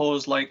like he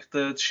pours like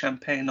the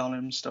champagne on him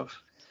and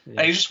stuff. Yeah.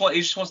 And he just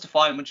wants to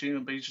fight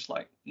Majima, but he's just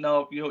like,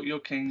 "No, you're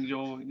king.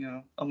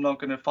 I'm not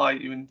gonna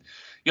fight you." And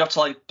you have to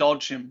like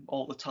dodge him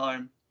all the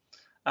time.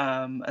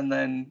 And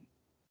then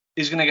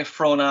he's gonna get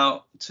thrown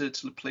out to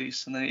the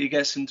police, and then he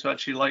gets into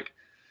actually like,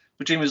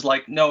 Majima's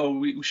like, "No,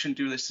 we shouldn't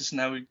do this. This isn't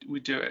how we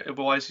do it.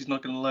 Otherwise, he's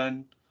not gonna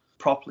learn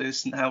properly.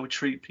 This isn't how we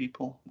treat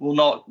people. We'll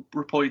not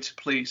report you to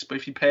police, but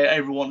if you pay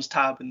everyone's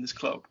tab in this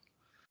club,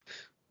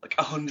 like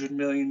 100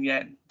 million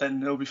yen,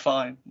 then it'll be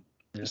fine."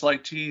 Yeah. It's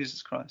like,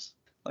 Jesus Christ.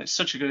 Like,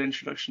 such a good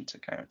introduction to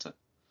character.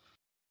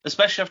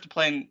 Especially after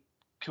playing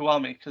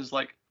Kiwami, because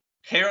like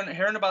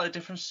hearing about the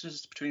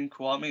differences between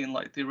Kiwami and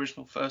like the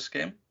original first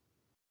game,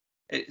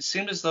 it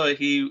seemed as though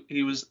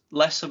he was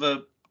less of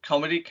a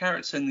comedy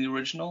character in the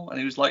original, and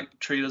he was like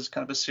treated as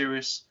kind of a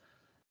serious,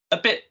 a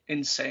bit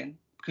insane,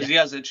 because he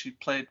has actually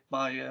played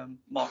by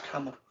Mark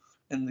Hamill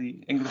in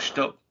the English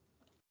dub.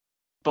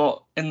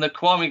 But in the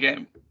Kiwami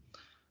game,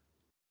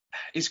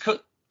 he's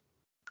cut.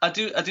 I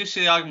do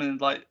see the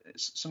argument like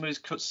some of his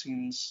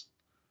cutscenes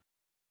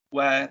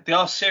where they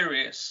are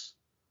serious.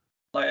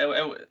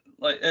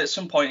 Like at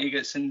some point he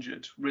gets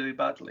injured really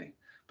badly,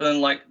 but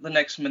then like the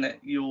next minute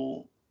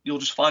you'll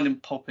just find him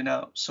popping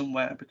out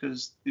somewhere,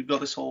 because you've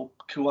got this whole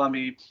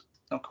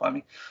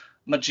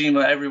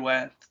Majima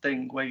everywhere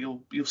thing where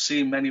you'll see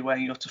him anywhere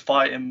and you have to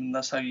fight him, and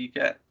that's how you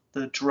get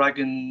the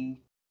dragon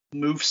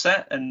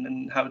moveset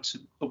and how to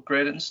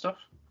upgrade it and stuff.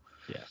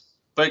 Yeah.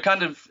 But it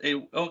kind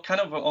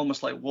of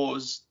almost like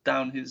waters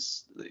down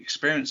his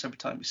experience every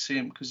time you see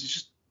him, because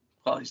he's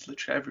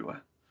literally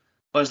everywhere.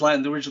 But it's like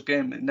in the original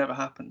game, it never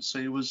happened, so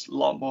he was a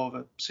lot more of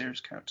a serious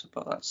character.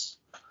 But that's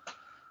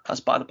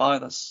by the by.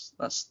 That's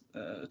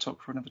a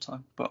talk for another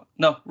time. But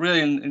no, really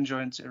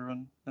enjoying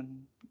Zero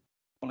and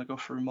want to go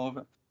through more of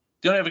it.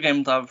 The only other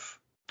game that I've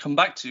come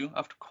back to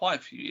after quite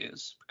a few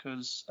years,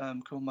 because a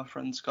couple of my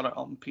friends got it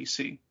on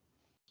PC,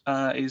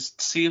 is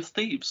Sea of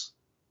Thieves.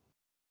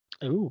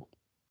 Ooh.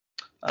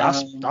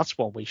 That's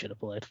one we should have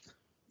played.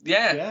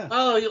 Yeah.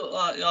 Well, you'll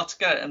have to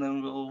get it, and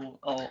then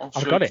I'll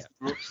show I've got it.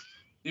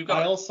 You've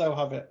got it. I also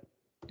have it.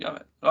 You have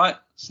it. All right.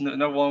 So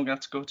another one I'm going to have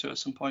to go to at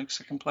some point,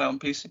 because I can play on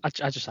PC.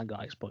 I just haven't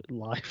got Xbox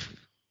Live.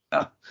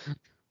 Well,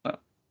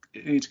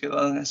 you need to get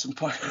that at some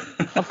point.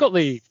 I've got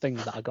the thing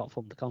that I got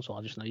from the console.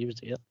 I just not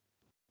used it yet.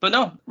 But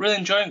no, really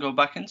enjoying going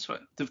back into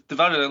it. They've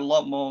added a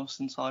lot more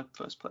since I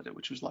first played it,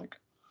 which was like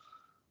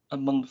a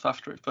month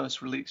after it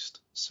first released.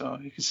 So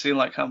you can see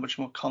like how much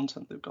more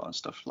content they've got and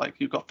stuff. Like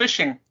you've got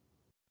fishing,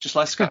 just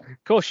like Skype.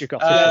 Of course you've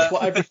got fishing. That's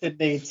what everything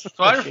needs.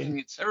 So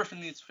everything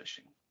needs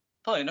fishing.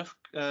 Probably enough.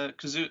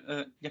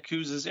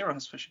 Yakuza 0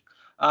 has fishing.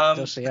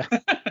 Does, yeah.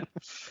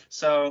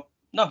 So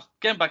no,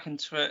 getting back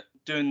into it,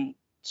 doing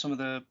some of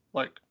the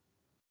like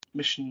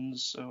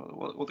missions, or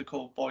what they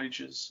call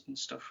voyages and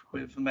stuff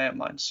with a mate of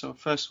mine. So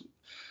first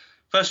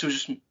it was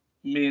just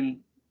me and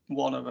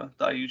one other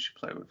that I usually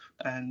play with,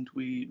 and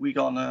we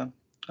got on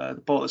the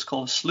boat that's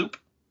called a sloop.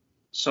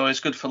 So it's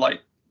good for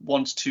like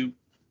 1 to 2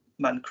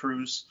 man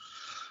crews,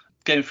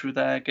 getting through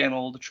there, getting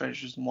all the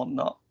treasures and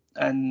whatnot.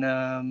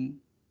 And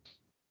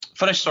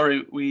funny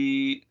story,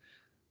 we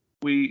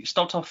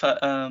stopped off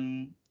at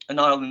an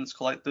island that's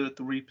called like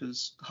the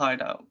Reaper's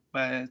Hideout,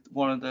 where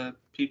one of the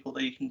people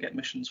that you can get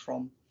missions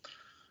from,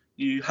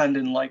 you hand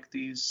in like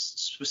these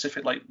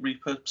specific like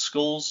Reaper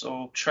skulls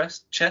or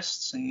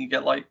chests, and you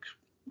get like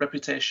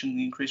reputation,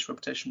 you increase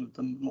reputation with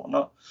them and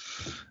whatnot,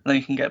 and then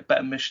you can get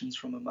better missions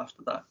from them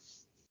after that.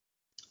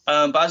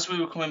 But as we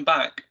were coming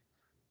back,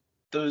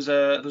 there was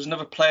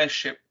another player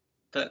ship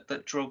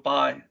that drove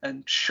by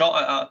and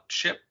shot at our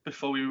ship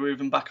before we were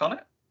even back on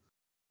it.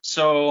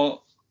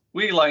 So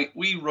we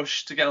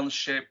rushed to get on the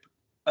ship,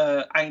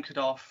 anchored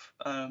off,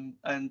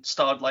 and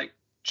started like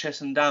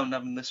chasing down and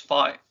having this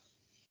fight.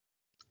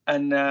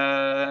 And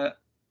at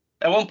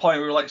one point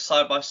we were like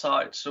side by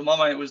side. So my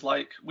mate was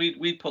like,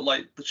 we'd put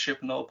like the ship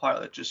in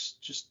autopilot,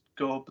 just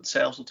go up, and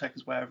sails will take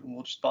us wherever, and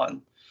we'll just fight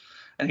them.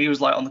 And he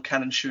was like on the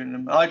cannon shooting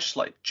him. I just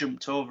like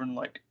jumped over and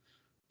like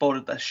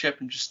boarded their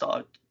ship and just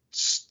started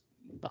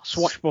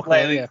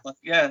Swashbuckler,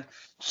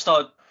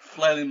 started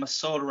flailing my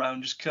sword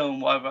around, just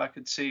killing whatever I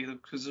could see,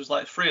 because there was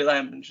like 3 of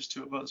them and just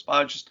 2 of us.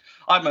 But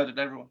I murdered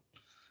everyone.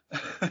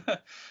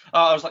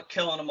 I was like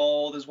killing them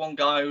all. There's one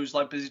guy who's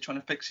like busy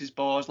trying to fix his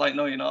bow. I was like,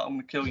 no, you're not. I'm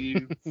gonna kill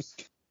you.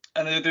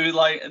 And they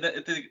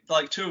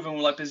like 2 of them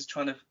were like busy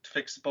trying to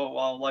fix the bow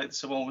while like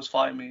the other one was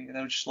fighting me. And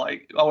I was just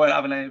like, I won't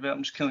have any of it.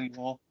 I'm just killing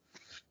you all.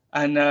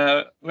 And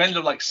we ended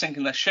up like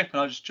sinking their ship, and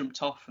I just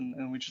jumped off,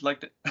 and we just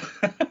liked it.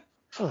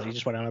 Oh, you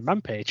just went on a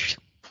rampage.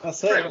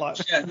 That's it. Like,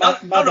 yeah,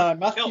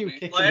 Matthew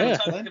kicking. Like, every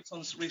time it kept on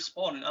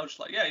respawning, I was just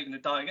like, yeah, you're gonna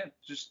die again.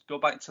 Just go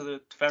back to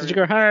the ferry. Did you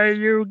go, hey,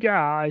 you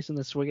guys, and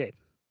then swing it?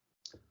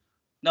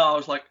 No, I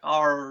was like,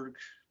 arg.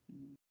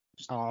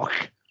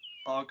 Arg.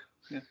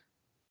 Yeah.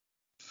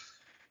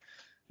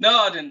 No,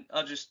 I didn't.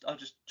 I just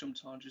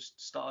jumped on, just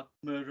started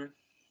murdering.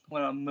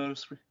 Went on murder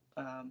spree.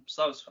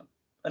 So that was fun.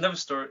 Another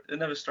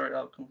story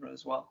outcome from it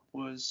as well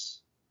was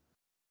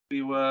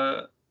we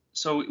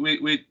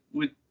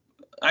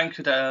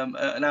anchored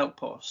an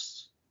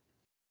outpost.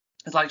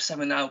 There's like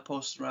 7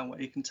 outposts around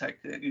where you can take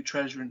your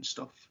treasure and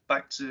stuff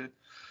back to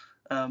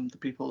the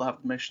people that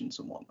have the missions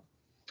and whatnot.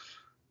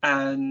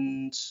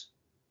 And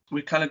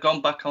we kind of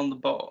gone back on the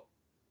boat,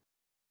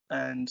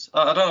 and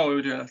I don't know what we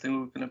were doing. I think we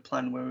were going to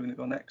plan where we were going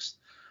to go next.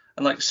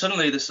 And like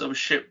suddenly this other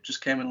ship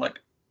just came and like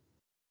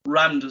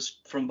rammed us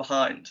from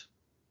behind,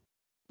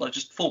 like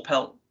just full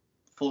pelt,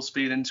 full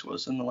speed into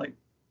us, and like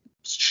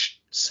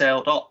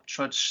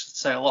tried to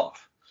sail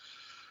off.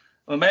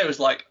 And my mate was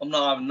like, I'm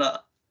not having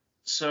that.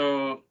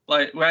 So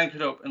like we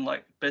anchored up and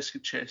like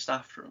basically chased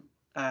after him.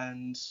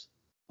 And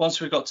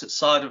once we got to the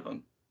side of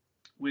them,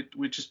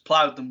 we just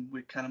plowed them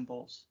with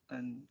cannonballs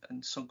and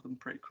sunk them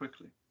pretty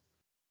quickly.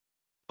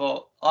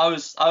 But I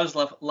was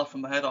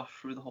laughing my head off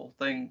through the whole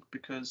thing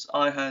because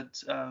I had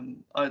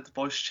the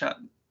voice chat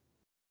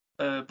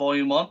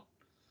volume on,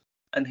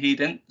 and he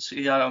didn't. So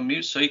he had it on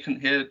mute, so he couldn't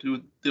hear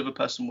who the other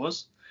person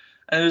was.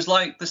 And it was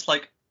like this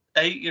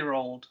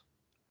 8-year-old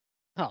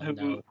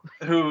who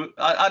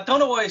I don't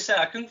know what he said.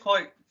 I couldn't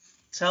quite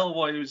tell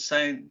what he was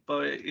saying,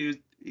 but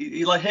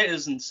he like hit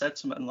us and said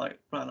something and like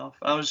ran off.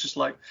 I was just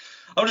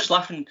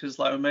laughing because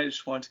like my mate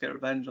just wanted to get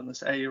revenge on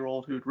this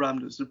 8-year-old who'd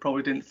rammed us, who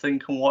probably didn't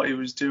think on what he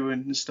was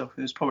doing and stuff. And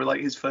it was probably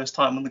like his first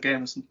time on the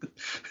game or something.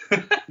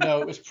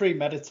 No, it was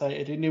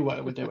premeditated. He knew what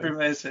he was doing.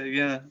 Premeditated,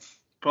 yeah.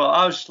 But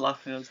I was just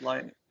laughing. I was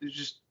like, you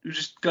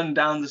just gunned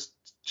down this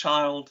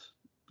child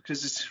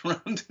because it's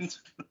rammed into.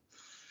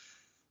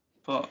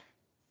 But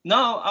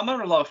no, I'm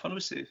having a lot of fun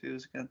with Sea of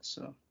Thieves again,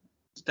 so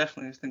it's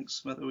definitely, I think,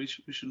 something that we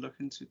should look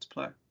into to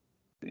play. I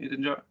think you'd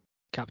enjoy it.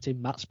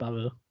 Captain Matt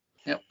Sparrow.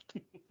 Yep.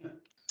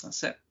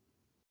 That's it.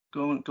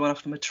 Going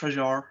after my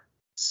treasure.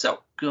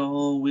 So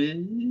go with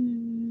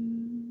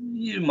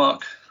you,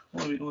 Mark.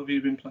 What have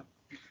you been playing?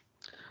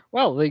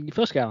 Well, the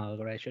first game I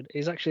mentioned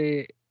is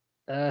actually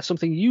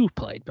something you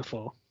played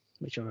before,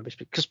 which I remember,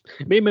 because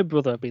me and my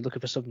brother have been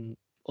looking for some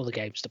other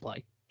games to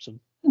play,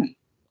 some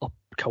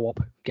co-op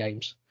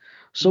games.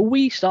 So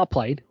we start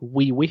playing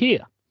We Were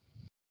Here.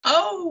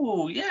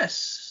 Oh,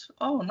 yes.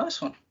 Oh,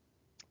 nice one.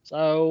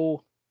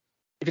 So,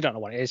 if you don't know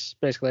what it is,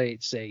 basically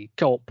it's a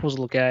co-op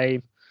puzzle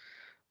game.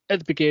 At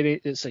the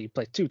beginning, so you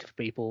play 2 different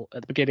people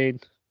at the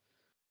beginning,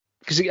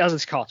 because it has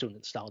this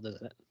cartoon style,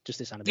 doesn't it? Just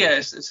this animation. Yeah,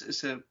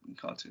 it's a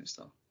cartoon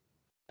style.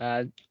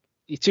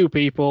 You're 2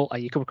 people,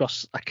 and you come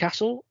across a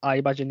castle, I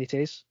imagine it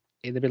is,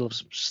 in the middle of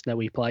some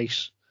snowy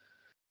place.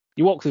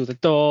 You walk through the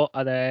door,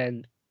 and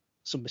then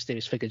some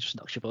mysterious figure just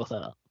knocks you both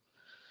out.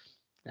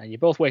 And you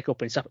both wake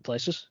up in separate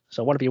places.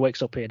 So one of you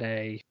wakes up in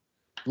a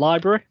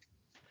library,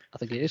 I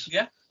think it is.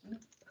 Yeah.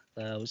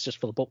 It's just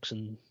full of books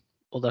and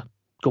other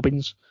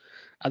gubbins.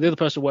 And the other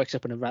person wakes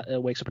up in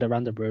a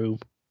random room.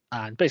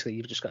 And basically,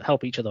 you've just got to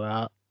help each other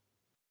out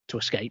to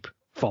escape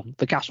from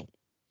the castle.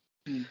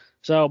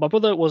 So my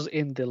brother was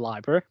in the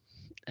library,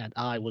 and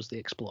I was the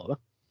explorer.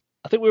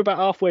 I think we're about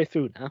halfway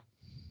through now.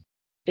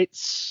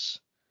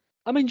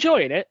 I'm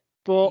enjoying it,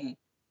 but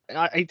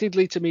it did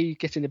lead to me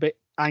getting a bit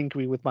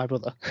angry with my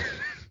brother.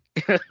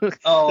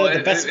 Oh,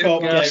 the best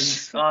co-op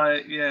games.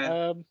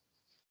 Yeah.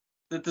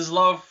 There's a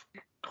lot of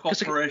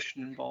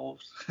cooperation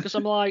involved. Because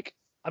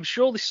I'm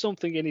sure there's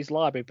something in his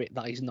library bit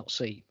that he's not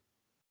seen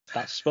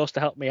that's supposed to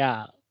help me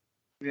out.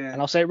 Yeah.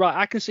 And I'll say, right,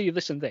 I can see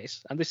this and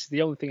this is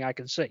the only thing I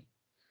can see.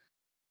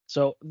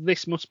 So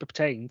this must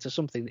pertain to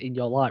something in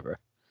your library.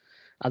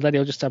 And then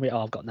he'll just tell me,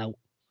 oh, I've got no.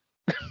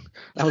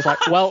 I was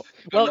like, well,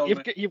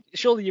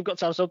 surely you've got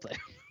to have something.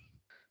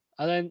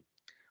 And then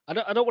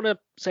I don't want to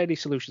say any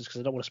solutions because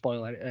I don't want to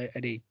spoil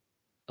any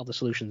of the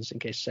solutions in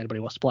case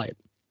anybody wants to play it.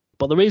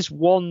 But there is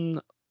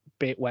one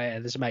bit where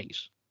there's a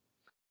maze.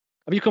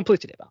 Have you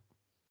completed it, Matt?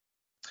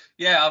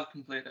 Yeah, I've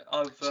completed it.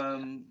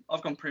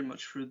 I've gone pretty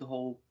much through the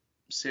whole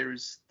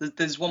series.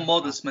 There's one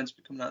more that's meant to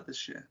be coming out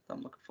this year that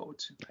I'm looking forward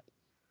to. Right.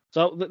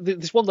 So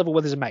there's one level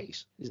where there's a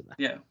maze, isn't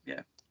there?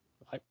 Yeah.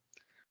 Right.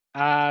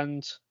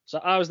 And so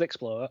I was the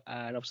explorer,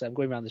 and obviously I'm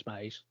going around this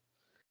maze,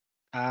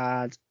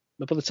 and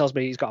my brother tells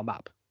me he's got a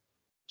map.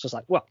 So it's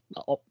like, well,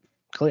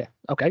 clear.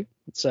 Okay,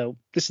 So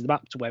this is the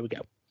map to where we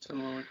go.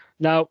 So,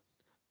 Now,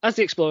 as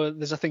the explorer,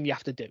 there's a thing you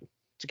have to do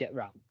to get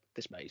around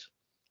this maze,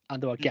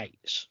 and there are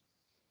gates,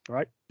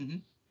 right? Mm-hmm.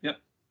 Yep.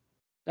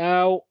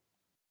 Now,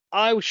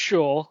 I was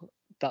sure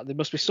that there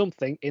must be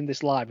something in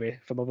this library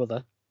for my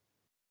brother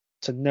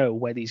to know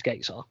where these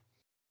gates are.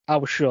 I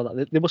was sure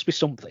that there must be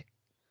something,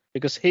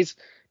 because his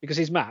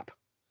map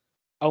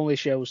only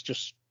shows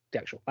just the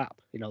actual map,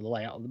 the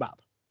layout of the map.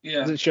 It Yeah.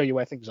 doesn't show you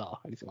where things are,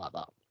 anything like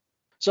that.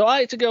 So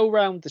I had to go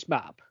around this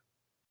map,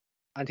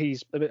 and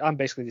I'm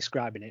basically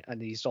describing it,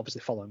 and he's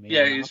obviously following me.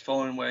 Yeah, on the he's map.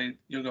 following where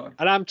you're going.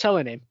 And I'm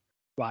telling him,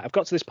 right, I've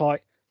got to this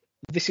point.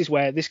 This is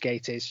where this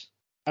gate is,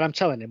 and I'm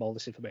telling him all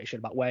this information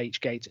about where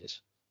each gate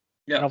is.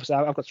 Yeah. And obviously,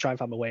 I've got to try and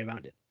find my way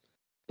around it.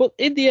 But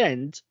in the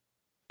end,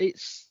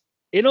 it's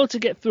in order to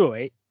get through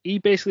it, he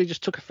basically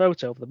just took a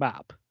photo of the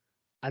map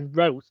and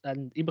wrote,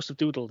 and he must have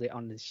doodled it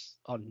on his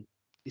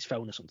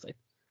phone or something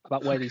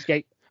about where these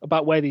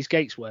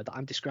gates were that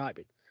I'm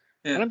describing.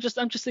 Yeah. And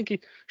I'm just thinking,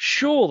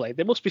 surely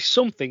there must be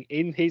something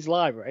in his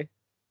library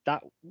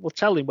that will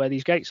tell him where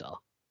these gates are.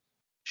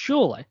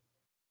 Surely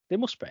there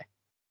must be.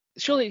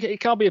 Surely it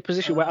can't be a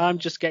position where I'm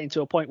just getting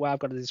to a point where I've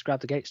got to describe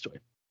the gates to him.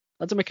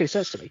 That doesn't make any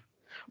sense to me.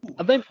 Ooh,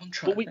 And then, I'm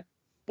trying.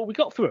 but we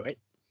got through it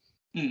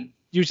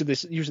using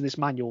this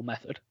manual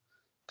method,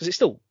 because it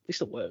still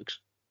works.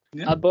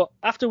 Yeah. But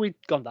after we'd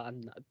gone that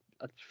and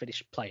I'd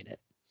finished playing it,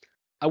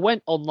 I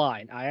went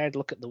online. I had a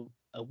look at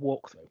a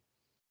walkthrough,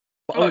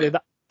 but only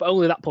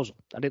that puzzle.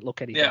 I didn't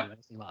look anything or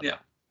anything like that.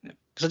 Yeah.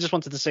 Because I just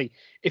wanted to see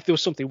if there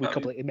was something we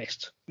completely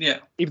missed. Yeah.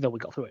 Even though we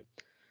got through it.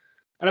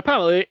 And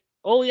apparently,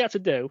 all he had to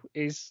do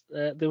is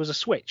there was a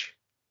switch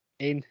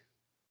in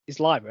his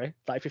library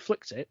that if he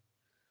flicked it,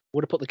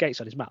 would have put the gates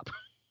on his map.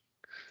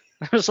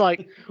 I was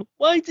like,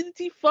 why didn't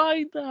he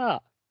find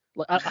that?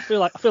 Like, I feel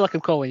like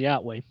I'm calling you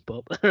out, Wayne,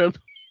 but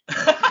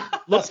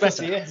looks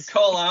better. Yes.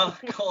 Call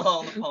out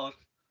on the pod.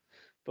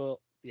 But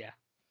yeah,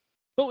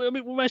 but I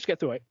mean, we managed to get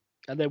through it,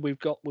 and then we've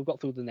got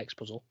through the next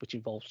puzzle, which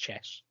involves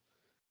chess.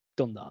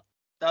 Done that.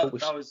 That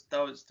was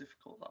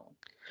difficult. That one.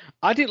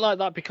 I didn't like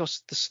that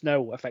because the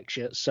snow affects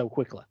you so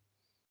quickly.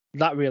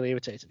 That really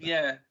irritated me.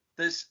 Yeah,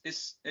 it's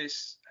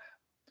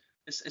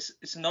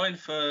annoying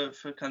for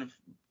kind of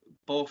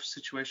both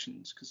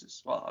situations,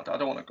 because I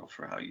don't want to go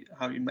through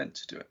how you meant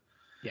to do it.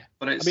 Yeah,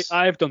 but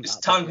I've done it's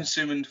that. time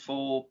consuming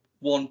for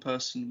one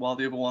person while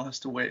the other one has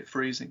to wait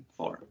freezing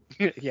for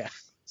it. Yeah.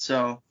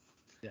 So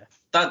yeah,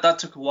 that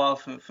took a while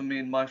for me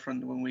and my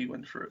friend when we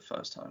went through it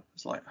first time.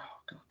 It's like, oh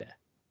god. Yeah.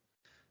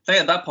 I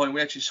think at that point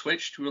we actually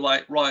switched. We were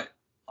like, right,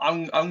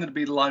 I'm going to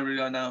be the library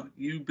guy now.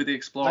 You be the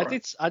explorer.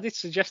 I did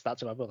suggest that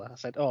to my brother. I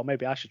said, oh,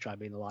 maybe I should try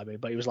being the library,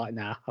 but he was like,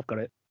 nah, I've got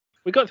it.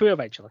 We got through it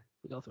eventually.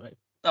 We got through it.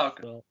 Oh,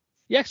 okay. So,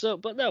 yeah.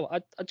 But no,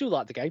 I do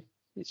like the game.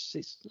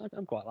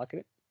 I'm quite liking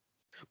it.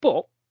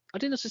 But I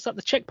did notice that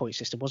the checkpoint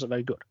system wasn't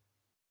very good,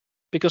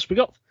 because we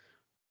got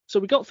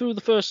through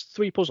the first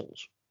 3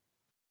 puzzles.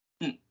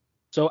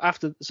 So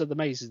the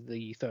maze is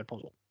the 3rd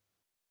puzzle,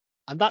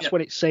 and that's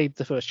when it saved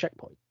the first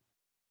checkpoint.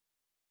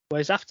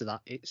 Whereas after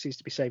that, it seems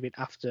to be saving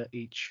after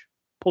each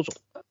puzzle.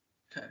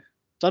 Okay.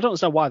 So I don't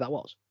understand why that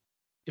was.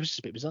 It was just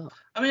a bit bizarre.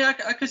 I mean,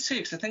 I could see,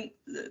 because I think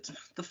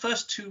the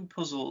first 2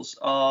 puzzles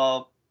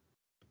are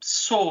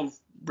sort of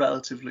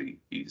relatively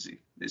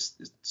easy. It's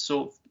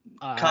sort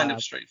of kind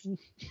of straight.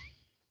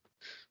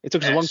 It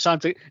took us a long time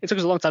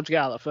to get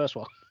out of that first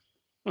one.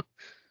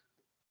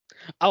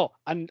 Oh,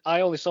 and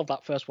I only solved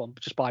that first one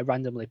just by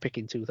randomly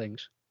picking 2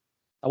 things.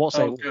 I won't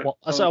say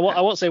I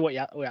won't say what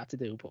we had to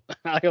do, but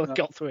I only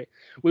got through it.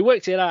 We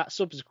worked it out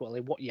subsequently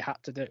what you had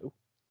to do.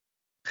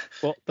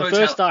 But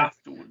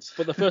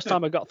the first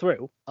time I got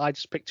through, I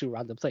just picked 2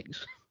 random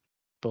things.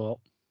 But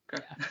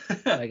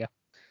there you go.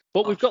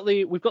 But we've got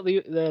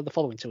the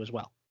following 2 as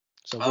well.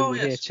 So we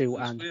were here too,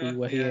 and we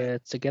were here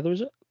together. Is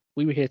it?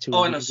 We were here too.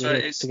 Oh no,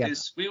 sorry.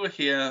 We were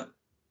here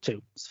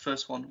 2. It's the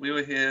first one. We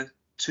were here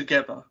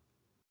together,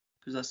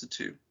 because that's the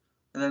 2.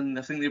 And then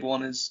I think the other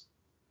one is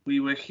we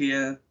were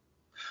here.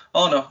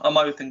 Oh no, I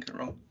might be thinking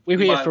wrong. We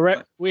were here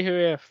forever. We were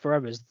here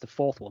forever is the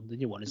 4th one, the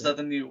new one. Is that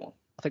the new one?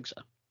 I think so.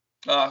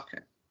 Oh, okay.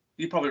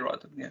 You're probably right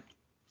then. Yeah.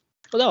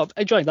 Well, no, I'm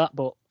enjoying that,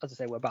 but as I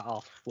say, we're about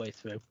halfway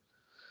through.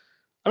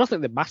 I don't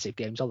think they're massive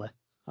games, are they?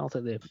 I don't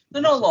think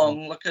they're not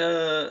long, like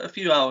a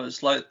few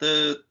hours. Like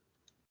the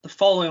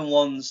following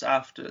ones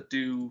after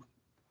do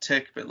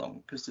take a bit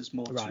long because there's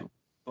more to them.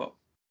 But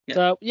yeah.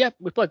 So yeah,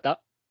 we played that.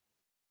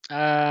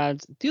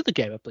 And the other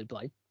game I've been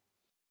playing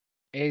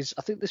is,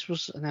 I think this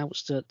was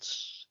announced at,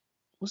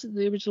 was it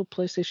the original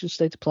PlayStation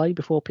State of Play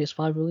before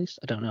PS5 released?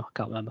 I don't know, I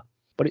can't remember.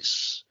 But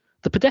it's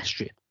The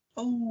Pedestrian.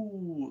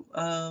 Oh,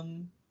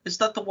 is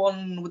that the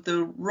one with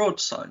the road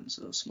signs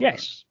or something?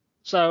 Yes.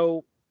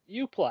 So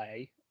you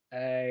play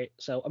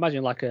so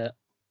imagine like the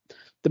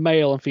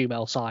male and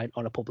female sign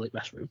on a public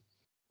restroom.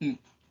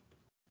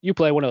 You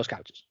play one of those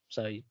characters.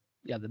 So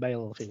yeah, the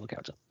male or the female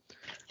character.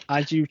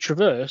 And you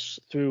traverse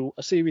through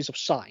a series of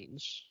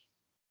signs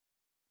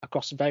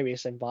across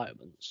various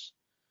environments.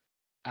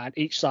 And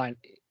each sign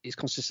is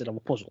consisted of a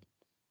puzzle.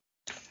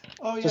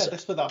 Oh yeah,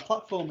 this was that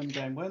platforming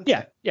game, weren't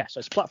it? Yeah, so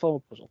it's a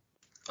platform puzzle.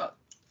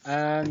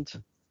 and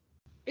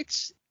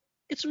it's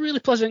a really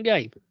pleasant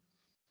game.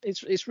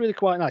 It's really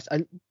quite nice,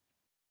 and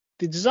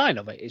the design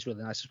of it is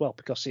really nice as well,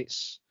 because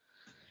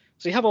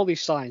so you have all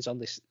these signs on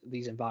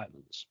these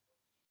environments,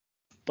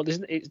 but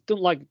it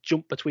doesn't like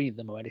jump between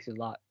them or anything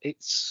like that. It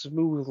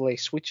smoothly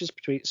switches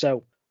between.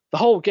 So the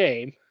whole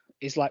game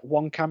is like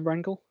one camera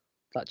angle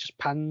that just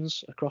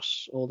pans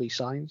across all these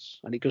signs,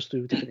 and it goes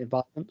through different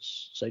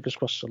environments. So it goes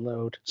across a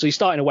load. So you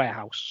start in a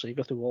warehouse, so you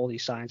go through all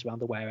these signs around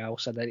the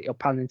warehouse, and then it'll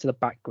pan into the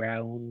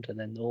background, and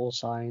then all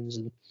signs,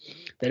 and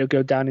then it'll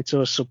go down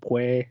into a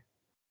subway,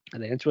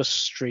 and then into a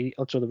street,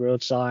 onto the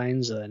road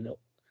signs, and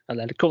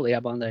then currently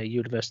I'm on the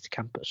university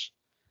campus.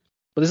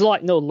 But there's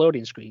like no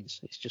loading screens.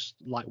 It's just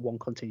like one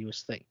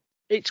continuous thing.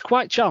 It's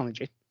quite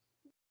challenging.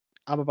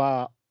 I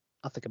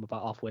think I'm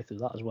about halfway through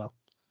that as well.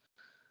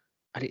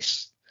 And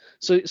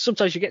so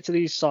sometimes you get to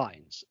these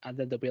signs, and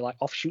then there'll be like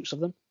offshoots of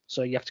them.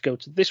 So you have to go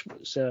to this.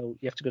 So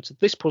you have to go to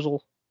this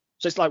puzzle.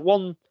 So it's like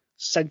one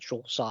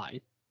central sign,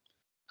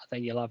 and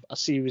then you'll have a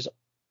series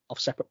of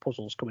separate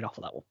puzzles coming off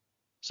of that one.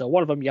 So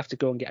one of them you have to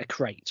go and get a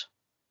crate.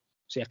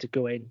 So you have to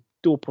go in,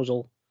 do a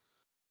puzzle,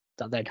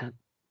 that then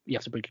you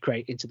have to bring a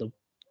crate into the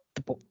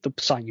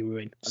sign you were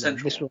in. And then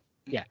this one,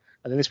 and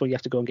then this one you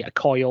have to go and get a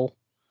coil,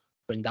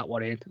 bring that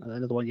one in, and then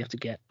another one you have to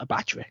get a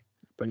battery,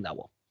 bring that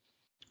one.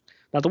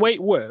 Now the way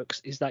it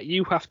works is that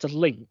you have to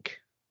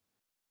link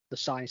the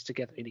signs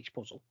together in each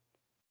puzzle.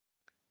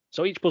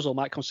 So each puzzle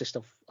might consist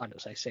of, I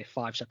don't know, say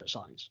 5 separate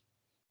signs,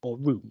 or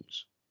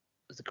rooms,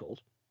 as they're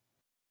called.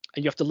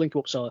 And you have to link them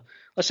up. So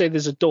let's say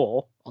there's a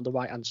door on the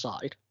right hand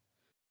side.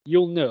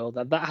 You'll know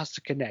that has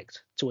to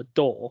connect to a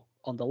door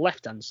on the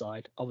left hand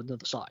side of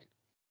another sign.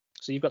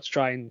 So you've got to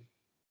try and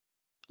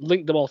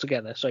link them all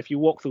together. So if you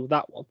walk through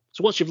that one,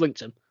 so once you've linked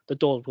them, the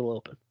doors will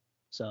open.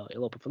 So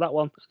it'll open for that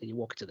one, and then you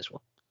walk into this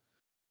one.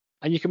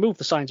 And you can move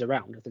the signs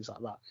around and things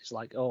like that. It's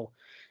like, oh,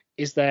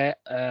 is there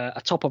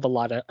a top of a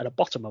ladder and a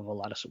bottom of a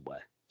ladder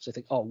somewhere? So you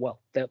think, oh,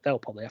 well, they'll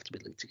probably have to be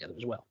linked together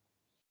as well.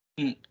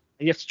 And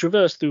you have to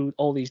traverse through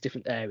all these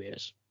different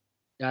areas.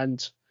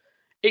 And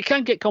it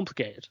can get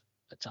complicated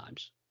at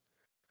times.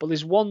 But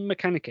there's one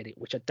mechanic in it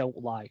which I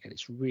don't like, and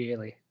it's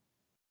really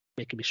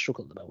making me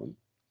struggle at the moment.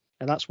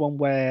 And that's one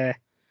where,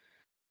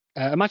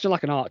 imagine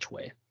like an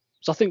archway.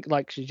 So I think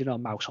like, a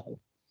mouse hole.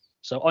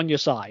 So on your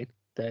side,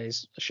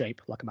 there's a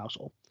shape like a mouse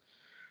hole.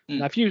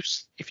 Now,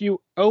 if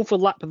you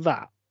overlap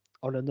that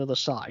on another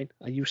sign,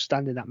 and you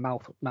stand in that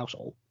mouse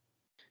hole,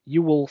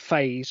 you will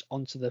phase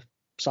onto the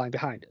sign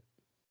behind it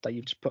that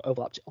you've just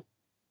overlapped it on.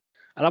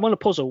 And I'm on a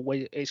puzzle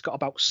where it's got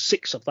about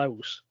 6 of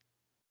those.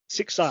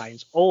 6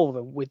 signs, all of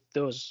them with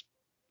those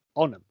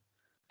on them.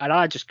 And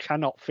I just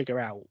cannot figure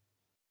out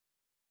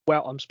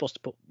where I'm supposed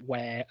to put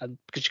where, and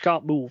because you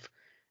can't move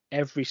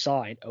every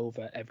sign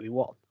over every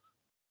one.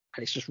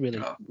 And it's just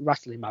really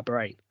rattling my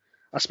brain.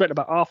 I spent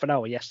about half an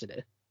hour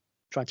yesterday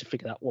trying to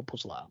figure that one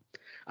puzzle out.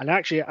 And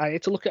actually, I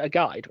had to look at a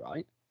guide,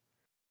 right?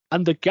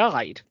 And the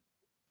guide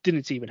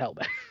didn't even help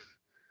me.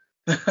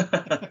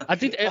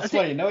 That's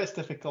why you know it's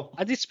difficult.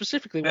 I did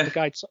specifically what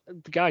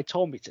the guide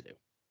told me to do,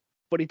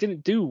 but it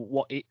didn't do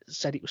what it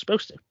said it was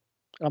supposed to.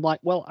 And I'm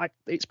like, well,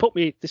 it's put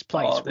me at this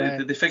place.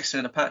 Did they fix it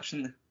in a patch,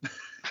 didn't they?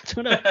 I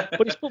don't know,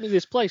 but it's put me in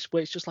this place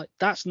where it's just like,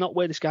 that's not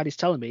where this guide is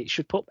telling me it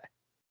should put me.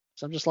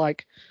 So I'm just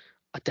like,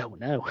 I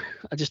don't know.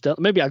 I just don't.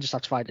 Maybe I just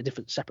have to find a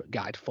different separate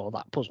guide for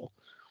that puzzle.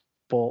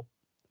 But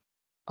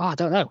I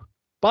don't know.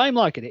 But I'm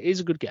liking it. It is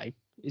a good game.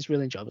 It's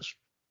really enjoyable. It's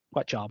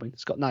quite charming.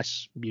 It's got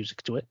nice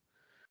music to it.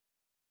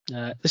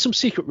 There's some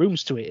secret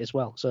rooms to it as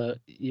well. So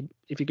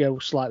if you go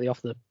slightly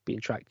off the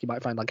beaten track, you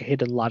might find like a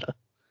hidden ladder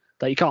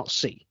that you can't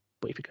see,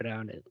 but if you go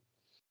down it.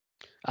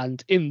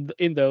 And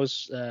in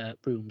those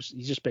rooms,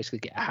 you just basically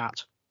get a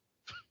hat.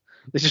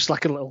 There's just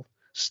like a little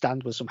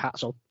stand with some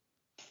hats on.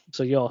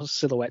 So your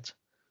silhouette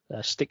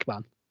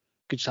stickman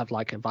could just have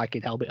like a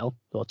Viking helmet on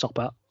or a top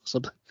hat or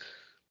something.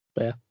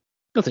 But yeah,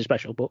 nothing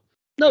special. But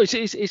no,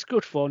 it's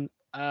good fun.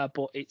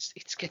 But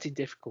it's getting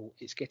difficult.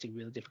 It's getting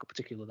really difficult,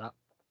 particularly that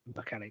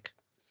mechanic.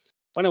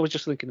 When I was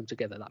just linking them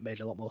together, that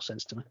made a lot more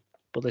sense to me.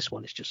 But this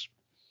one is just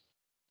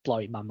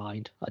blowing my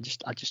mind. I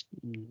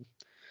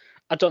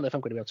don't know if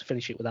I'm going to be able to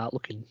finish it without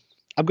looking.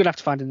 I'm going to have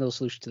to find another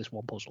solution to this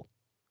one puzzle,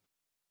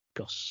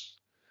 because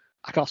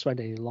I can't spend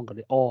any longer on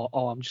it, or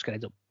I'm just going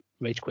to end up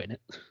rage quitting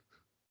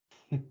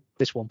it.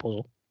 This one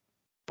puzzle.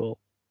 But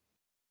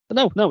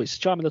no, it's a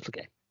charming little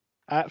game.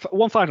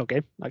 One final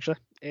game, actually,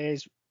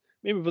 is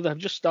me and my brother have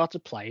just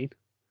started playing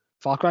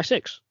Far Cry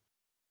 6.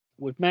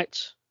 We've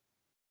met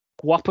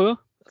Guapo,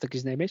 I think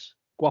his name is.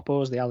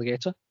 Guapo is the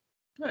alligator.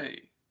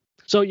 Hey.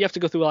 So you have to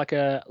go through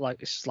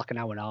it's like an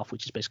hour and a half,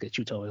 which is basically a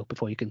tutorial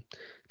before you can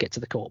get to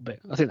the court bit.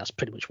 I think that's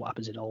pretty much what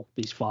happens in all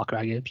these Far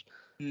Cry games.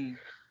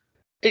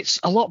 It's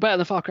a lot better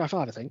than Far Cry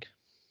 5, I think.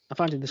 I'm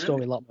finding the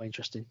story a lot more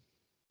interesting.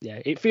 Yeah,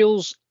 it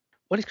feels,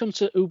 when it comes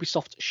to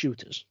Ubisoft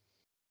shooters,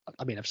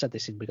 I mean, I've said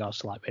this in regards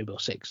to like Rainbow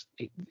Six,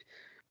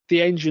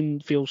 the engine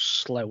feels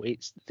slow.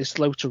 They're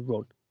slow to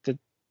run.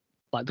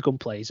 The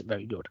gunplay isn't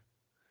very good.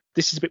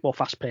 This is a bit more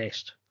fast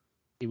paced.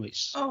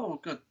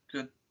 Oh,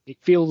 good. It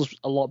feels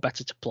a lot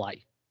better to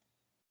play.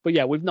 But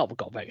yeah, we've not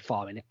got very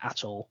far in it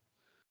at all.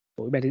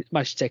 But we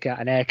managed to take out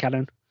an air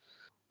cannon.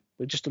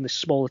 We've just done this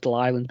small little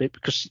island bit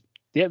because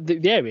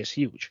the area is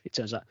huge. It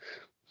turns out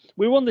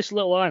we were on this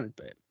little island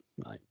bit,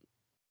 right?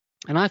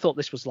 And I thought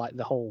this was like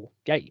the whole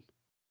game,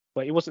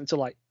 but it wasn't until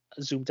like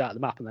I zoomed out of the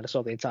map and then I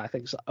saw the entire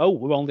thing. It's like, oh,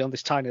 we're only on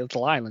this tiny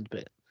little island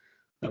bit.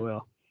 There we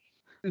are.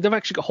 They've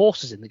actually got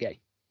horses in the game,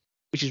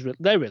 which is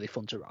they're really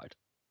fun to ride.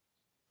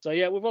 So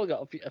yeah, we've only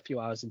got a few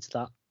hours into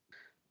that,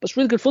 but it's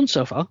really good fun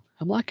so far.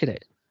 I'm liking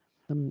it.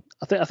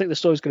 I think the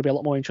story's going to be a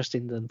lot more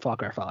interesting than Far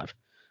Cry 5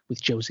 with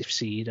Joseph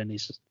Seed and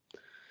his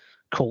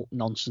cult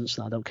nonsense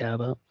that I don't care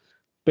about.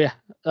 But yeah,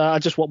 I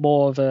just want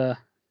more of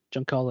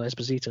Giancarlo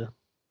Esposito. I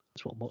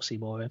just want to see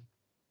more of him.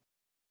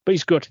 But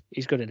he's good.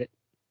 He's good at it.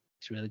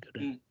 He's really good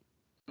at it.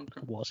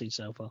 Okay. What I've seen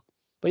so far.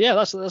 But yeah,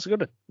 that's a good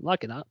one. I'm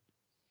liking that.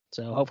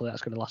 So hopefully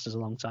that's going to last us a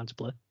long time to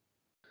play.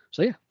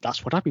 So yeah,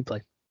 that's what I've been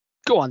playing.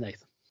 Go on,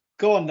 Nathan.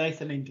 Go on,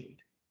 Nathan, indeed.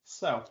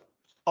 So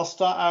I'll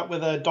start out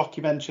with a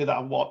documentary that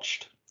I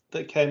watched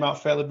that came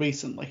out fairly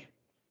recently.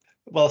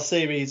 Well, a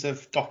series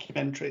of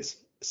documentaries.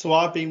 So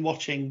I've been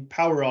watching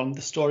Power On,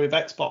 the story of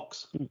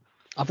Xbox.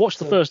 I've watched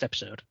the first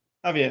episode.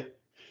 Have you?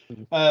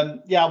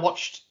 Yeah, I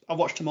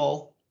watched them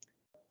all.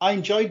 I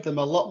enjoyed them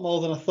a lot more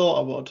than I thought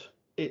I would.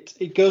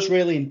 It goes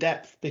really in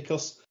depth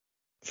because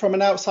from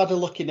an outsider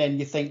looking in,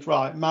 you think,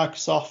 right,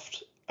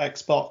 Microsoft,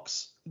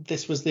 Xbox,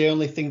 this was the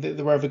only thing that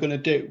they were ever going to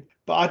do.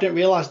 But I didn't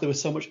realise there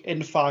was so much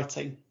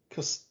infighting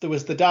because there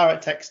was the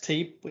DirectX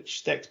team,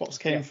 which the Xbox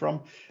came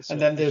from,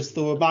 and then there's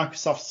the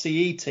Microsoft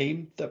CE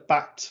team that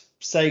backed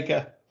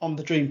Sega on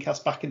the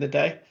Dreamcast back in the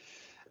day.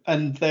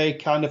 And they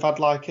kind of had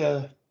like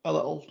a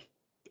little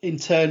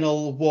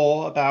internal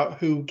war about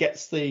who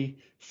gets the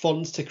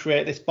funds to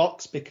create this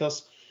box,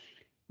 because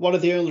one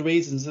of the only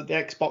reasons that the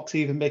Xbox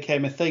even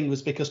became a thing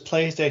was because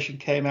PlayStation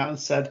came out and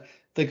said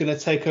they're going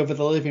to take over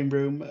the living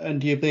room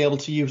and you'll be able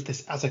to use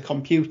this as a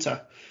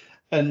computer.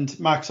 And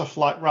Microsoft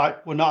were like,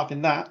 right, we're not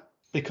having that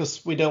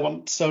because we don't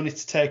want Sony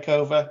to take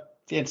over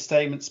the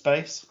entertainment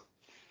space.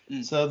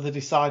 So they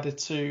decided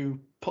to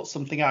put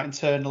something out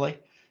internally,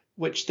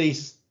 which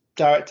these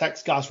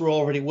DirectX guys were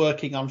already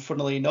working on,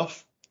 funnily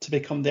enough, to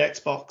become the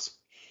Xbox.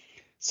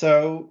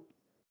 So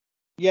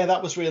yeah,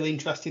 that was really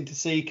interesting to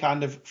see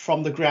kind of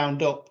from the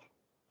ground up,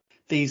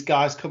 these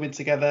guys coming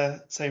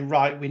together saying,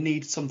 right, we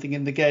need something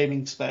in the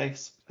gaming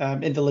space,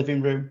 in the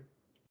living room,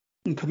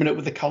 and coming up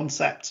with the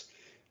concept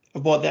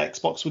of what the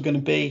Xbox were going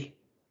to be.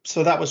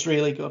 So that was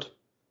really good.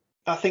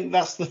 I think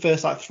that's the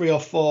first like 3 or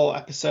 4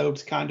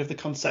 episodes, kind of the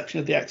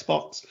conception of the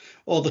Xbox,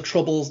 all the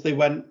troubles they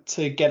went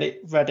to get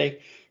it ready,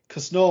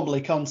 because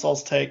normally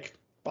consoles take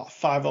about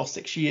 5 or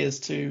 6 years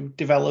to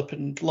develop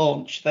and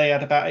launch. They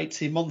had about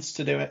 18 months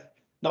to do it,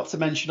 not to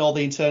mention all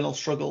the internal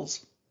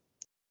struggles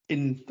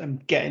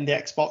in getting the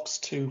Xbox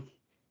to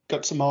go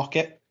to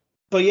market.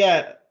 But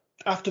yeah,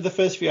 after the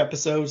first few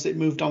episodes, it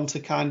moved on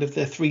to kind of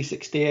the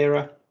 360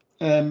 era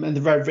and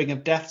the Red Ring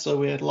of Death. So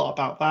we heard a lot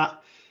about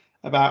that,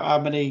 about how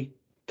many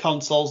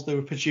consoles they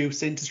were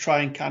producing to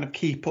try and kind of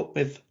keep up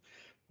with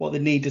what they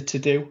needed to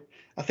do.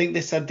 I think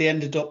they said they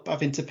ended up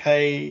having to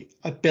pay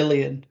 $1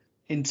 billion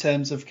in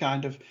terms of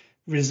kind of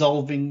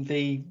resolving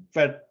the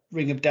Red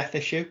Ring of Death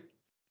issue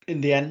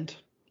in the end,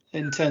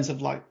 in terms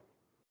of like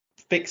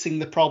fixing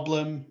the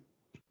problem,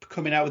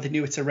 coming out with a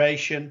new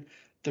iteration,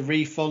 the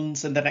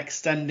refunds, and then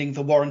extending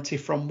the warranty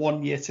from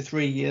 1 year to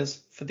 3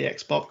 years for the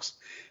Xbox,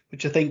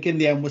 which I think in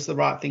the end was the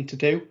right thing to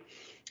do.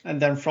 And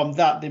then from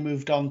that, they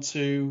moved on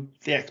to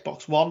the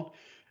Xbox One.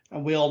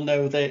 And we all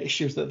know the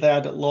issues that they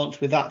had at launch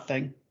with that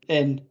thing.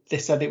 And they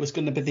said it was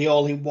going to be the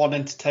all-in-one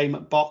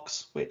entertainment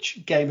box,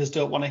 which gamers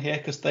don't want to hear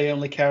because they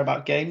only care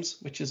about games,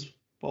 which is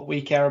what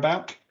we care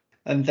about.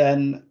 And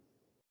then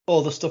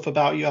all the stuff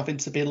about you having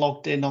to be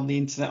logged in on the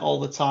internet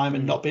all the time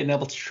and not being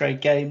able to trade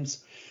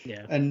games.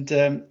 Yeah. And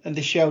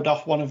they showed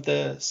off one of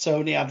the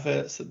Sony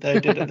adverts that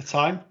they did at the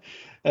time.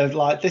 Of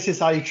like, this is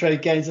how you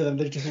trade games, and then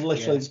they just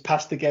literally just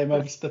passed the game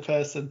over to the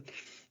person.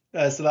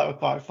 So that was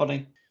quite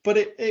funny. But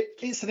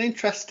it's an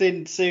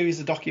interesting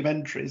series of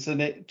documentaries,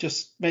 and it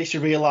just makes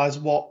you realise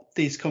what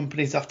these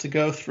companies have to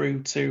go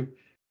through to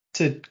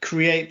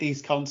create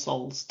these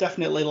consoles.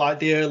 Definitely like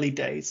the early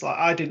days. Like,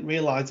 I didn't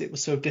realise it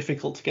was so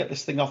difficult to get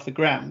this thing off the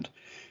ground,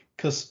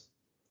 because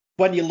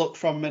when you look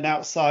from an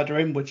outsider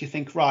inward, you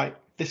think, right,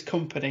 this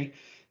company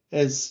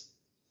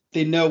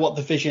they know what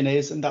the vision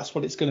is and that's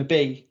what it's going to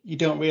be. You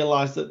don't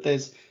realise that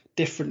there's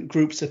different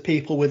groups of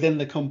people within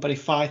the company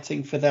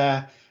fighting for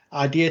their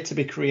idea to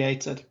be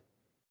created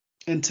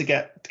and to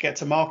get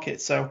to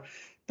market. So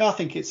no, I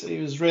think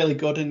it was really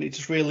good, and it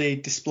just really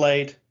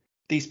displayed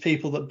these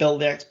people that built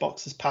the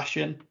Xbox's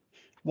passion,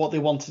 what they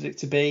wanted it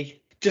to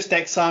be, just the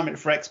excitement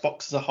for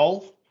Xbox as a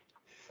whole.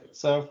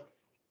 So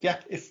yeah,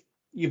 if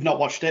you've not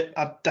watched it,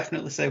 I'd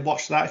definitely say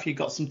watch that if you've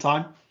got some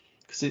time,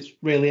 because it's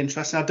really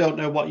interesting. I don't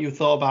know what you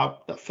thought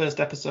about that first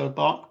episode,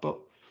 Mark, but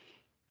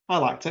I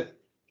liked it.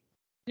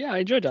 Yeah, I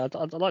enjoyed it.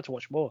 I'd like to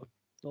watch more.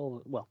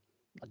 Well,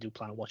 I do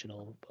plan on watching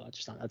all, but I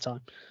just haven't had time.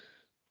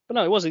 But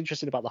no, it was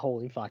interesting about the whole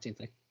infighting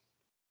thing.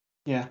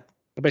 Yeah.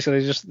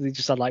 Basically, they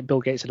just had like Bill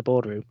Gates in the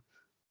boardroom,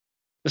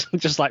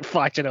 just like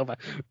fighting over,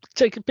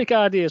 pick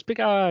ideas,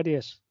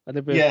 and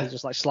they're basically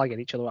just like slagging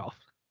each other off.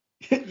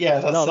 Yeah,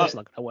 that's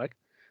not going to work.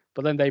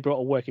 But then they brought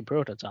a working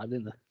prototype,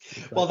 didn't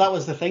they? Well, that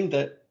was the thing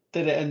that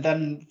did it, and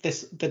then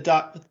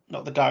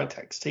not the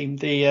DirectX team,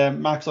 the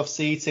Microsoft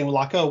CE team were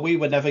like, oh, we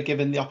were never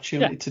given the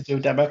opportunity to do a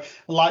demo, and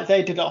like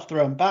they did it off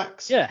their own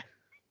backs. Yeah.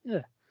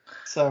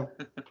 So,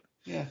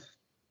 yeah.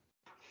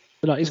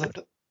 But no,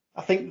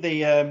 I think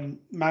the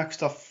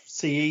Microsoft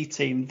CE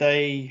team,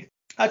 it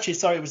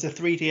was a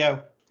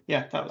 3DO.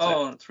 Yeah, that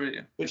was it.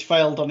 3DO. Which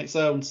failed on its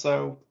own,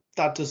 so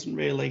that doesn't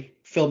really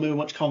fill me with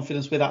much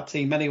confidence with that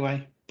team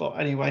anyway. But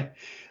anyway,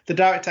 the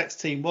DirectX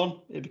team won.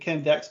 It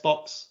became the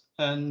Xbox,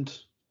 and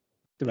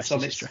the rest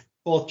is history.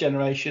 Fourth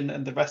generation,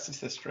 and the rest is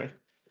history.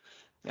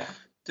 Yeah.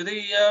 Did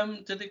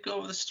they go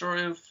over the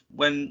story of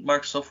when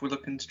Microsoft were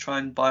looking to try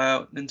and buy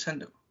out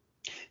Nintendo?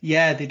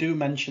 Yeah, they do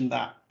mention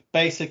that.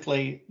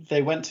 Basically,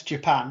 they went to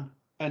Japan,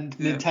 and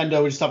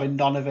Nintendo was just having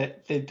none of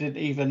it. They didn't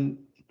even.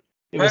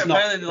 It was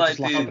apparently,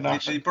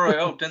 not. they brought it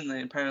up, didn't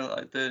they? Apparently,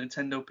 like the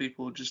Nintendo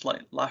people just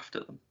like laughed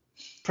at them.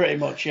 Pretty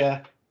much,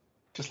 yeah.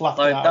 Just laughed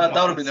like at that.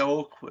 That would have been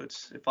awkward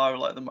if I were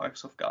like the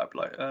Microsoft guy. I'd be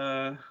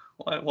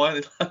like, why are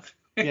they laughing?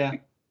 Yeah,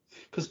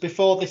 because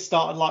before they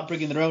started like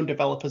bringing their own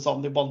developers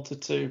on, they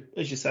wanted to,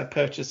 as you said,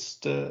 purchase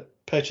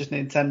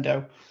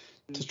Nintendo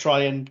to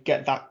try and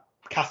get that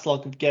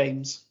catalog of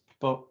games.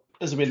 But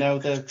as we know,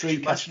 the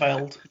Dreamcast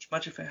failed. Could you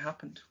imagine if it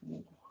happened?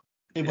 Ooh,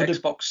 it would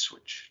Xbox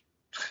Switch.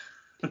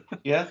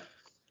 Yeah.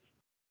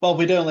 Well,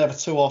 we'd only have a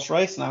 2-horse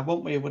race now,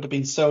 wouldn't we? It would have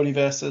been Sony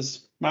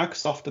versus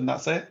Microsoft, and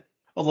that's it.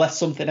 Unless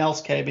something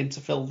else came in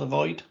to fill the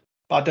void.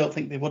 But I don't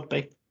think they would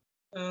be.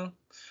 There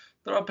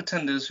are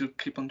pretenders who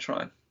keep on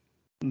trying.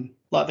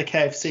 Like the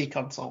KFC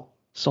console.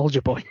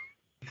 Soldier Boy.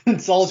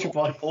 Soldier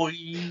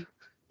Boy.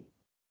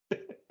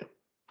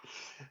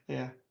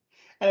 Yeah.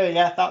 Anyway,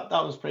 yeah, that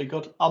was pretty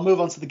good. I'll move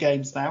on to the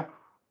games now.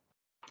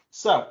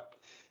 So,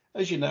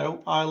 as you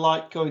know, I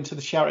like going to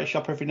the charity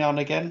shop every now and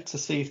again to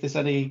see if there's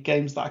any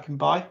games that I can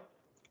buy.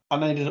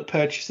 And I ended up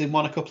purchasing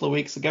one a couple of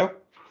weeks ago.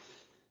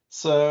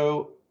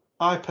 So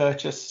I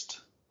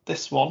purchased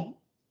this one,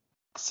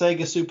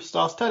 Sega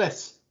Superstars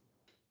Tennis.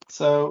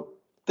 So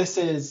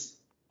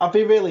I've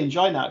been really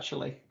enjoying it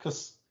actually,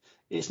 because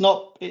it's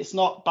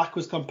not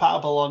backwards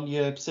compatible on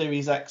your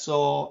Series X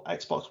or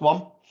Xbox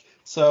One.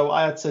 So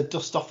I had to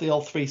dust off the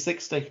old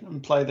 360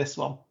 and play this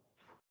one.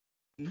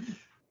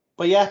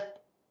 But yeah,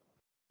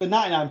 for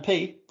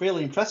 99p,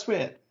 really impressed with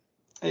it.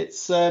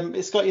 It's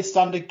got your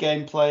standard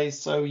gameplay,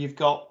 so you've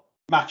got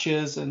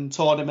matches and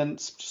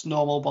tournaments, just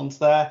normal ones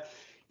there.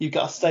 You've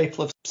got a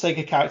staple of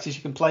Sega characters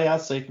you can play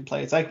as, so you can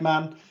play as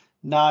Eggman,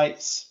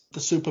 Knights,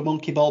 the Super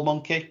Monkey Ball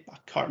Monkey, I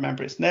can't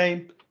remember its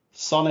name,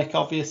 Sonic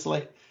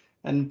obviously,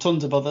 and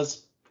tons of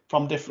others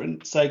from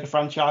different Sega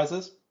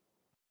franchises,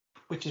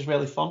 which is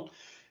really fun.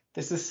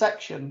 There's this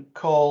section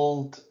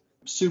called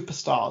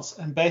Superstars,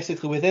 and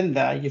basically within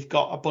there you've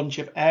got a bunch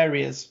of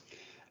areas,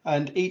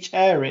 and each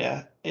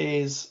area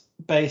is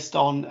based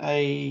on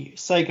a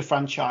Sega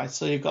franchise.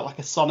 So you've got like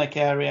a Sonic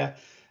area,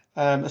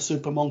 a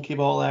Super Monkey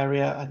Ball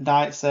area, a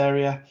Knights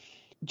area,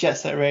 Jet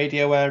Set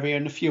Radio area,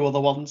 and a few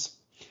other ones.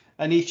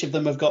 And each of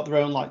them have got their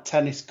own like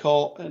tennis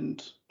court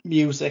and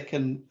music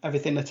and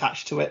everything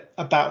attached to it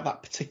about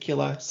that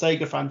particular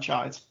Sega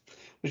franchise,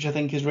 which I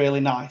think is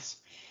really nice.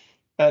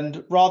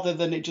 And rather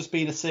than it just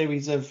being a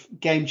series of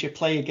games you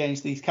play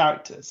against these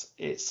characters,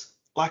 it's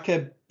like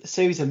a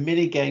series of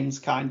mini games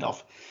kind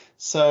of.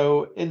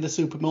 So in the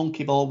Super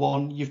Monkey Ball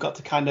one, you've got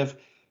to kind of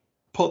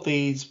put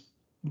these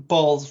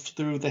balls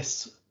through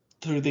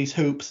these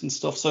hoops and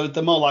stuff. So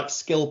they're more like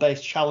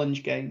skill-based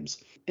challenge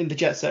games. In the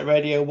Jet Set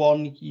Radio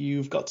one,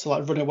 you've got to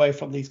like run away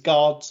from these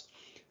guards,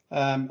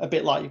 a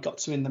bit like you've got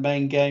to in the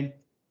main game,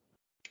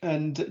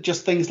 and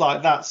just things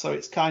like that. So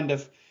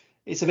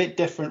it's a bit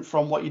different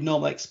from what you'd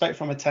normally expect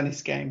from a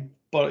tennis game,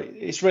 but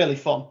it's really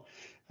fun.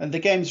 And the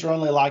games are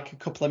only like a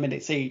couple of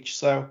minutes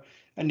each,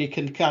 and you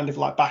can kind of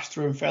like bash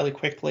through them fairly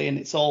quickly, and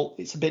it's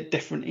a bit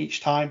different each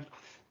time.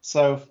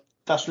 So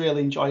that's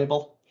really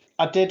enjoyable.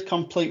 I did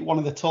complete one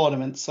of the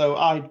tournaments, so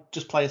I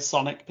just play as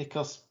Sonic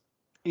because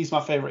he's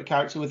my favourite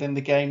character within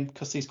the game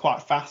because he's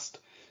quite fast.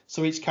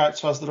 So each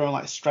character has their own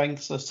like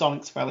strength. So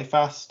Sonic's fairly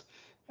fast,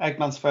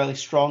 Eggman's fairly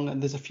strong,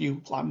 and there's a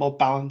few like more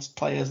balanced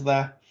players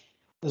there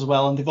as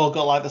well. And they've all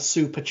got like the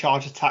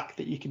supercharge attack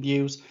that you can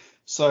use.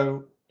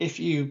 So if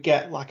you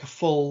get like a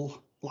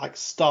full like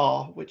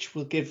star, which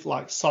will give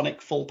like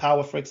Sonic full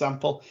power, for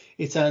example,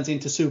 he turns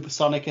into Super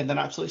Sonic and then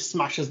absolutely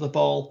smashes the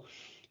ball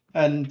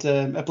and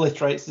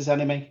obliterates his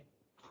enemy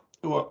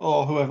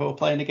or whoever we're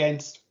playing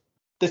against.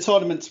 The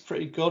tournament's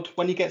pretty good.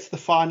 When you get to the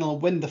final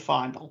and win the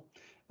final,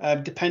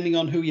 depending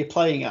on who you're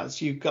playing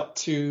as, you've got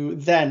to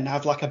then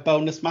have like a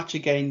bonus match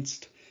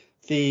against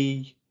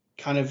the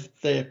kind of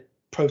the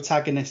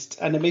protagonist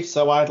enemy.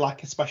 So I had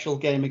like a special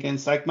game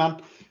against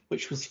Eggman,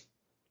 which was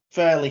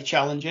fairly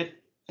challenging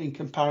in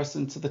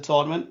comparison to the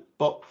tournament.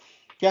 But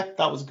yeah,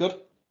 that was good.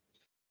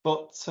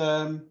 But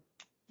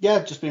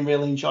yeah, just been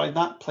really enjoying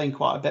that, playing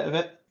quite a bit of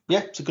it.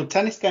 Yeah, it's a good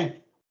tennis game.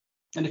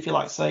 And if you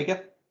like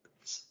Sega,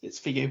 it's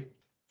for you.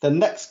 The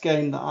next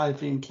game that I've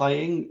been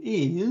playing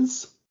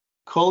is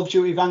Call of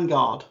Duty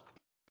Vanguard.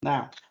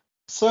 Now,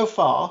 so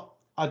far,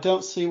 I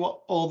don't see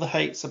what all the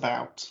hate's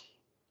about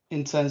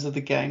in terms of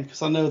the game,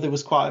 because I know there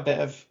was quite a bit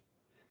of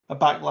a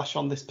backlash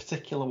on this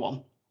particular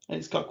one. And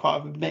it's got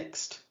quite a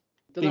mixed.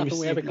 Don't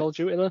we have a Call of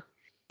Duty though?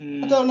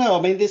 I don't know.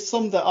 I mean, there's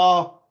some that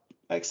are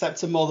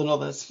accepted more than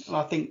others,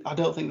 and I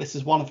don't think this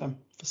is one of them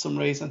for some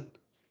reason.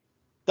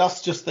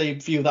 That's just the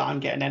view that I'm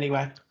getting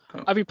anyway.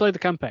 Have you played the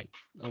campaign?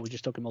 Or are we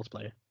just talking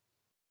multiplayer?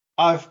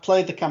 I've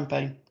played the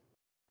campaign.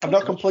 I've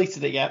not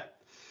completed it yet.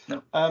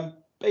 No.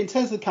 But in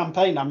terms of the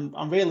campaign,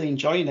 I'm really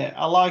enjoying it.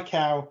 I like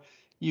how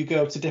you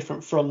go to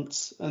different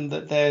fronts and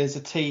that there's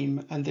a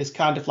team and there's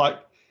kind of like,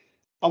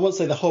 I won't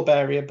say the hub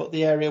area, but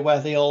the area where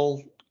they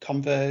all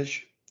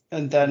converge,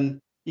 and then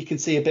you can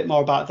see a bit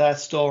more about their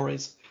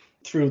stories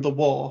through the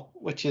war,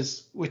 which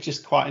is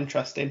quite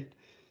interesting.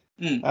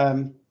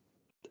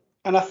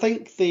 And I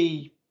think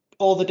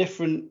all the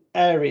different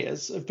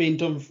areas have been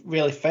done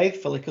really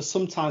faithfully, because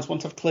sometimes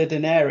once I've cleared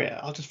an area,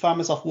 I'll just find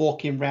myself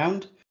walking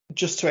around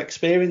just to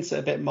experience it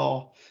a bit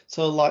more.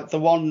 So like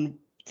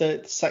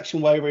the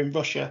section where we're in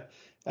Russia,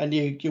 and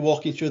you're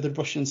walking through the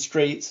Russian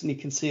streets and you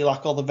can see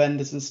like all the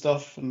vendors and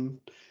stuff, and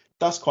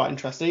that's quite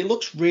interesting. It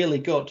looks really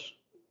good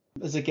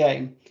as a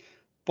game.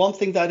 One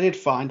thing that I did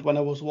find when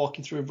I was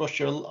walking through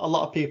Russia, a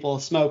lot of people are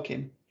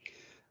smoking,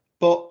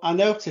 but I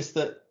noticed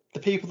that the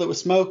people that were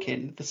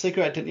smoking, the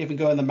cigarette didn't even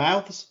go in their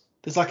mouths.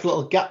 There's like a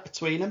little gap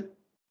between them.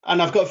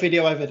 And I've got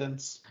video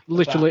evidence.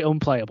 Literally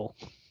unplayable.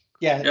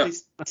 Yeah,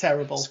 it's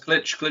terrible. It's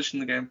glitch in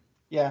the game.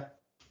 Yeah.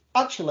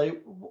 Actually,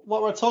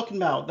 what we're talking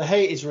about, the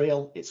hate is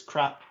real. It's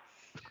crap.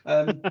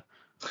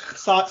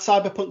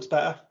 Cyberpunk's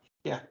better.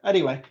 Yeah,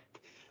 anyway.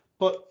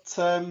 But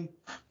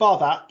bar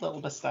that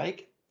little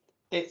mistake,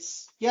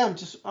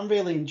 I'm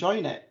really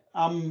enjoying it.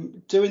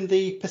 I'm doing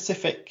the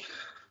Pacific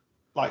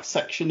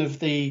section of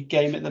the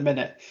game at the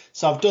minute.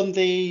 So I've done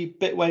the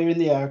bit where you're in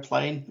the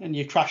airplane and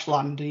you crash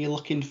land and you're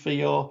looking for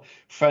your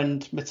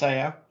friend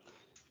Mateo.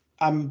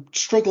 I'm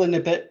struggling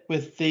a bit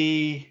with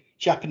the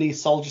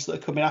Japanese soldiers that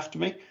are coming after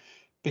me,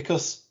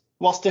 because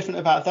what's different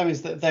about them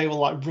is that they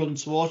will run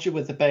towards you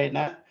with the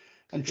bayonet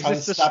and try to stab you.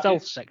 Is this the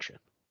stealth section?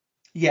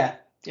 Yeah.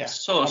 It's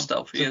sort of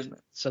stealthy, isn't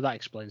it? So that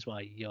explains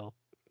why you're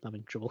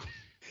having trouble.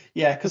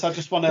 Yeah, because I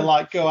just want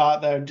to go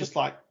out there and just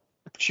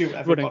shoot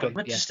everybody.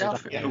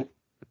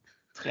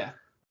 Yeah,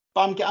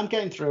 but I'm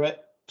getting through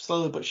it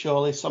slowly but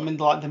surely. So I'm in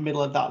the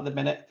middle of that at the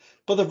minute.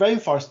 But the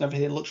rainforest and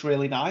everything looks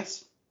really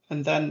nice.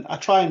 And then I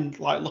try and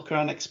look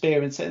around,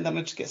 experience it, and then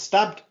I just get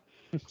stabbed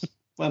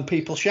when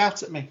people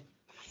shout at me.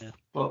 Yeah.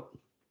 But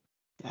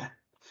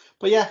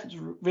yeah, it's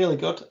really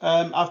good.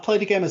 I've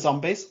played a game of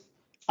zombies.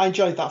 I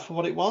enjoyed that for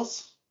what it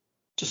was.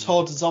 Just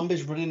hordes of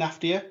zombies running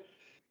after you.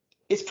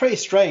 It's pretty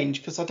strange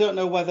because I don't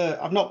know whether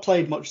I've not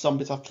played much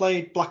zombies. I've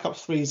played Black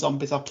Ops 3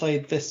 zombies. I've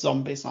played this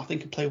zombies, and I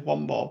think I played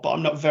one more, but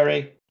I'm not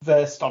very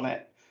versed on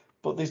it.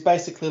 But there's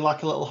basically a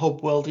little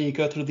hub world, and you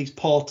go through these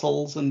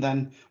portals, and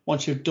then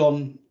once you've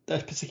done a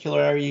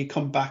particular area, you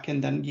come back,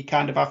 and then you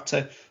kind of have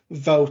to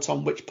vote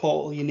on which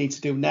portal you need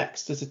to do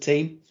next as a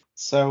team.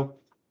 So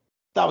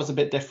that was a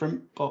bit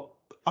different, but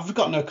I've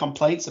got no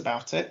complaints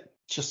about it.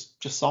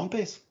 Just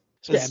zombies.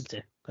 It's a bit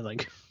empty, I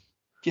think.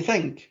 Do you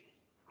think?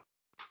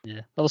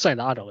 Yeah, I was saying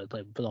that I don't really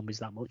play zombies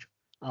that much.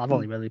 I've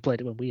only really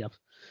played it when we have.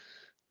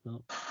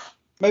 No.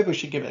 Maybe we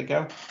should give it a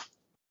go.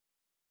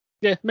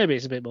 Yeah, maybe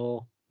it's a bit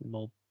more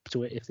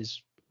to it if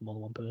there's more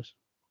than one person.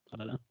 I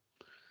don't know.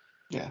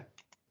 Yeah,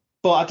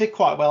 but I did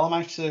quite well. I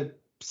managed to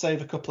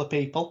save a couple of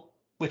people,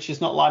 which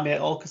is not like me at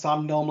all because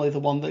I'm normally the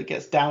one that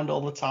gets downed all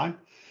the time.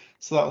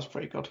 So that was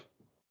pretty good.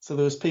 So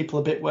there was people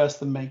a bit worse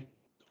than me.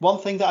 One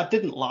thing that I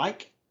didn't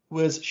like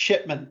was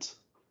Shipment.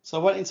 So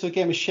I went into a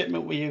game of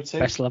Shipment with you two.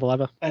 Best level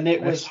ever. And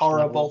it was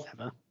horrible.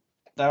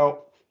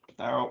 No.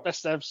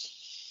 Best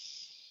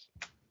devs.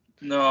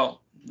 No.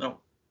 I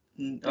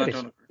don't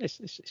agree.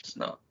 It's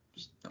not.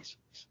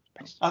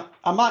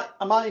 I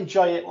might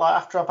enjoy it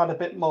after I've had a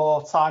bit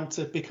more time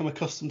to become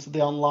accustomed to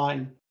the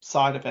online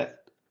side of it.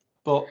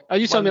 But are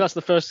you telling me that's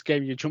the first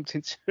game you jumped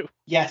into?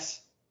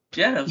 Yes.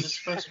 Yeah, it was his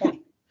first one.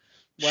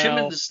 Well,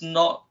 Shipment is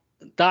not.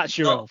 That's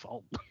your own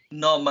fault.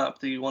 Not a map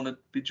that you want to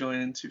be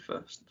joining into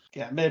first.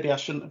 Yeah, maybe I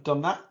shouldn't have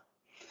done that.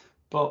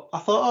 But I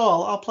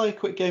thought, I'll play a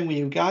quick game with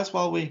you guys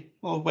while we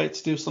wait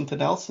to do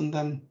something else, and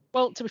then.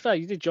 Well, to be fair,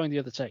 you did join the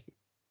other team.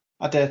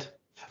 I did.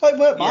 Well, it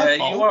weren't my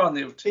fault. You were on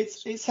the other team.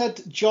 It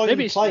said join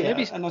player,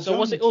 and I joined. So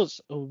was it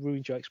us who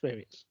ruined your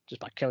experience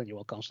just by killing you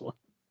all constantly?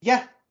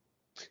 Yeah.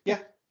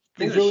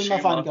 We ruined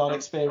my Vanguard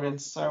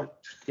experience. So.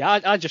 Yeah,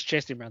 I just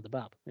chased him around the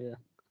map. Yeah.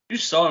 You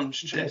saw him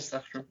just chased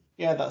after him.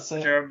 Yeah, that's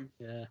it. Jeremy.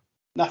 Yeah.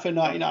 NAFA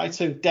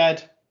 1992,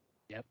 dead.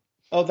 Yep.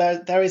 Oh,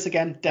 there is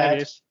again, dead.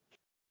 There is.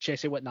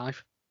 Chasing with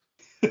knife.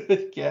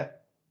 Yeah.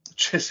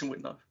 Chasing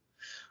with knife.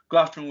 Go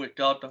after him with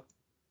Gardner.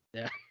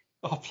 Yeah.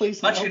 Oh,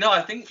 please. Actually, no.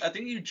 I think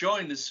you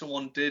joined as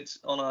someone did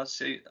on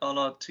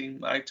our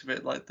team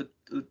activate the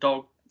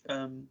dog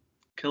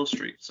kill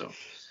streak. So.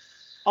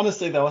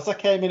 Honestly, though, as I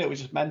came in, it was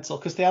just mental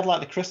because they had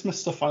like the Christmas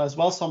stuff on as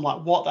well. So I'm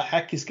like, what the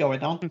heck is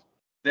going on?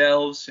 The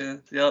elves, yeah.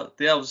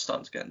 The elves are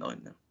starting to get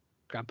annoying now.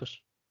 Krampus.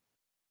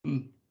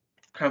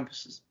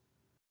 Krampus is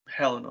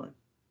hell annoying.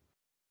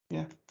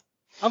 Yeah.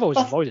 I've always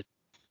avoided.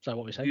 Is that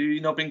what we say?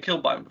 You not been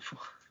killed by him before?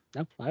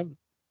 No, I haven't.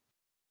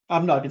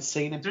 I've not even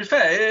seen him. To be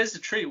fair, it is a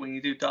treat when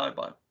you do die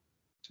by him.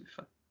 To be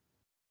fair,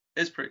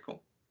 it's pretty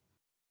cool.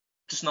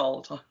 Just not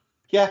all the time.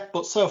 Yeah,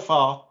 but so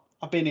far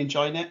I've been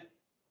enjoying it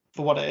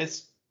for what it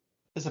is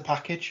as a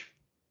package.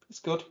 It's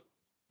good.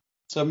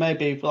 So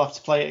maybe we'll have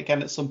to play it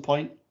again at some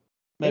point.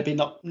 Maybe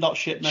not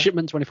Shipment.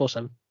 Shipment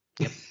 24/7.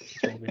 Yep.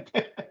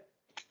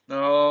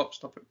 No,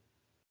 stop it.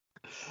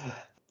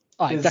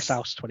 All right, Death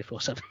House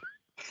 24/7.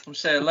 I'm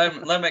saying let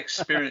him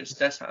experience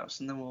Death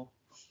House and then we'll.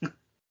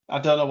 I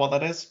don't know what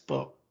that is,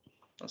 but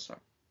That's right.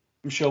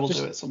 I'm sure we'll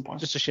do it at some point.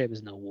 Just a shame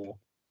there's no war.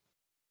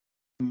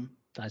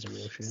 That is a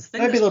real shame.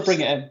 Maybe they'll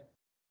bring it in.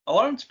 I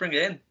want them to bring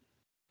it in.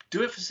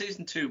 Do it for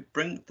season 2.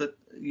 Bring the.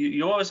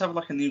 You always have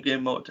like a new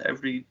game mode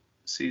every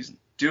season.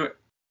 Do it.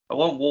 I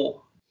want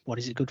war. What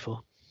is it good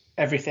for?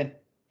 Everything.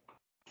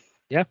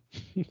 Yeah.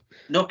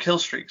 No kill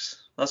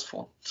streaks. That's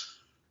fun.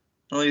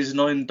 No these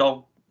annoying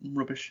dog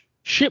rubbish.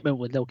 Shipment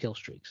with no kill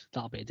streaks.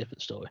 That'll be a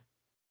different story.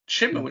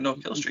 Shipment with no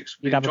kill streaks.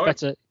 You'd have a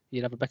better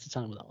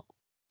time with that one.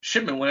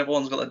 Shipment when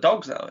everyone's got their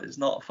dogs out is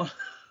not fun.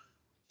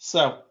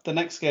 So the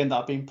next game that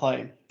I've been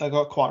playing, that I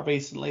got quite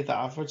recently, that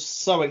I was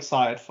so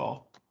excited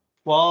for,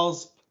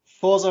 was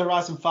Forza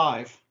Horizon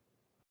 5.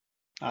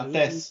 Now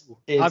this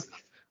is.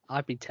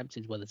 I've been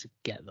tempted whether to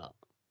get that.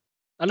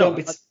 I'm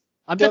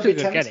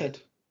definitely going to get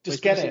it.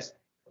 Just get it.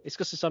 It's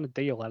because it's on a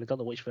deal and I don't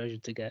know which version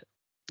to get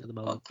at the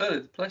moment. Clearly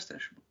the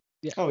PlayStation.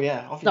 Yeah. Oh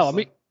yeah, obviously. No, I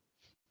mean,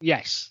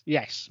 yes,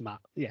 Matt.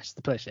 Yes,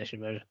 the PlayStation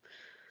version.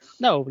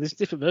 No, there's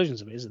different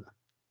versions of it, isn't there?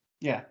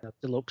 Yeah.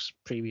 Deluxe,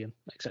 premium,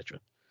 etc.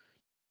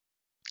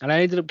 And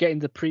I ended up getting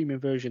the premium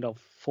version of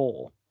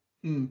 4.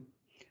 And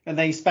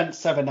then you spent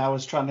 7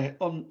 hours trying to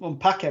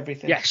unpack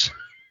everything. Yes.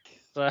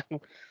 So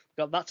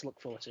got that to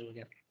look forward to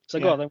again. So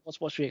go on then.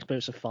 What's your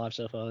experience of 5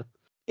 so far?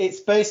 It's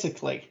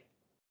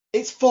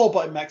 4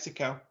 but in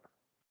Mexico.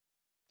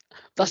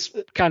 That's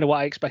kind of what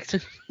I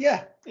expected.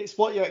 Yeah, it's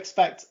what you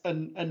expect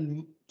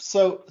and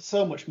so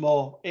much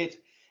more.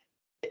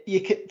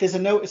 There's a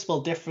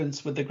noticeable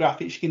difference with the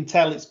graphics. You can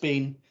tell it's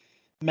been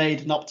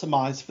made and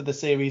optimized for the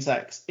Series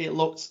X. It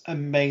looks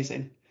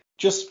amazing.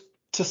 Just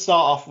to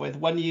start off with,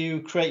 when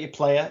you create your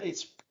player,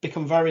 it's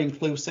become very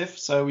inclusive.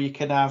 So you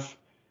can have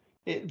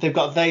they've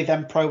got they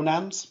them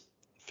pronouns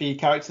for your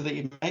character that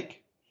you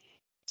make.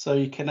 So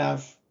you can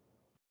have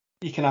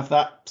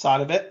that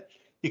side of it.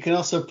 You can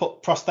also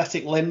put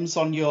prosthetic limbs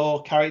on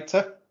your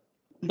character,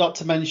 not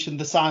to mention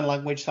the sign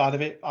language side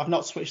of it. I've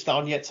not switched that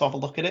on yet to have a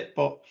look at it,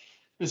 but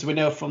as we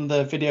know from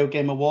the Video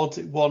Game Awards,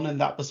 it won,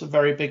 and that was a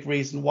very big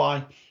reason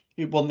why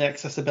it won the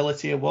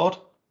Accessibility Award,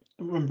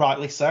 and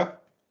rightly so.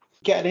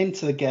 Getting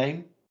into the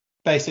game,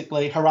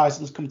 basically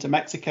Horizon's come to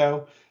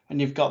Mexico, and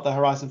you've got the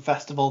Horizon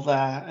Festival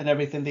there and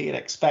everything that you'd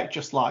expect,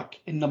 just like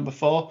in number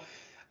 4.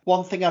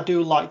 One thing I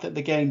do like that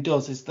the game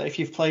does is that if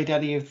you've played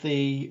any of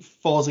the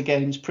Forza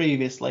games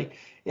previously,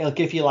 it'll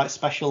give you like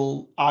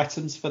special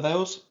items for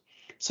those.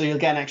 So you'll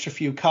get an extra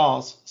few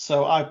cars.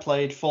 So I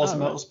played Forza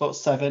Motorsport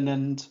 7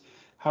 and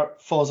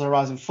Forza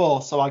Horizon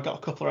 4, so I got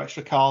a couple of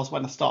extra cars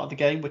when I started the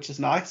game, which is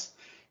nice.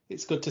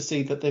 It's good to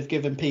see that they've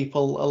given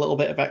people a little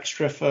bit of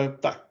extra for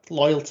that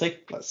loyalty,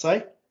 let's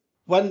say.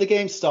 When the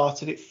game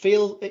started, it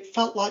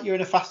felt like you're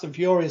in a Fast and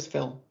Furious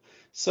film.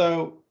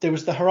 So there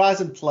was the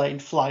Horizon plane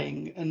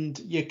flying, and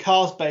your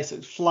cars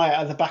basically fly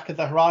out of the back of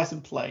the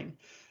Horizon plane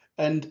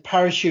and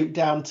parachute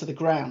down to the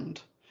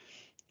ground.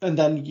 And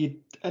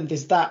then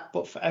there's that,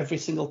 but for every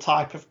single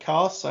type of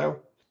car.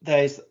 So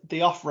there's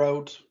the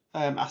off-road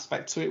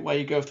aspect to it, where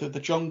you go through the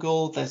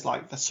jungle. There's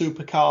like the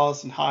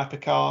supercars and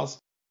hypercars,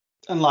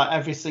 and like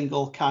every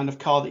single kind of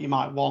car that you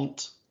might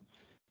want.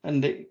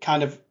 And it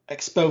kind of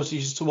exposes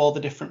you to all the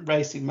different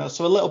racing modes.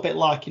 So a little bit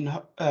like in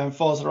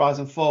Forza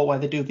Horizon 4, where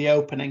they do the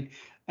opening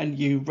and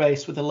you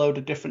race with a load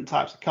of different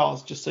types of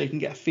cars just so you can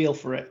get a feel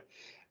for it.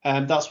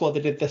 That's what they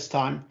did this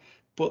time,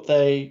 but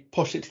they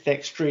pushed it to the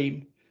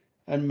extreme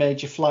and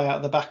made you fly out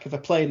of the back of a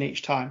plane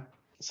each time.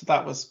 So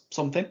that was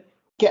something.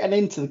 Getting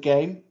into the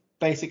game,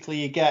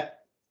 basically you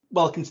get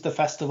welcome to the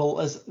festival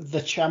as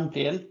the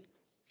champion.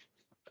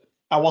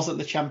 I wasn't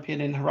the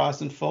champion in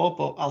Horizon 4,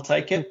 but I'll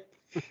take it.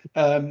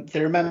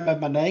 They remembered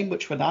my name,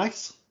 which were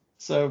nice,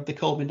 so they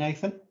called me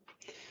Nathan.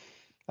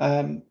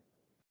 And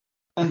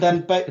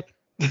then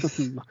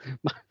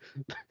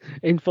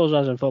in Forza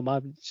Horizon 4,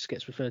 mine just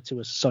gets referred to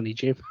as Sonny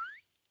Jim.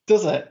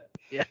 Does it?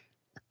 Yeah.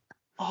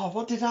 Oh,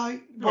 what did I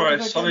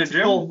Sonny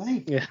Jim? call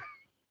me? Yeah.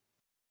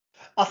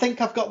 I think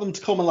I've got them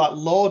to call me like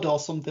Lord or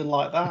something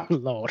like that.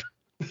 Lord.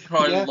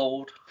 Right, Yeah.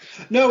 Lord.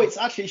 No,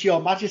 it's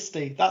Your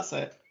Majesty. That's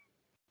it.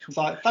 It's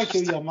like, thank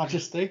you, Your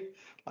Majesty.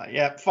 Like,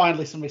 yeah,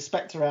 finally some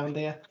respect around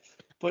here.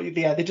 But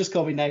yeah, they just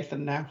call me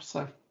Nathan now,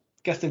 so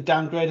guess they've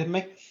downgraded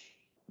me.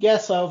 Yeah,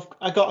 so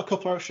I got a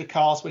couple of extra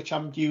cars which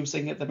I'm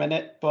using at the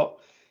minute, but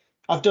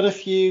I've done a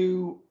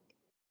few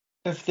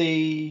of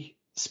the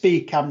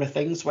speed camera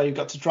things where you've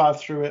got to drive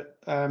through it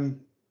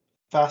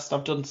fast.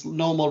 I've done some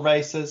normal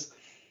races.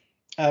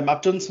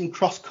 I've done some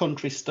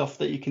cross-country stuff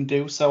that you can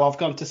do. So I've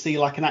gone to see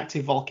like an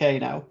active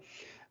volcano,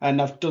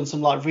 and I've done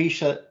some like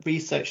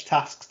research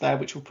tasks there,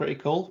 which were pretty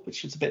cool,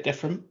 which is a bit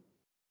different.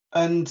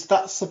 And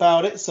that's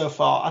about it so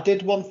far. I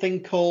did one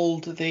thing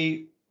called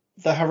the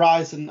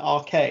Horizon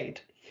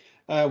Arcade,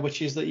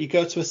 which is that you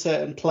go to a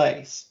certain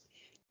place,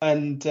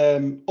 and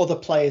other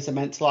players are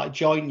meant to like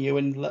join you,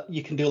 and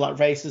you can do like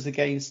races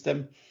against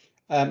them,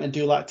 and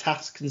do like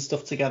tasks and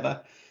stuff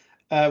together.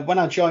 When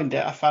I joined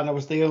it, I found I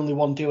was the only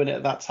one doing it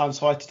at that time,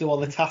 so I had to do all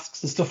the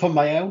tasks and stuff on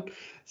my own.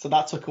 So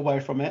that took away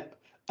from it.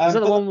 Is that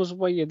the one was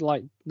where you're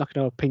like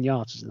knocking over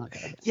pinatas and that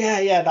kind of thing?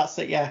 Yeah, that's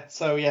it. Yeah,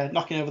 so yeah,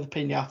 knocking over the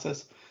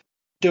pinatas,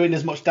 doing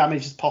as much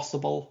damage as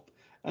possible,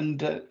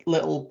 and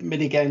little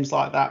mini games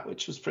like that,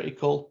 which was pretty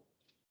cool.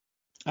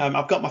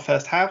 I've got my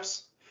first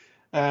house,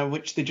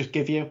 which they just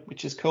give you,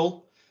 which is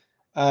cool.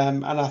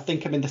 And I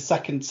think I'm in the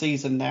second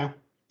season now,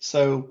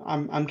 so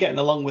I'm getting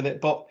along with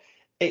it. But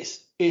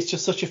it's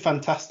just such a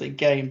fantastic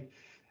game.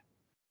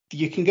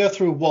 You can go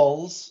through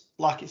walls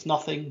like it's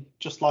nothing,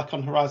 just like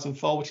on Horizon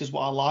 4, which is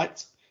what I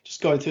liked.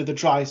 Just going through the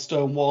dry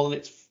stone wall, and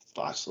it's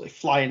actually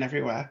flying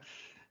everywhere,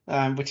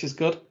 which is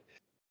good.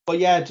 But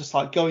yeah, just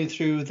like going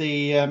through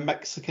the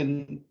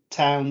Mexican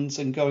towns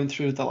and going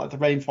through the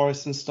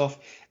rainforest and stuff,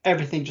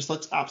 everything just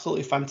looks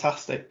absolutely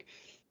fantastic.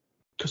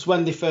 Because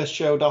when they first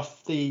showed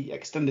off the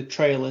extended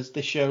trailers,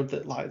 they showed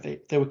that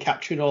like they were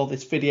capturing all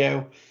this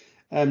video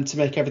to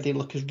make everything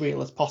look as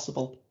real as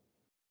possible.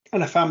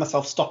 And I found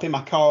myself stopping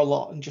my car a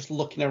lot and just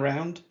looking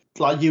around,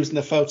 like using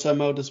the photo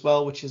mode as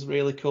well, which is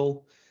really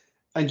cool.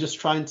 And just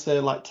trying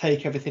to like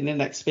take everything in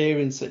and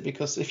experience it,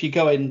 because if you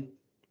go in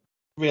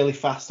really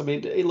fast, I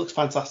mean, it looks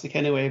fantastic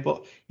anyway,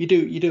 but you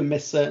do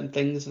miss certain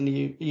things, and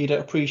you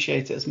don't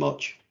appreciate it as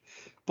much.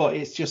 But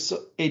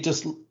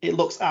it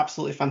looks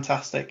absolutely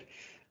fantastic.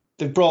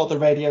 They've brought the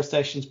radio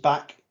stations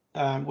back,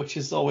 which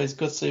is always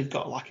good. So you've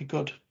got like a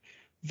good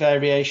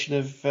variation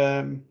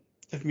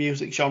of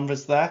music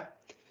genres there.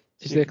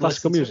 Is there a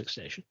classical music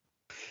station?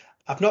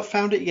 I've not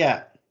found it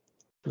yet.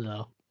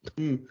 No.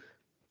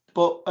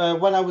 But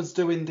when I was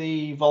doing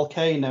the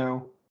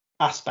volcano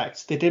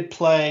aspect, they did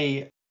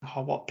play.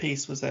 Oh, what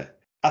piece was it?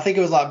 I think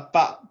it was like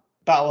Battle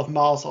of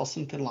Mars or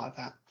something like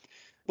that,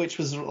 which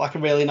was like a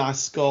really nice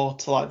score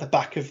to like the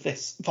back of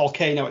this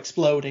volcano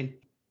exploding.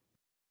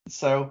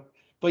 So,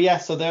 but yeah,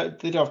 so they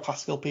do have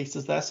classical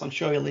pieces there, so I'm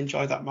sure you'll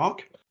enjoy that,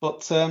 Mark.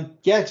 But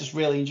yeah, just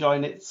really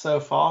enjoying it so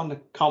far, and I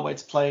can't wait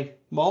to play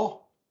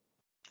more.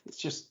 It's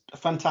just a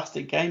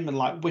fantastic game, and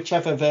like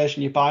whichever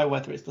version you buy,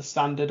 whether it's the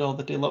standard or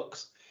the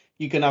deluxe,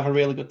 you're gonna have a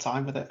really good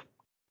time with it.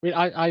 I mean,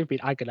 I've been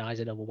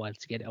agonising over where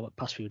to get it over the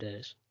past few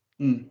days.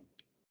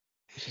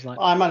 Like,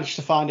 I managed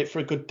to find it for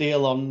a good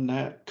deal on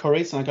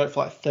Currys, and I got it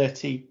for like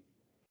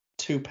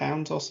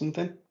 £32 or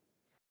something.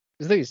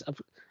 The thing is,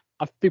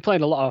 I've been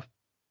playing a lot of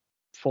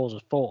Forza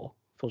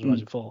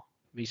Horizon 4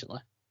 recently,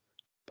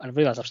 and I've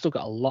realised I've still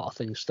got a lot of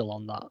things still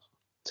on that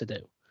to do.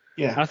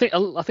 Yeah, and I think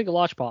a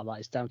large part of that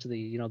is down to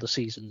the the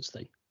seasons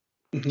thing.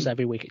 Mm-hmm. So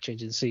every week it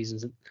changes the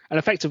seasons, and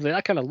effectively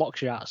that kind of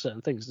locks you out of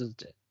certain things,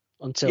 doesn't it?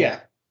 Until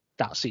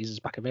that season's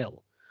back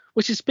available,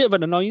 which is a bit of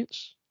an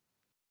annoyance.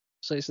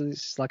 So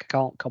it's like I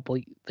can't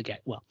complete the game.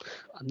 Well,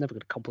 I'm never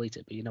going to complete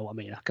it, but you know what I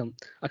mean.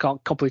 I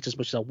can't complete as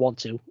much as I want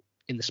to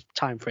in this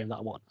time frame that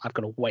I want. I've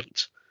got to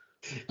wait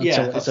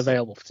until it's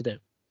available to do.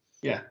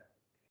 Yeah.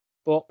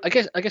 But I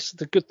guess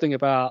the good thing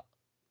about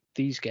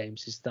these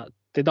games is that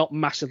they're not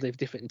massively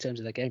different in terms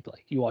of their gameplay.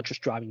 You are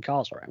just driving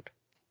cars around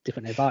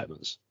different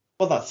environments.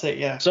 Well, that's it.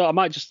 Yeah. So I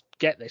might just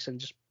get this and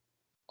just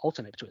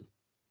alternate between.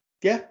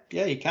 Yeah,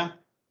 you can.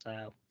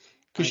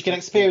 Because you can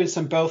experience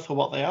them both for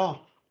what they are.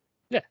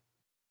 Yeah.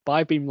 But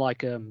I've been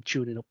like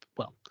tuning up.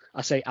 Well,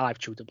 I say I've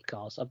tuned up the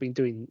cars. I've been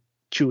doing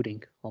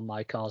tuning on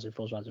my cars in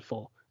Forza Horizon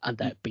 4, and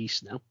they're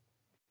beasts now.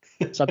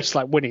 So I'm just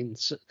like winning.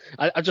 So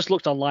I just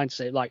looked online to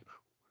say like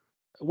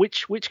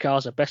which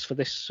cars are best for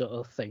this sort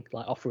of thing,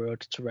 like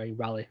off-road, terrain,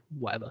 rally,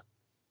 whatever,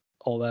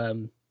 or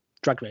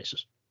drag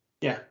races.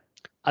 Yeah.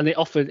 And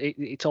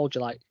it told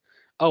you like,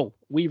 oh,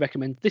 we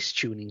recommend this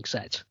tuning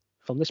set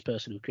from this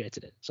person who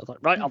created it. So I thought,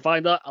 right, I'll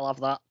find that, I'll have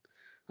that,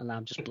 and now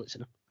I'm just blitzing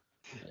them.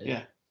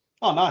 Yeah.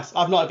 Oh, nice.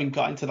 I've not even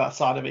got into that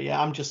side of it yet.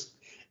 I'm just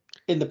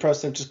in the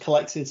process of just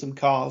collecting some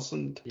cars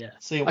and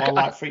seeing what I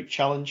like for each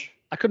challenge.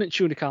 I couldn't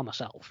tune a car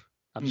myself.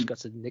 I've just got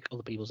to nick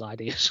other people's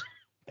ideas.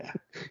 Yeah.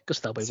 Because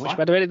they'll be much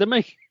better at it than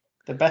me.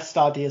 The best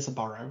ideas are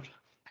borrowed.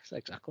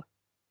 Exactly.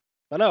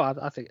 But no,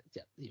 I think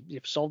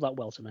you've solved that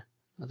well to me.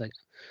 I think,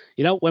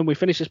 when we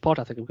finish this pod,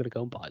 I think I'm going to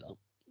go and buy that.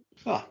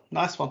 Oh,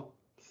 nice one.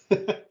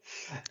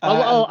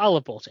 I'll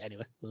have bought it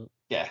anyway. But...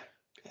 Yeah.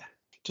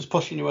 Just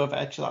pushing you over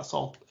edge, that's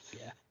all.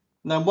 Yeah.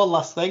 And then one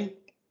last thing.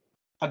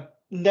 I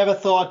never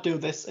thought I'd do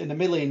this in a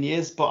million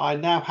years, but I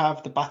now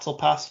have the Battle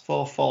Pass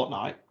for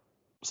Fortnite.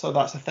 So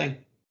that's a thing.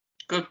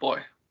 Good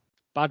boy.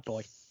 Bad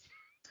boy.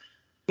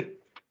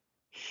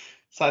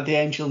 It's like the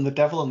angel and the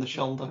devil on the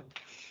shoulder.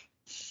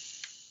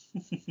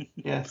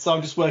 Yeah, so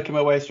I'm just working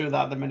my way through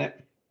that at the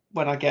minute.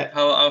 When I get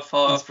How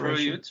far through are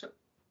you inspiration.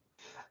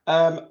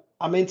 into it?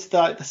 I'm into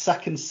the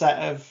second set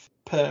of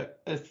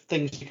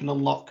things you can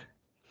unlock.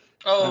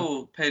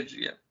 Oh, page,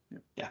 yeah.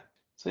 Yeah.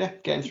 So yeah,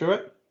 getting through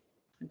it.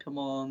 I think I'm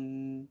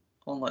on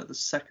like the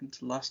second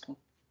to last one.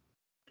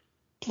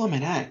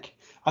 Blooming heck.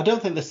 I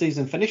don't think the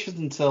season finishes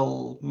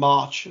until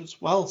March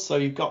as well, so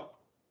you've got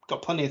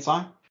plenty of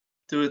time.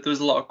 There's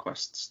a lot of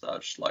quests that are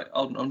just like,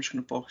 I'm just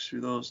going to focus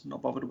through those,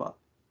 not bothered about.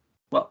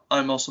 Well,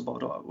 I'm also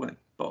bothered about winning,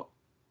 but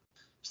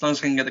as long as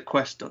I can get the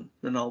quest done,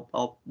 then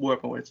I'll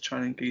work my way to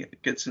try and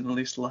get to at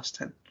least the last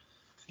 10.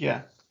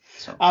 Yeah.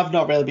 So I've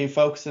not really been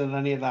focusing on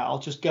any of that. I'll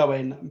just go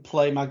in and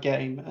play my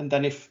game, and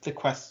then if the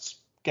quests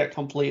get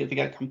completed, they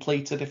get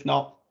completed. If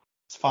not,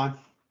 it's fine.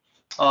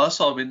 oh, that's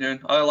all I've been doing.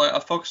 I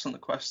focus on the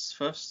quests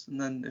first, and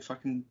then if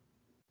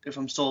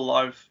I'm still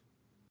alive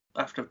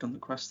after I've done the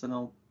quest, then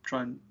I'll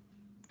try and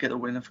get a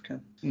win if I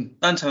can.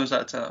 9 times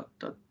out of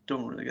 10, I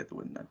don't really get the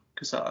win now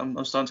because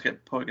I'm starting to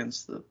get put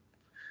against the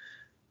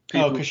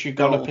people. Oh, because you've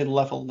gone up in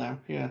level now.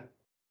 Yeah.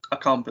 I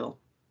can't build.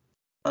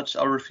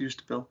 I refuse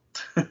to build.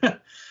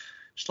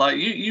 It's like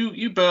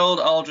you build,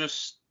 I'll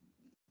just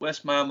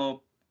waste my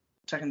ammo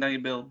taking down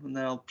your build, and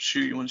then I'll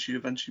shoot you once you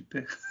eventually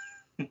pick.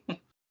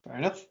 Fair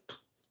enough.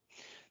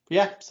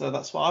 Yeah, so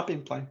that's what I've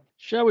been playing.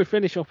 Shall we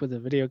finish off with the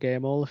Video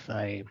Game Hall of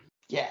Fame?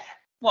 Yeah.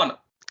 Why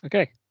not?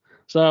 Okay.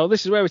 So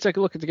this is where we take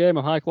a look at the game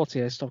of high quality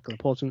historical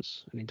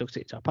importance and induct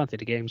it to our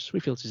pantheon of games we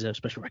feel deserve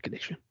special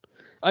recognition.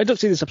 I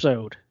inducted this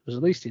episode. It was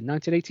released in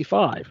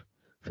 1985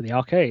 for the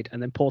arcade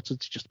and then ported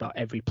to just about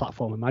every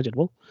platform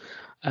imaginable.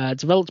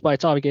 Developed by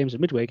Atari Games and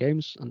Midway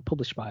Games and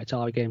published by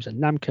Atari Games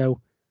and Namco.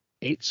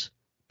 It's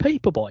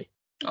Paperboy.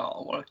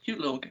 Oh, what a cute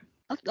little game.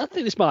 I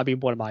think this might have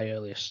been one of my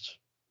earliest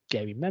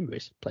gaming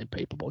memories, playing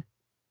Paperboy.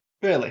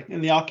 Really?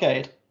 In the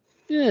arcade?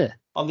 Yeah.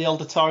 On the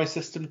old Atari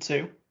system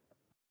too?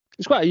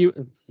 It's quite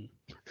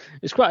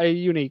a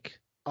unique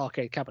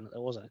arcade cabinet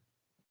though, wasn't it?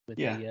 With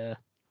the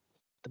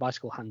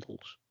bicycle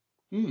handles.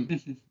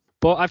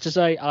 But I have to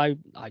say, I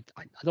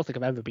don't think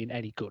I've ever been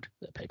any good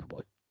at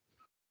Paperboy.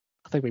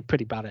 I think we're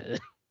pretty bad at it.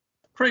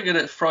 Pretty good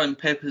at throwing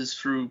papers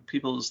through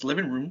people's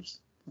living rooms.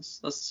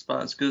 That's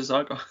about as good as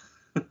I got.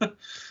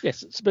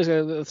 Yes,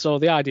 so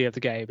the idea of the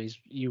game is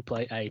you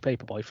play a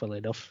paperboy, funnily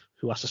enough,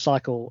 who has to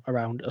cycle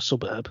around a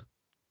suburb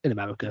in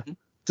America,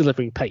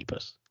 delivering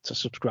papers to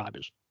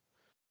subscribers.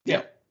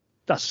 Yeah.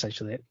 That's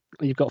essentially it.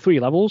 And you've got 3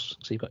 levels.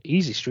 So you've got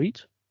Easy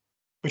Street.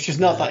 Which is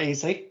not that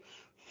easy.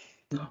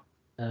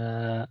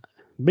 No.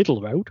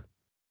 Middle Road,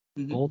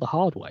 or the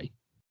Hard Way.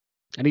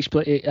 And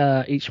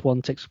each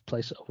one takes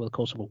place over the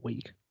course of a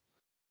week.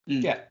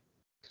 Yeah.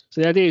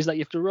 So the idea is that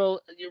you have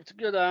to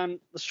go down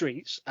the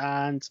streets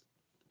and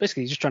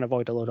basically you're just trying to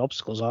avoid a load of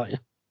obstacles, aren't you?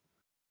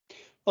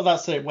 Well,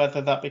 that's it.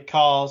 Whether that be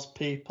cars,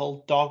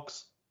 people,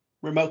 dogs,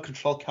 remote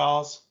control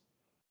cars.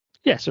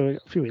 Yeah, so we've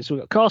got a few minutes. So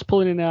we've got cars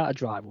pulling in and out of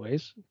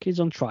driveways, kids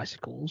on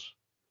tricycles,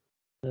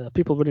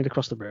 people running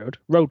across the road,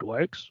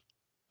 roadworks,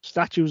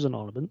 statues and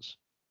ornaments.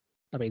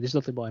 I mean, there's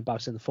nothing more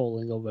embarrassing than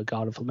falling over a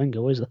garden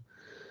flamingo, is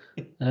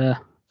there?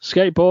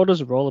 Skateboarders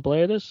and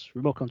rollerbladers,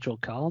 remote control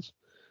cars,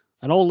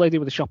 an old lady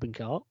with a shopping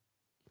cart.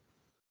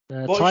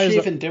 What's she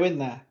even doing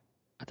there?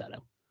 I don't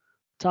know.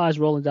 Tyres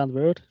rolling down the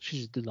road.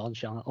 She's just doing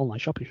online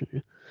shopping,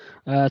 shouldn't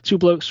you? 2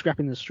 blokes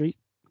scrapping in the street.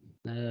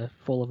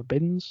 Full of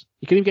bins.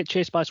 You can even get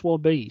chased by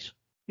swarm bees.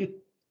 But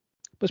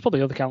there's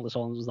probably other countless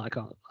ones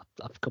that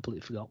I've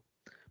completely forgot.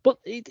 But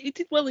it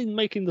did well in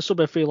making the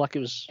suburb feel like it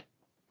was,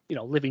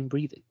 living,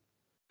 breathing.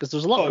 Because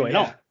there's a lot going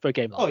on for a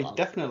game like that. Oh,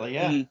 definitely,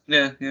 yeah.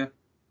 Yeah. I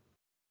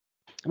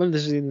remember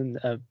this in,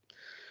 I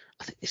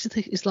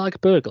think it's like a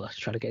burglar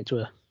trying to get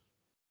into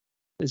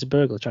there's a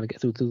burglar trying to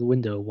get through the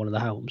window of one of the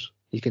homes.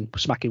 You can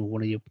smack him with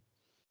one of your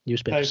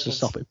newspapers to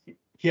stop him.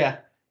 Yeah.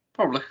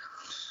 Probably.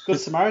 Good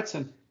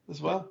Samaritan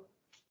as well.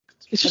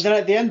 And then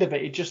at the end of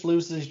it, he just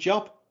loses his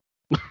job.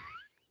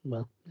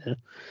 Well, yeah.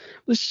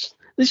 There's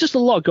just a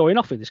lot going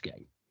off in this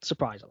game,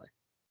 surprisingly.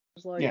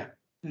 It's like,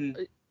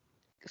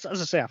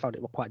 as I say, I found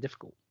it quite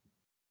difficult.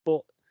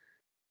 But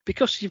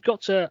because you've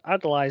got to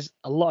analyse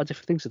a lot of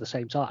different things at the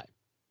same time.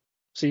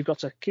 So you've got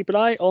to keep an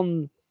eye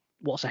on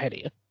what's ahead of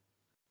you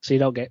so you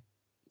don't get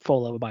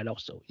fall over by an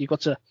obstacle. You've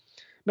got to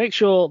make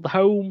sure the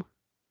home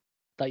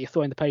that you're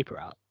throwing the paper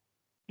at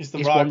is the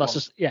right one.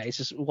 It's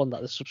just one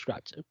that they're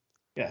subscribed to.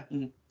 Yeah.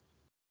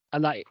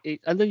 And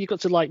then you've got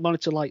to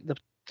monitor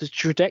the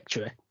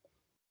trajectory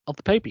of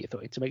the paper you're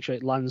throwing to make sure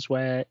it lands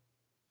where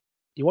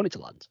you want it to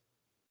land.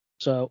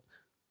 So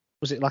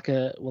was it like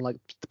the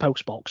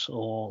post box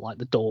or like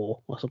the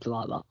door or something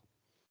like that?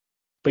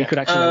 But you could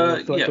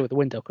actually throw it through the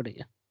window, couldn't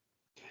you?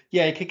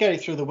 Yeah, you could get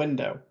it through the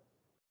window.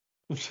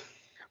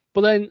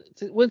 But then,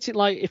 once it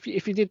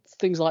if you did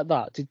things like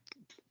that,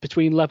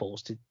 between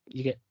levels, did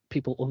you get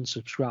people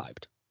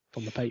unsubscribed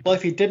from the paper? Well,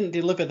 if you didn't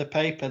deliver the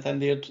paper, then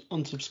they'd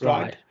unsubscribe.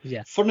 Right,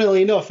 yeah.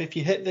 Funnily enough, if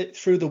you hit it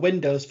through the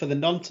windows for the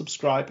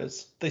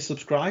non-subscribers, they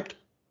subscribed.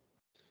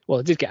 Well,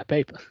 they did get a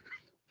paper.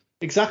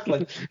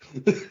 Exactly.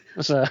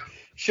 That's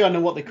Sure, I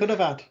know what they could have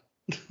had.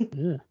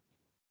 Yeah.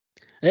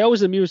 It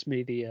always amused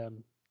me the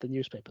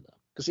newspaper though,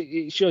 because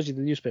it shows you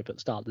the newspaper at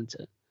the start, doesn't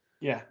it?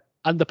 Yeah.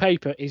 And the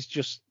paper is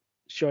just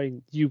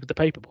showing you the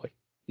paper boy.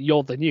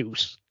 You're the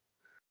news.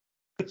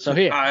 So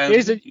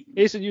here's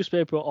a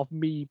newspaper of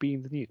me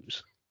being the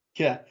news.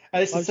 Yeah,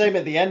 and it's the same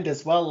at the end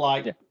as well.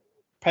 Like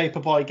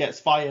Paperboy gets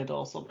fired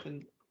or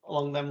something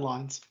along them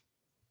lines.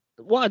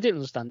 What I didn't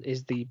understand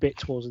is the bit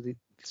towards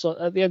so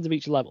at the end of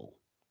each level,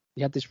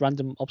 you had this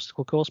random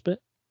obstacle course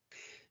bit.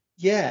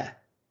 Yeah.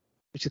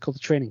 Which is called the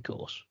training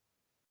course.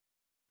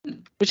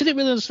 Which I didn't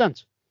really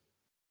understand.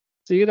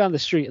 So you go down the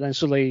street and then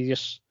suddenly you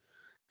just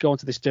go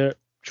onto this dirt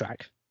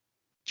track,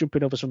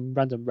 jumping over some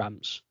random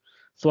ramps,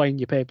 throwing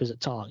your papers at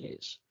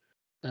targets,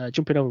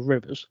 jumping over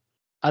rivers,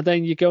 and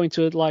then you go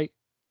into like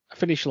a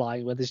finish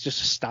line where there's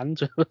just a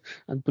stand and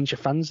a bunch of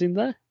fans in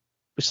there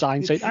with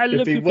signs saying, "I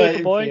love you,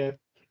 Paperboy."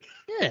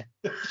 Yeah,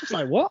 it's just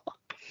like what?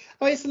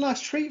 Oh, it's a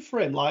nice treat for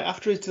him. Like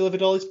after he's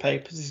delivered all his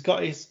papers, he's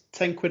got his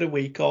 £10 a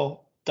week or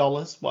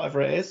dollars,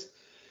 whatever it is.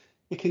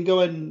 He can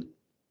go and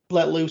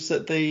let loose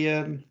at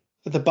the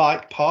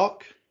bike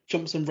park,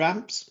 jump some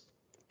ramps,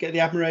 get the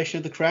admiration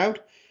of the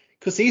crowd.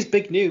 Because he's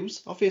big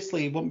news.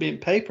 Obviously, he wouldn't be in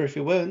paper if he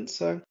weren't.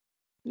 So.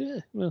 Yeah,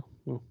 well,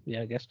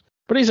 yeah, I guess.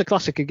 But he's a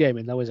classic of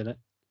gaming, though, isn't it?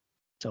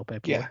 Tell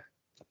Paperboy. Yeah.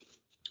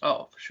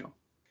 Oh, for sure.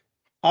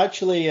 I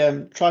actually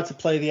tried to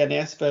play the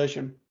NES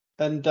version,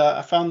 and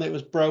I found that it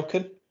was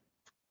broken.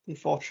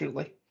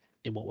 Unfortunately.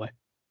 In what way?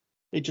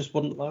 It just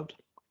wouldn't load.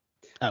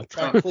 Oh.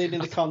 Tried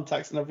cleaning the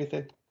contacts and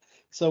everything.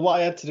 So what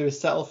I had to do is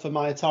settle for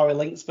my Atari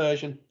Lynx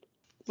version.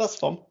 That's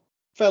fun.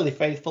 Fairly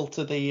faithful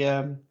to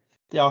the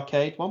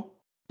arcade one.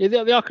 Yeah,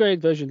 the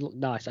arcade version looked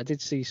nice. I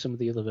did see some of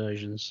the other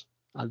versions,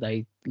 and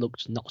they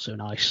looked not so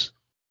nice.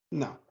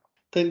 No. I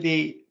think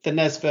the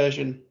NES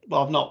version,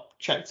 well, I've not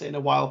checked it in a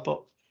while,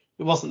 but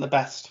it wasn't the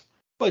best.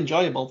 But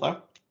enjoyable,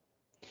 though.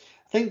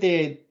 I think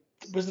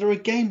was there a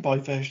Game Boy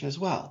version as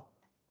well?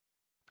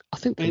 I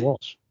think there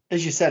was.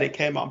 As you said, it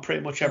came out on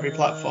pretty much every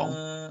platform.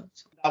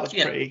 That was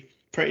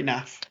pretty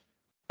naff.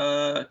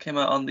 It came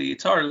out on the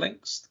Atari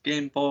Lynx,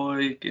 Game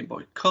Boy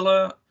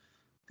Color,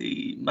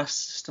 the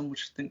Master System,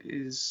 which I think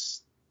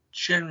is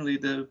generally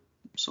the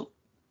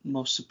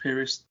most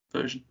superior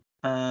version.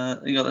 You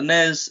got the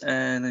NES,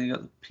 and then you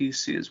got the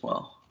PC as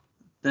well.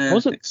 Then I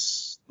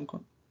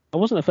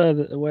wasn't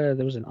aware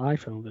there was an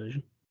iPhone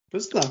version.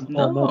 Was there?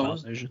 No, mobile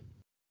version.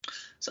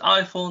 It's an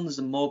iPhone, there's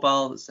a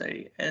mobile, there's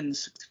a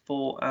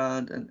N64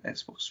 and an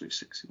Xbox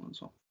 360 one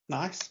as well.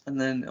 Nice. And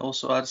then it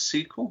also had a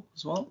sequel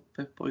as well,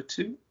 Paperboy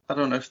 2. I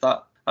don't know if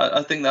that...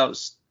 I think that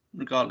was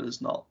regarded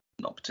as not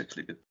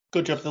particularly good.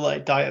 Good job to let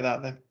it die at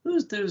that then.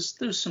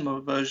 There's some other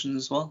versions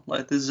as well.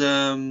 Like there's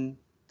a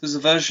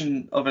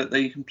version of it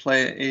that you can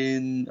play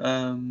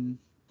in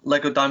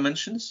Lego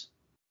Dimensions.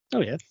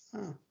 Oh yeah.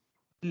 Oh.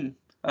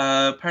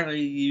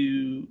 Apparently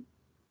you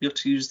have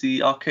to use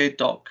the arcade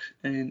dock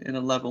in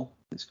a level.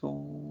 It's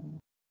called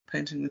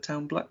Painting the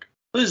Town Black.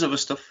 There's other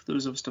stuff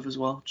as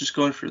well. Just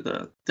going through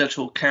the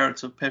actual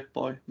character of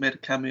Paperboy made a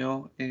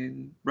cameo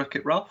in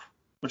Wreck-It Ralph,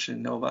 which I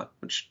didn't know about,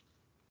 which I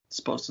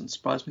suppose doesn't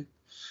surprise me.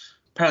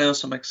 Apparently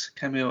also makes a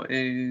cameo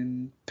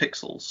in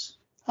Pixels.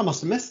 I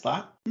must have missed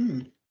that.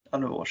 I've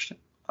never watched it.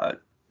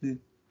 It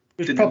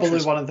was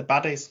probably one of the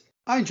baddies.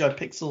 I enjoyed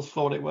Pixels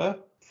for what it were.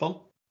 Fun.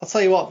 I'll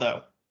tell you what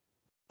though.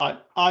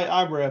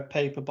 I were a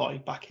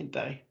Paperboy back in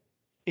day,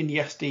 in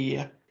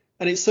yesteryear.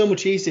 And it's so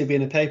much easier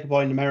being a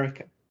Paperboy in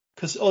America.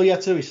 Because all you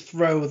had to do is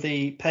throw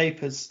the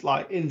papers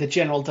like in the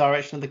general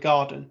direction of the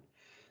garden.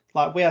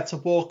 Like we had to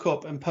walk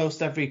up and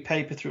post every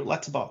paper through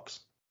Letterbox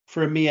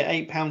for a mere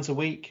 £8 a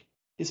week.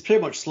 It's pretty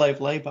much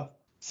slave labour.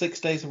 6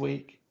 days a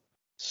week.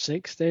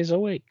 6 days a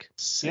week.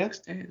 6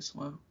 days,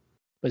 wow.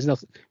 There's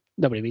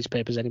nobody reads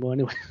papers anymore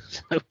anyway.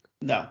 So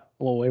no. I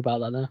won't worry about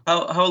that now.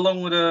 How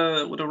long would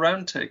a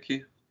round take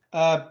you?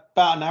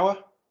 About an hour.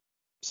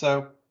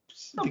 So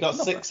you got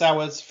 6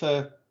 hours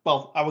for.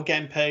 Well, I was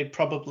getting paid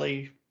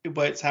probably, it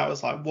works out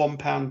as like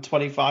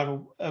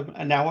 £1.25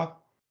 an hour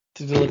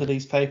to deliver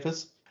these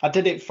papers. I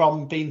did it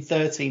from being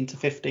 13 to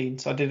 15,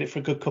 so I did it for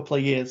a good couple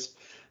of years.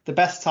 The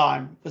best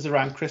time was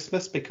around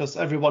Christmas because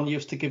everyone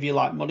used to give you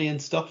like money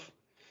and stuff.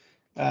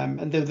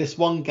 And there was this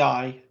one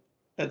guy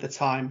at the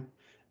time,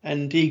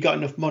 and he got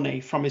enough money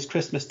from his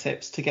Christmas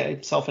tips to get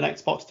himself an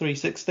Xbox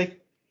 360.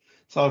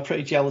 So I was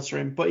pretty jealous of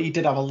him, but he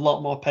did have a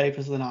lot more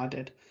papers than I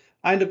did.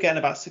 I ended up getting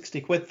about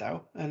 £60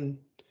 though, and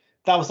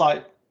that was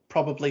like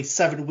probably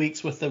 7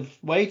 weeks worth of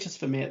wages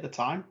for me at the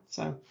time.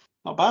 So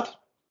not bad.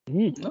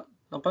 No,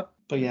 not bad.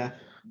 But yeah,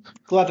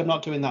 glad I'm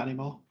not doing that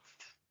anymore.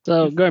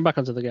 So going back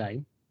onto the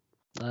game,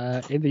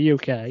 in the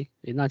UK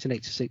in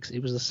 1986, it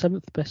was the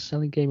 7th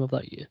best-selling game of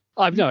that year.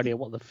 I have no idea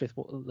what the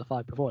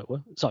 5 before it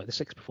was. Sorry, the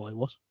 6 before it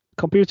was.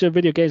 Computer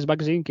Video Games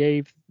Magazine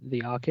gave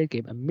the arcade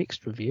game a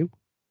mixed review,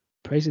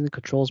 praising the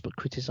controls but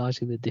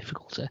criticizing the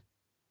difficulty.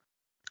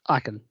 I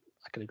can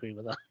agree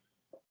with that.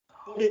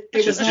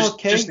 It was an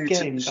arcade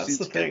game. That's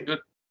the thing.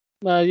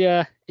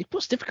 Yeah, it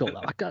was difficult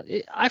though.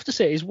 I have to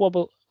say, it's one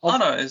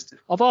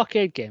of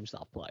arcade games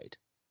that I've played.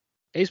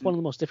 It's one of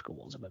the most difficult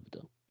ones I've ever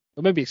done.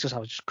 Or maybe it's just I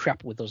was just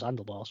crap with those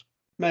handlebars.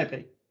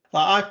 Maybe.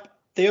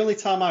 The only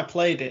time I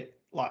played it,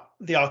 like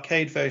the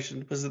arcade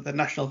version, was at the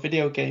National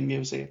Video Game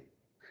Museum.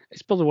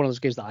 It's probably one of those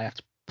games that I have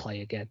to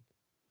play again,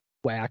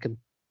 where I can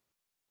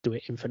do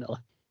it infinitely,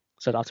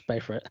 so I don't have to pay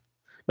for it.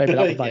 Maybe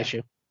that'll be my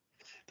issue.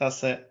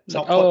 That's it. It's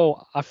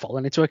I've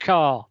fallen into a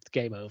car.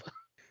 Game over.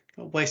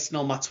 Wasting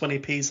all my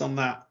 20p's on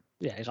that.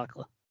 Yeah,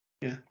 exactly.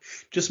 Yeah.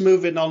 Just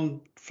moving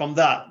on from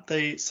that,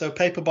 so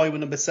Paperboy were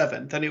number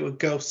 7, then it was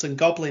Ghosts and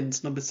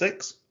Goblins number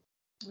 6.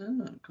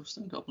 Ghosts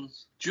and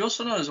Goblins. Do you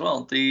also know as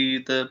well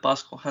the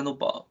bicycle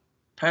handlebar?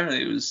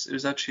 Apparently, it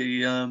was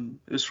actually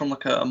it was from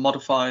like a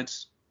modified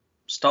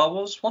Star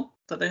Wars one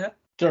that they had.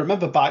 Do I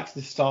remember bikes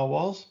with Star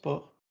Wars?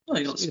 But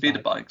you got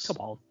speeder bikes. Come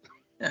on.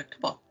 Yeah,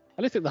 come on.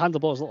 I don't think the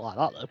handlebars look like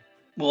that though.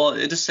 Well,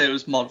 it just say it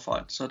was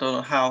modified, so I don't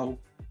know how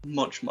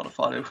much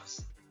modified it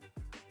was.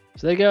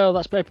 So there you go.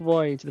 That's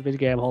Paperboy into the Video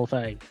Game Hall of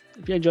Fame.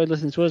 If you enjoyed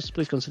listening to us,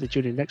 please consider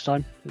tuning in next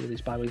time. We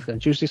release bi-weekly on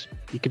Tuesdays.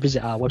 You can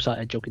visit our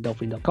website at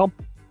jokingdolphin.com,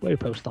 where we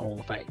post the Hall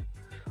of Fame.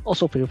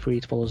 Also, feel free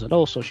to follow us on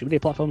all social media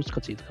platforms to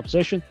continue the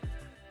conversation.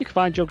 You can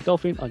find Joking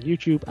Dolphin on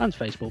YouTube and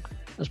Facebook,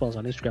 as well as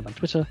on Instagram and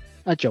Twitter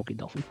at Joking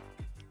Dolphin.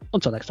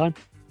 Until next time,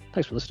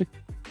 thanks for listening.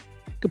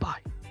 Goodbye,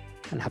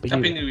 and Happy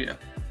New Year.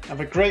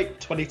 Have a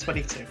great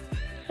 2022.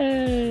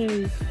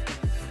 Hey!